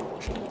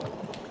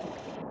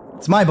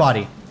 It's my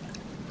body.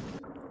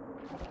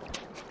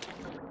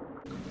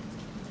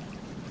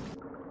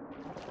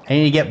 I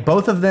need to get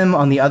both of them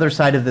on the other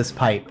side of this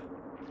pipe.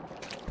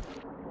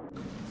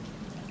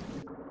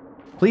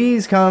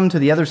 Please come to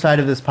the other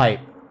side of this pipe.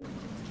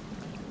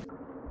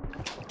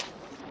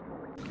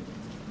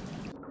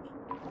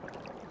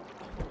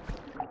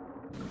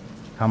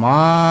 Come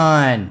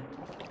on!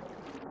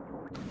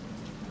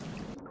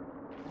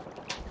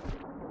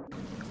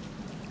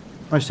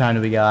 How much time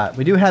do we got?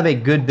 We do have a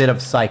good bit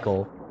of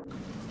cycle.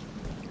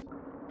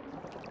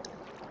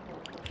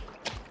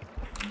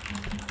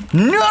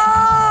 No!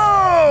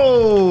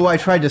 I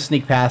tried to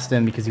sneak past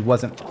him because he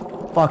wasn't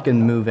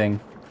fucking moving.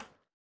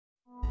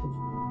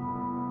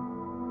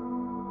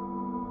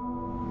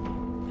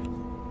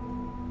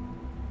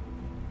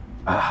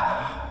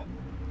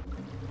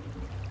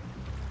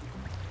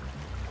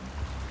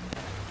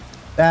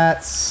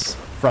 That's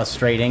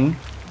frustrating.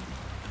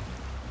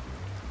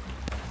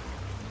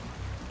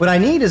 What I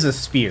need is a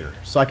spear,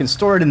 so I can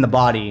store it in the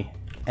body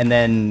and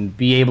then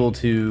be able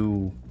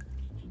to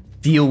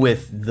deal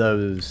with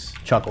those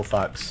chuckle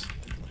fucks.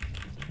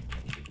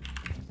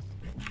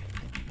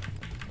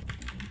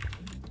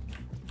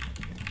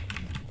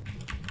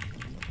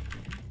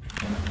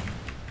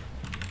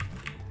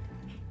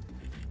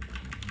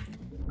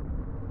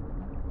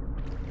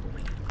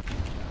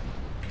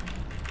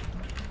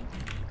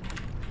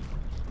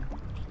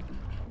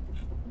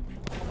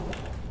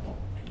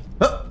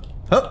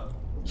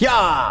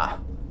 Yeah!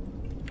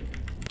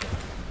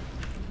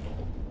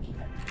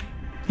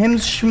 Him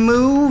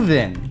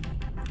schmoovin'.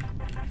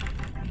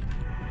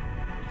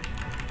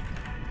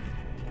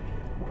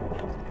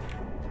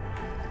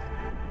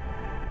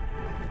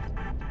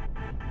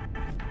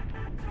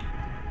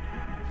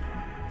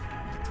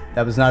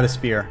 That was not a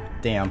spear.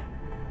 Damn.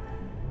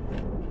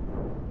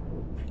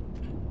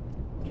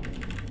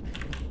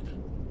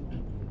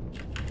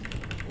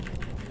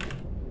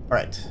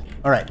 Alright.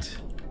 Alright.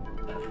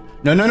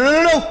 No, no, no,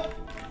 no, no!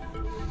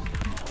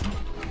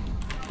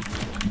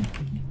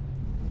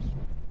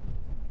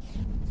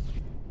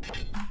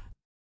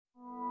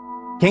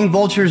 King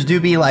vultures do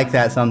be like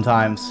that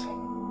sometimes.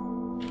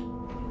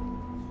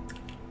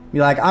 Be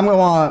like, I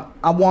want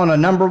a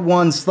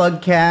 #1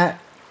 slug cat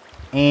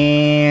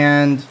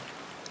and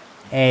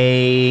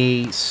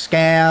a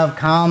scav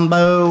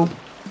combo,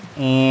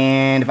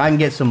 and if I can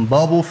get some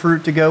bubble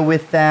fruit to go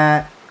with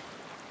that,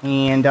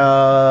 and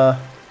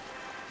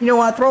you know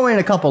what, throw in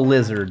a couple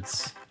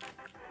lizards.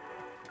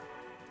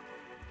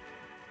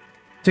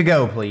 To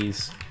go,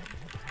 please.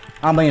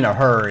 I'm in a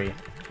hurry.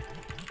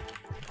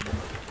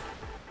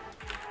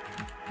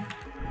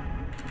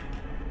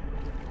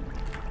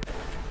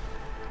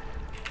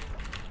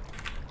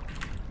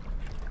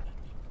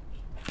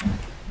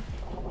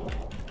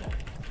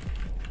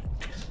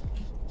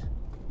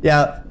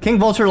 Yeah, King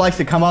Vulture likes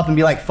to come up and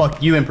be like,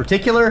 fuck you in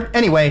particular.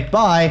 Anyway,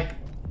 bye.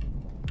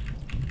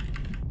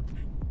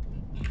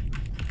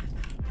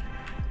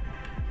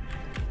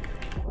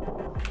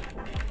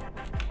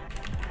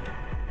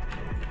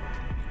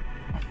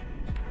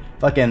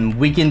 Fucking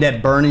Weekend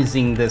at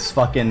Bernie'sing this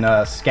fucking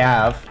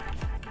scav.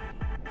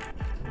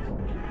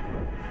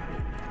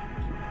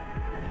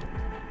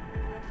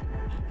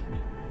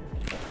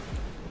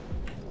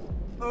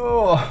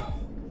 Oh.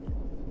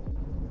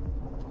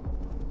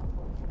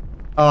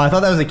 Oh, I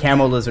thought that was a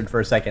camo lizard for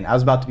a second. I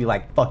was about to be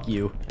like, fuck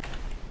you.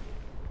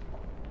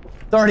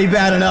 It's already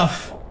bad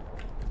enough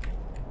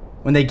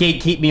when they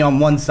gatekeep me on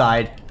one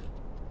side.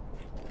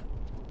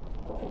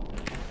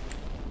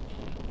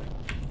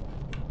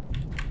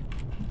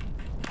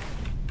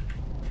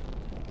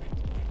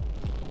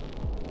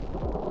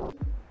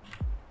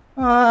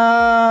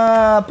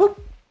 Boop.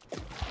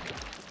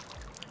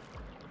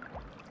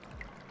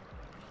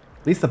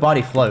 At least the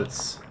body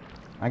floats.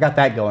 I got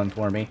that going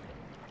for me.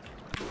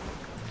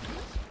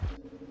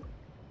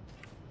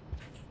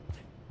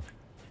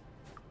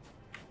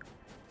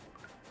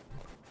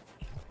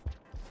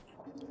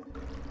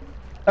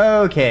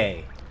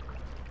 Okay.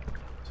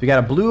 So we got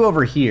a blue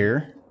over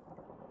here.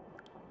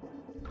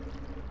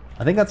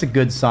 I think that's a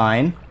good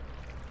sign.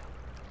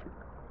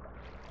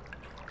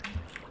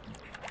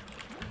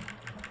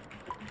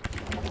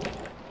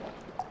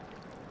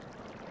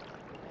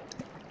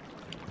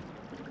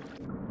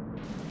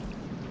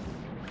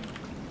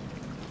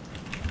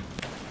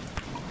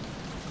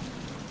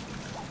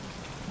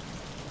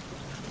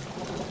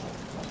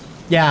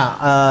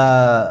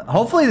 Yeah,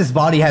 hopefully this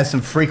body has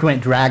some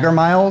frequent dragger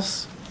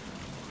miles.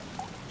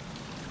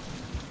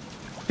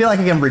 I feel like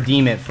I can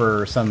redeem it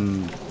for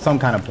some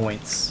kind of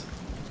points.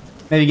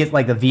 Maybe get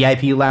like the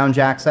VIP lounge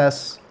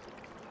access.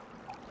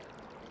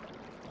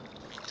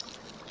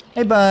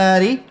 Hey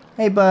buddy,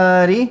 hey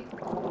buddy.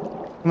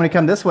 You wanna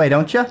come this way,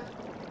 don't ya?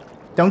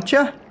 Don't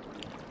ya?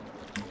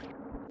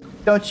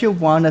 Don't you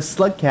want a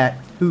slug cat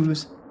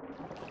who's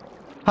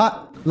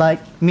hot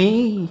like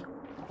me?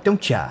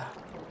 Don't ya?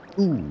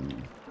 Ooh,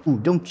 ooh,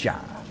 don't ya?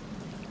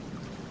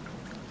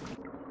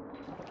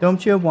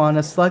 Don't you want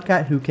a slug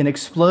cat who can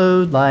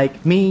explode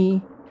like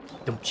me?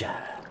 Don't ya?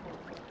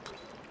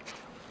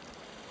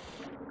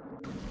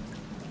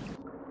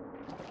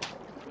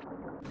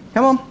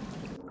 Come on.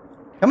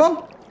 Come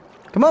on.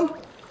 Come on.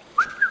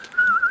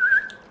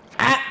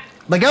 Ah!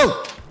 Let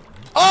go!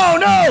 Oh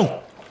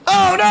no!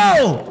 Oh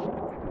no!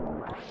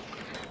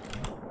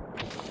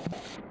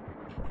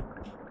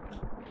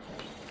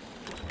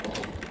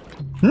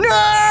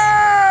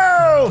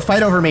 No!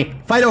 Fight over me.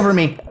 Fight over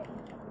me.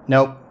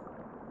 Nope.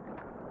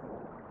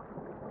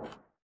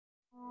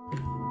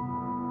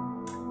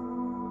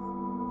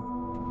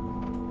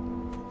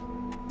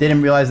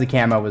 Didn't realize the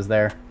camo was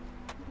there.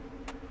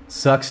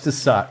 Sucks to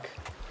suck.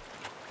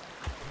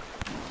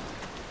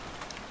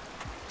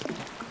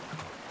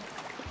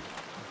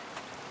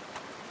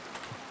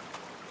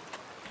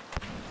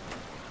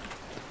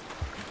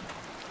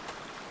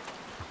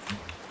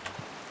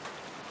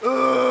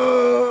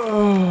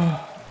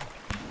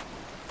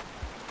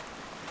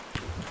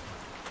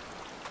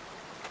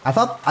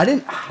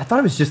 I thought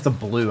it was just the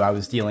blue I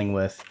was dealing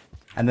with.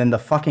 And then the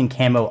fucking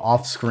camo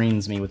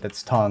off-screens me with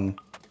its tongue.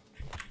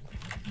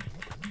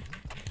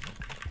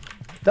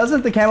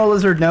 Doesn't the camo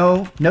lizard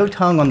know? No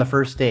tongue on the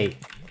first date.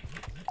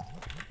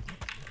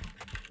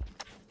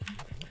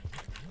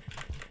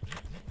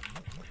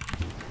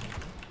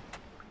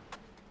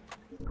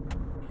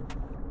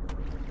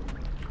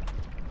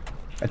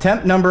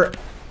 Attempt number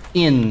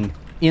in.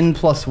 In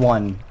plus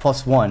one.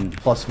 Plus one.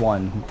 Plus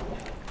one.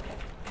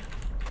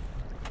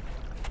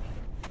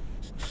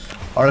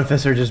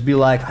 Artificer just be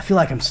like, I feel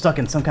like I'm stuck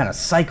in some kind of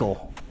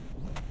cycle.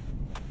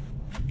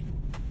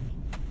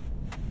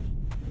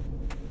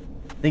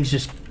 Things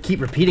just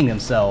keep repeating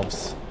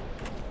themselves.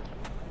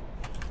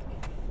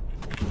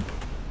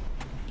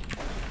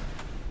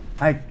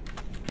 I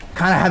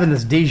kind of having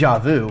this deja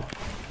vu.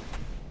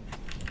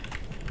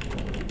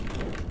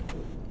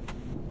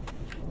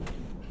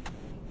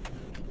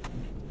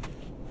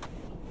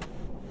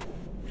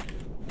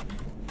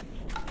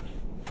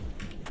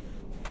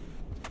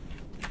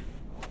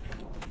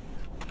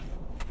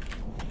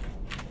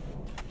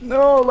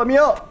 No, let me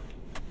up.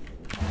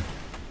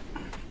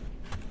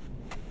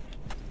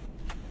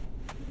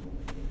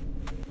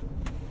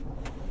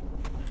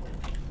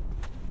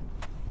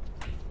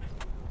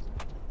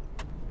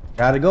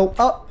 Gotta go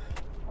up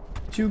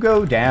to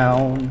go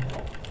down.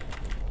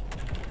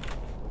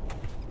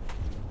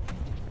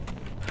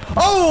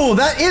 Oh,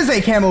 that is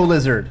a camo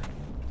lizard.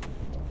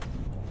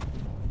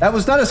 That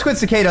was not a squid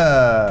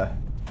cicada.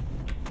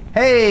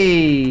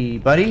 Hey,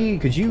 buddy,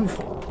 could you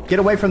get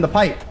away from the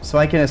pipe so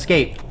I can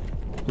escape?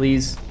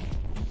 Please.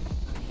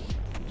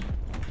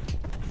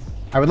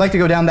 I would like to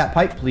go down that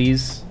pipe,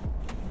 please.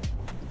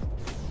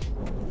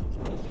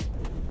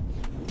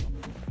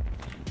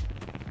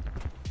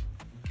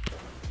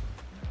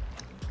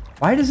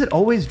 Why does it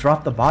always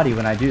drop the body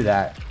when I do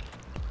that?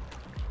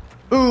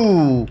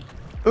 Ooh.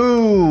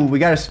 Ooh, we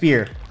got a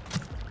spear.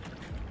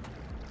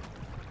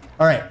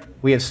 Alright,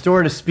 we have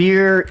stored a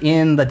spear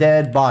in the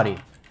dead body.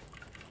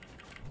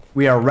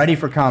 We are ready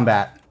for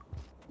combat.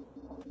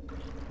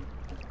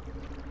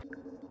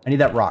 I need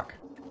that rock.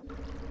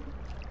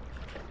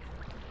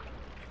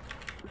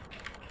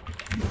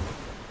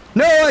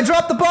 No, I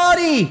dropped the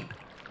body!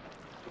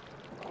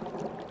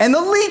 And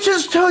the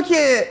leeches took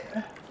it!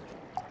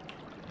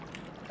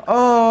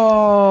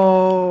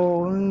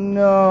 Oh,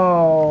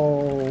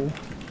 no.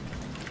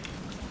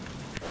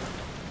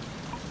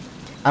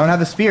 I don't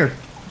have a spear.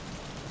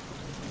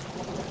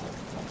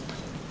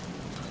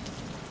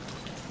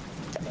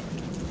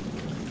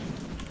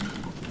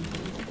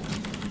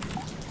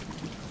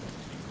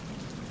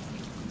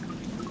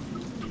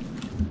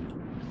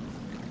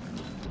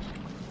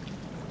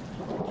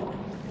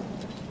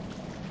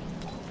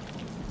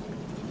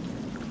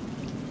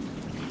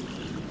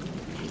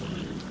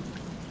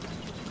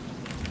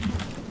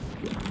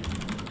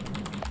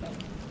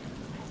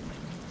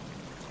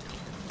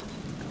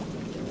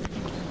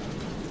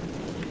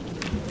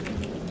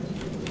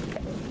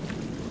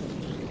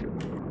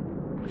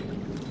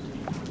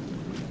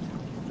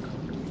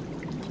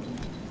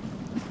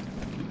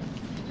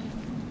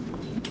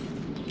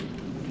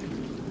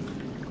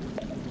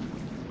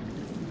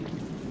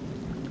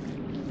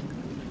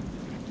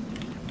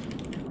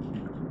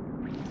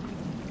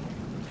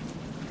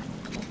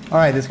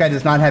 Alright, this guy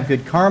does not have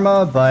good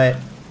karma, but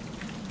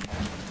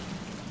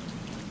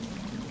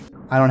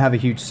I don't have a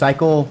huge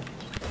cycle.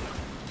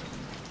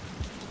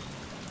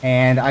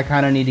 And I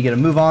kind of need to get a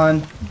move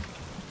on.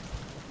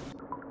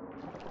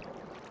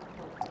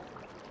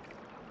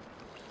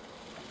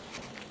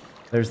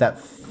 There's that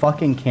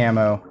fucking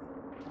camo.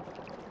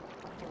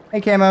 Hey,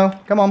 camo.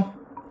 Come on.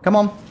 Come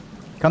on.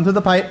 Come through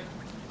the pipe.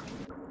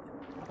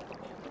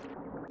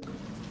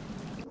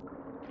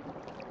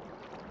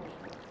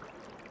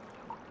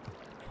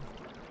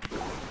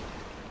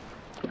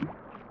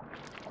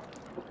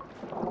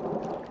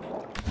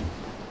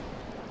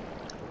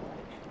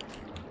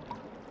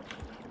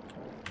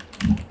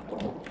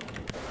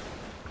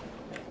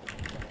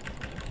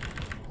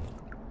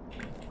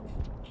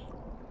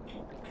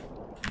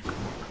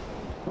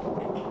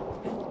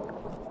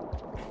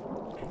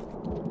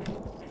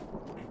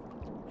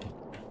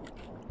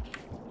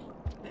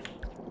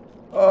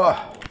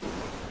 Ugh.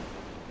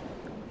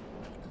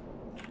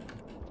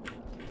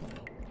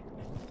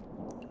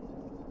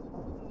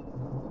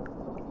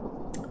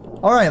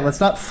 All right, let's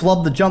not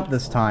flub the jump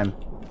this time.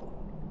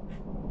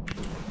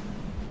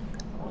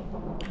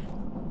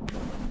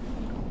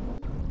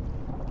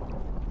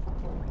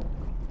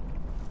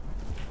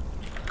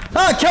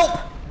 Ah, kelp!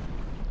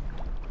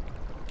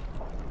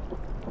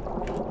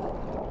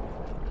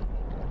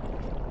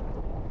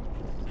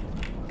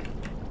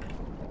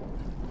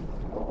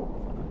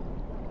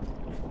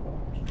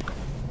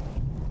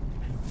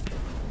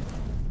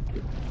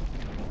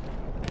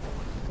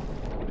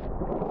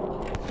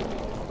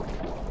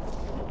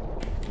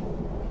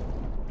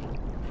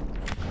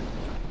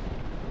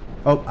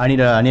 Oh, I need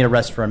a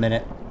rest for a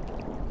minute.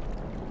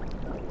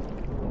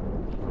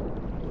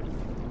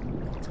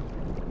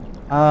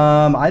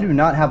 I do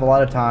not have a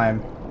lot of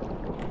time.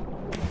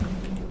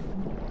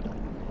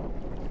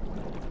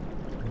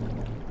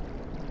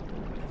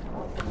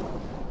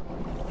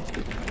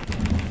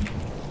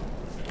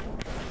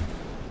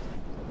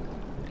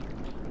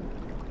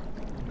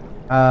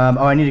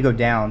 Oh, I need to go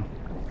down.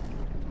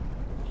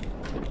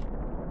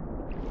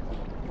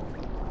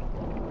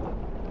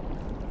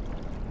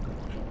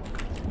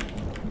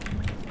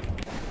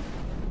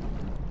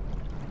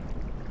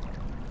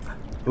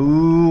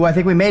 Ooh, I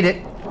think we made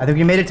it. I think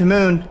we made it to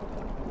Moon.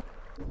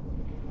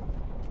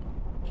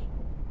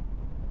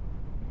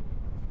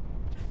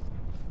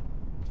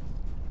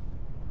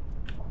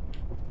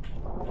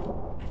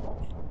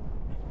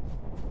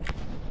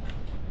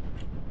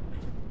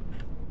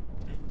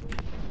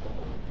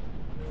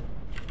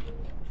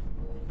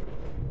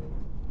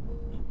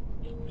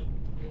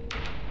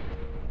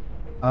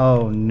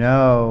 Oh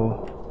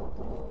no.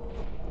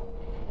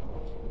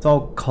 It's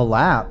all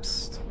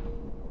collapsed.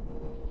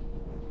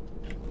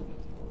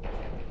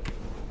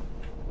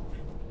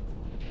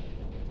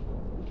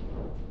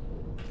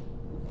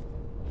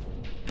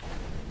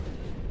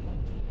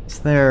 Is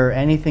there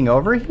anything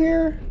over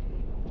here?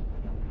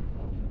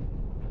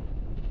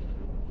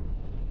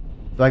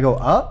 Do I go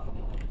up?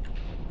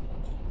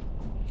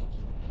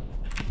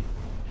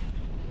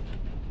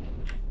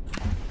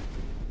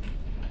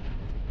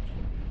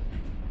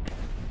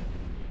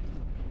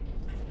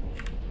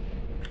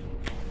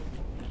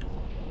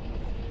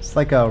 It's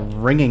like a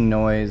ringing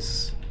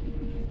noise.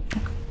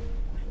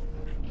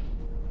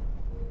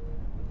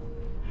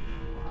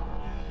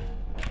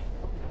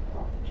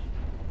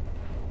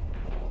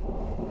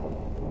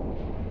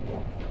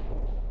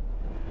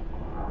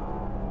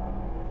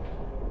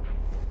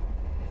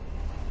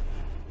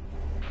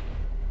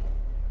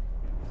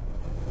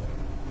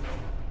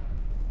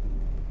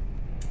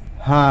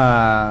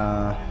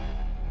 Huh.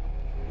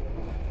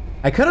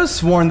 I could have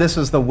sworn this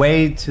was the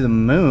way to the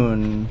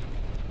moon.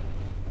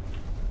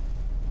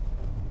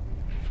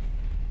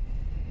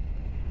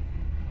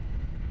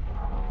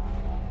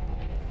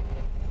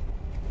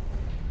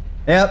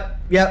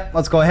 Yep,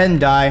 let's go ahead and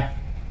die.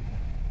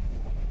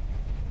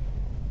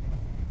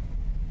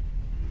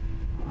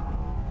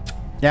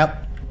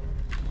 Yep,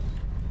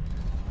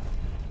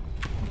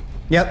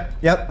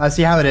 I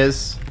see how it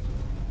is.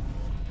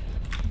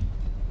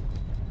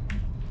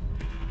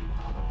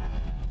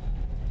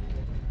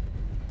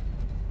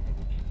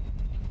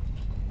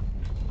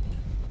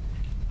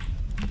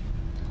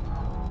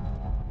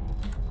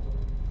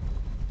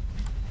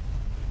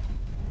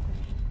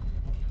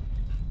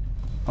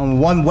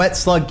 One wet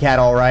slug cat,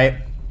 all right.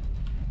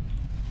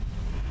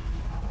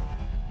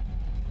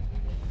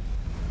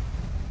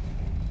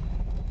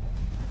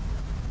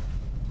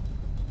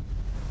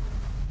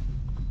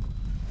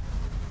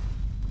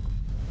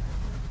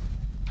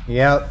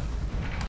 Yep.